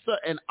answer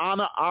and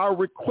honor our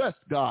request,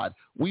 God,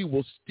 we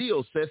will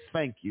still say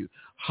thank you.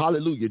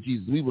 Hallelujah,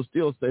 Jesus. We will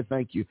still say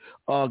thank you.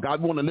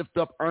 God, we want to lift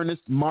up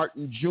Ernest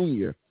Martin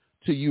Jr.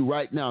 to you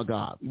right now,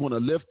 God. We want to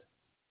lift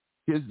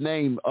his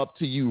name up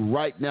to you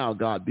right now,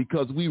 God,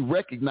 because we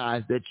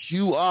recognize that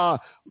you are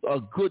a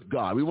good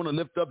God. We want to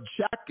lift up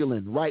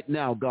Jacqueline right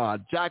now,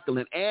 God.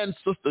 Jacqueline and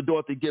Sister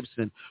Dorothy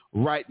Gibson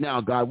right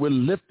now, God. We're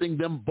lifting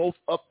them both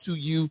up to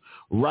you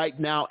right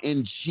now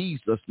in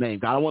Jesus' name,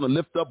 God. I want to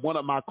lift up one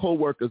of my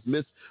co-workers,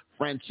 Miss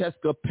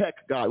Francesca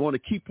Peck, God. I want to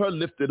keep her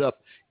lifted up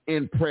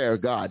in prayer,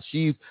 God.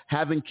 She's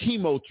having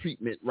chemo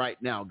treatment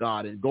right now,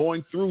 God, and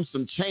going through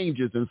some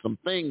changes and some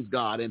things,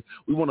 God, and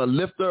we want to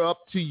lift her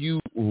up to you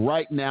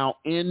right now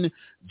in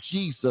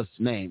Jesus'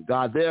 name,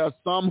 God. There are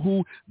some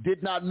who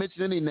did not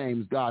mention any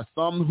names, God,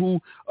 some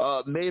who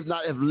may have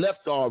not have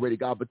left already,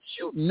 God, but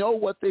you know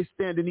what they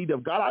stand in need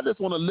of, God. I just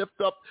want to lift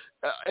up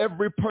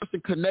every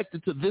person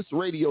connected to this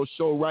radio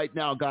show right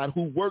now, God,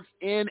 who works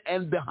in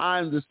and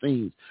behind the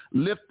scenes.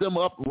 Lift them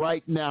up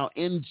right now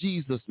in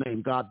Jesus'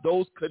 name, God.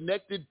 Those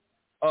connected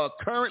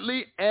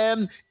currently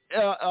and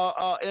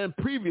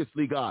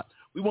previously, God.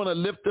 We want to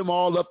lift them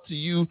all up to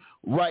you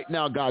right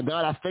now, God.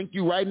 God, I thank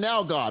you right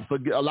now, God, for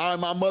allowing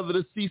my mother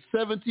to see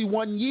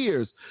 71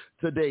 years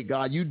today,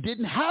 God. You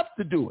didn't have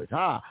to do it,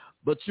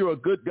 but you're a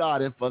good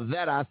God, and for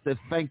that I said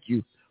thank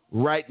you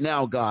right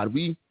now, God.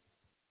 We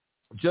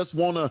just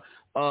want to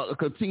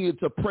continue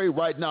to pray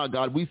right now,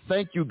 God. We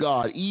thank you,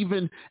 God,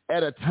 even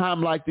at a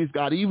time like this,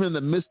 God, even in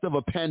the midst of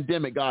a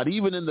pandemic, God,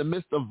 even in the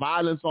midst of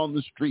violence on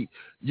the street,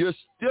 you're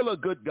still a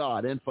good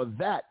God. And for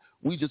that,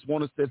 we just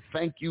want to say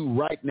thank you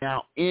right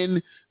now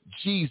in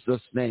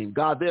Jesus' name.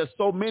 God, there's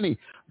so many,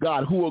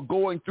 God, who are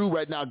going through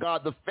right now.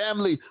 God, the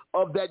family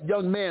of that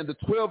young man, the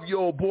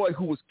 12-year-old boy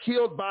who was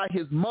killed by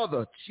his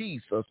mother,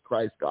 Jesus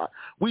Christ, God.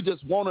 We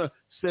just want to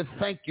say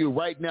thank you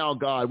right now,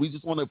 God. We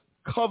just want to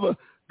cover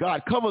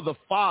the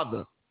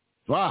father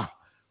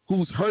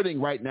who's hurting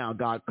right now,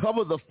 God.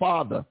 Cover the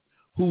father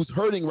who's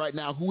hurting right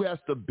now, who has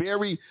to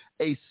bury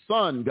a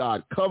son,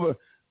 God. Cover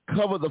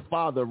the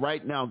father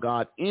right now,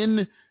 God,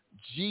 in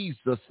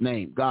Jesus'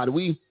 name, God.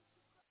 We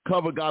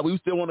cover, God. We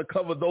still want to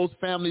cover those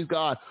families,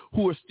 God,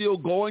 who are still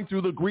going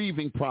through the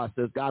grieving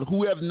process, God,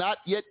 who have not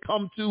yet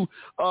come to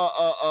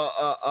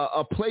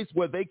a place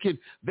where they can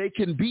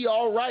be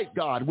all right,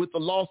 God, with the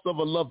loss of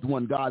a loved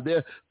one, God.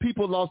 There,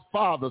 people lost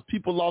fathers,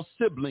 people lost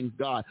siblings,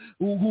 God,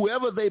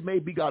 whoever they may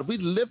be, God. We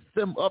lift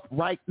them up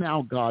right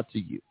now, God, to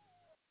you.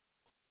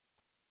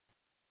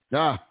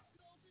 God,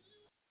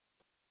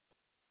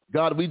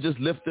 we just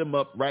lift them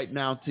up right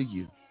now to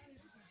you.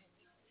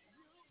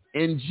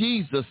 In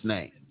Jesus'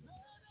 name.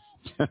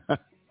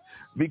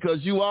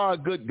 Because you are a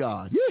good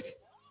God.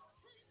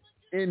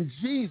 In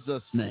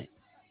Jesus' name.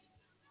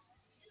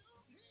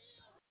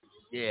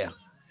 Yeah.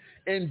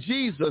 In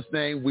Jesus'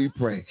 name we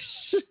pray.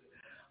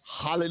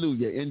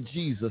 Hallelujah. In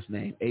Jesus'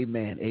 name.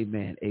 Amen.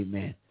 Amen.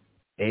 Amen.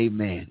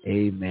 Amen.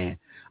 Amen.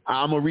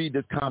 I'm going to read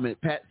this comment.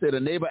 Pat said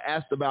a neighbor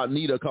asked about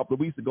Nita a couple of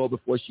weeks ago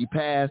before she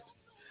passed.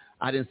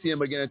 I didn't see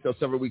him again until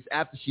several weeks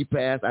after she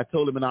passed. I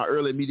told him in our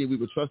early meeting we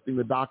were trusting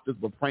the doctors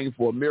but praying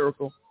for a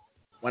miracle.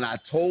 When I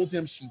told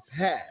him she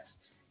passed,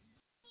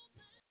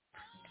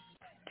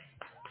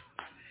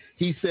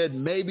 he said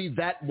maybe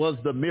that was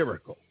the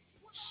miracle.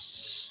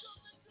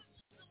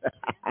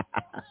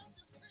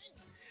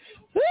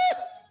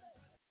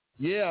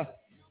 Yeah.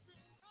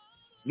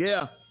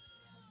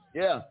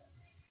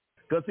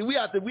 Because see, we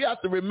have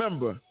to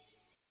remember.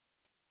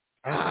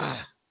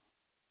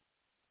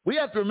 We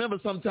have to remember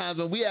sometimes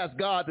when we ask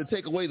God to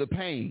take away the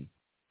pain.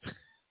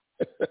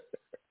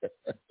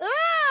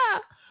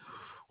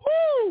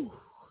 Woo!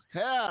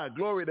 Yeah,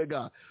 glory to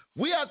God.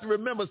 We have to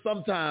remember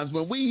sometimes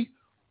when we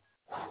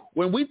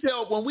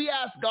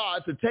ask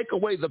God to take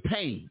away the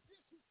pain.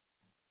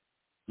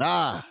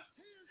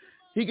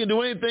 He can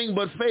do anything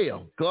but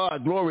fail.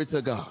 God, glory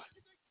to God.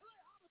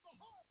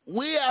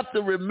 We have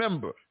to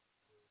remember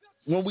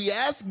when we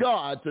ask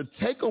God to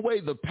take away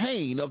the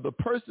pain of the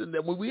person,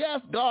 that when we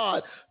ask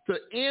God to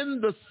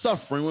end the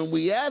suffering, when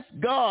we ask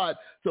God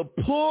to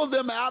pull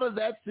them out of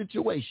that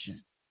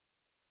situation,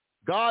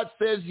 God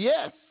says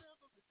yes,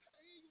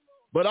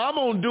 but I'm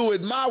going to do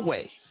it my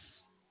way.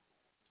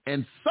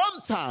 And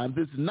sometimes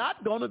it's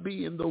not going to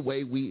be in the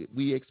way we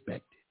expect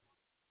it.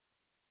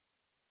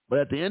 But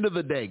at the end of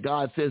the day,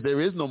 God says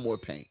there is no more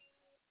pain.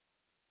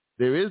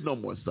 There is no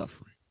more suffering.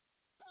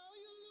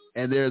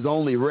 And there is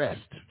only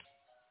rest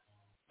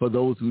for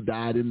those who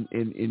died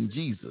in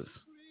Jesus,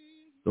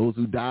 those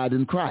who died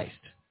in Christ.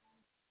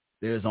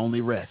 There is only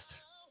rest.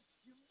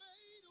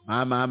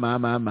 My.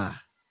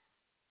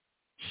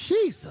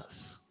 Jesus.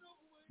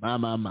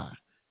 My.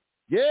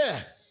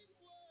 Yeah.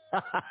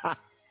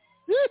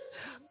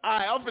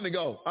 right, I'm finna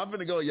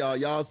go, y'all.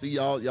 Y'all see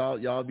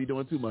y'all be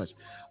doing too much.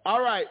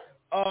 All right.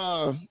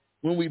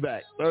 When we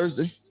back?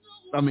 Friday?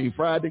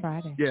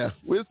 Friday. Yeah.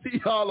 We'll see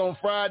y'all on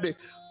Friday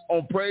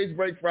on Praise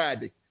Break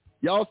Friday.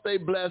 Y'all stay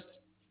blessed.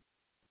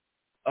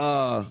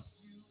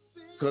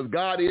 Because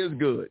God is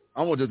good.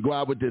 I'm going to just go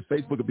out with this.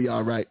 Facebook will be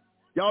all right.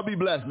 Y'all be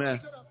blessed, man.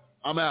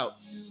 I'm out.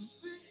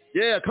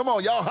 Yeah, come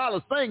on. Y'all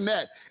holler. Sing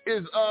that.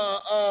 Is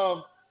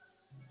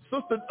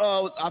Sister,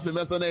 I can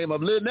mess her name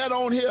up, Lynette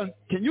on here.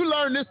 Can you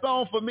learn this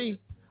song for me?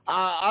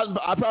 I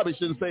probably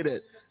shouldn't say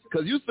that.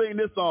 Because you sing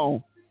this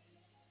song,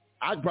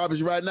 I can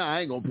probably right now, I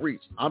ain't going to preach.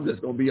 I'm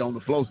just going to be on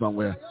the floor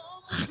somewhere.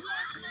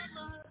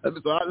 Let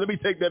me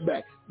take that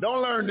back.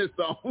 Don't learn this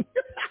song.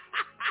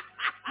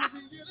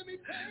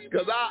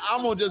 Because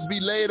I'm going to just be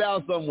laid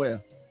out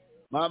somewhere.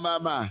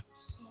 My.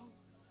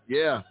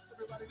 Yeah.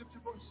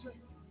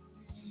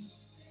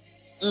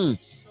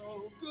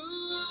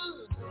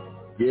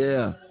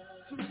 Yeah.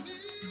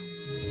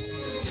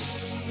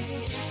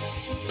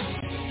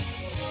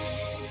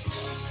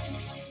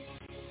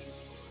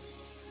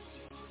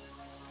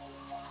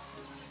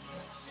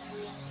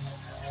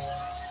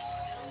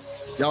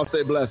 Y'all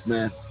stay blessed,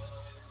 man.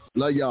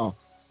 Love y'all.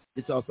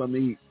 Get y'all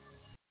something to eat.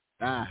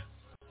 Bye.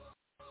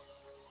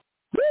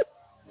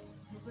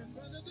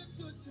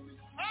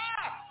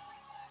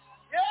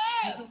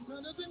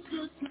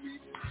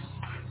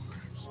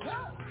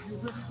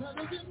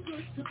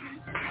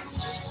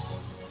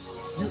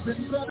 You've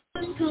been better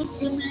than good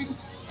to me.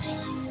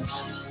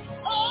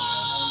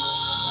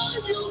 Oh,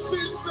 you've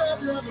been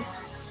better.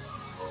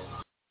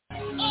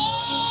 Oh,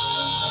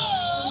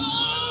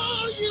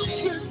 you've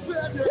been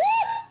better.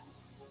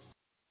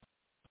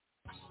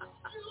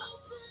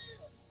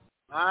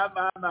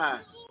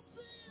 My.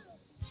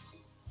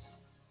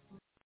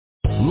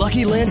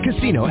 Lucky Land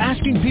Casino,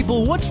 asking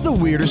people, what's the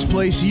weirdest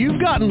place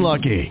you've gotten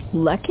lucky?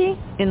 Lucky?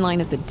 In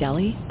line at the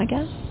deli, I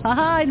guess?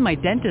 Aha, in my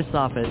dentist's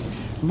office.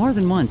 More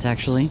than once,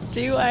 actually.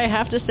 Do I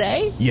have to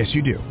say? Yes,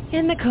 you do.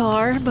 In the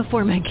car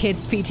before my kids'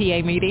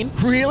 PTA meeting.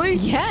 Really?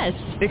 Yes.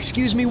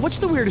 Excuse me, what's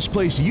the weirdest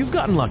place you've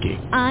gotten lucky?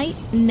 I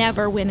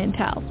never win and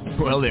tell.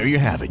 Well, there you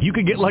have it. You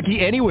can get lucky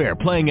anywhere,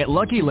 playing at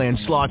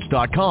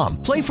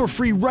LuckyLandSlots.com. Play for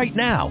free right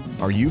now.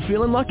 Are you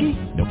feeling lucky?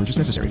 No purchase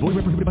necessary. Void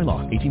where prohibited by law.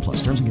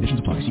 18+. Terms and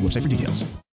conditions apply. See website for details.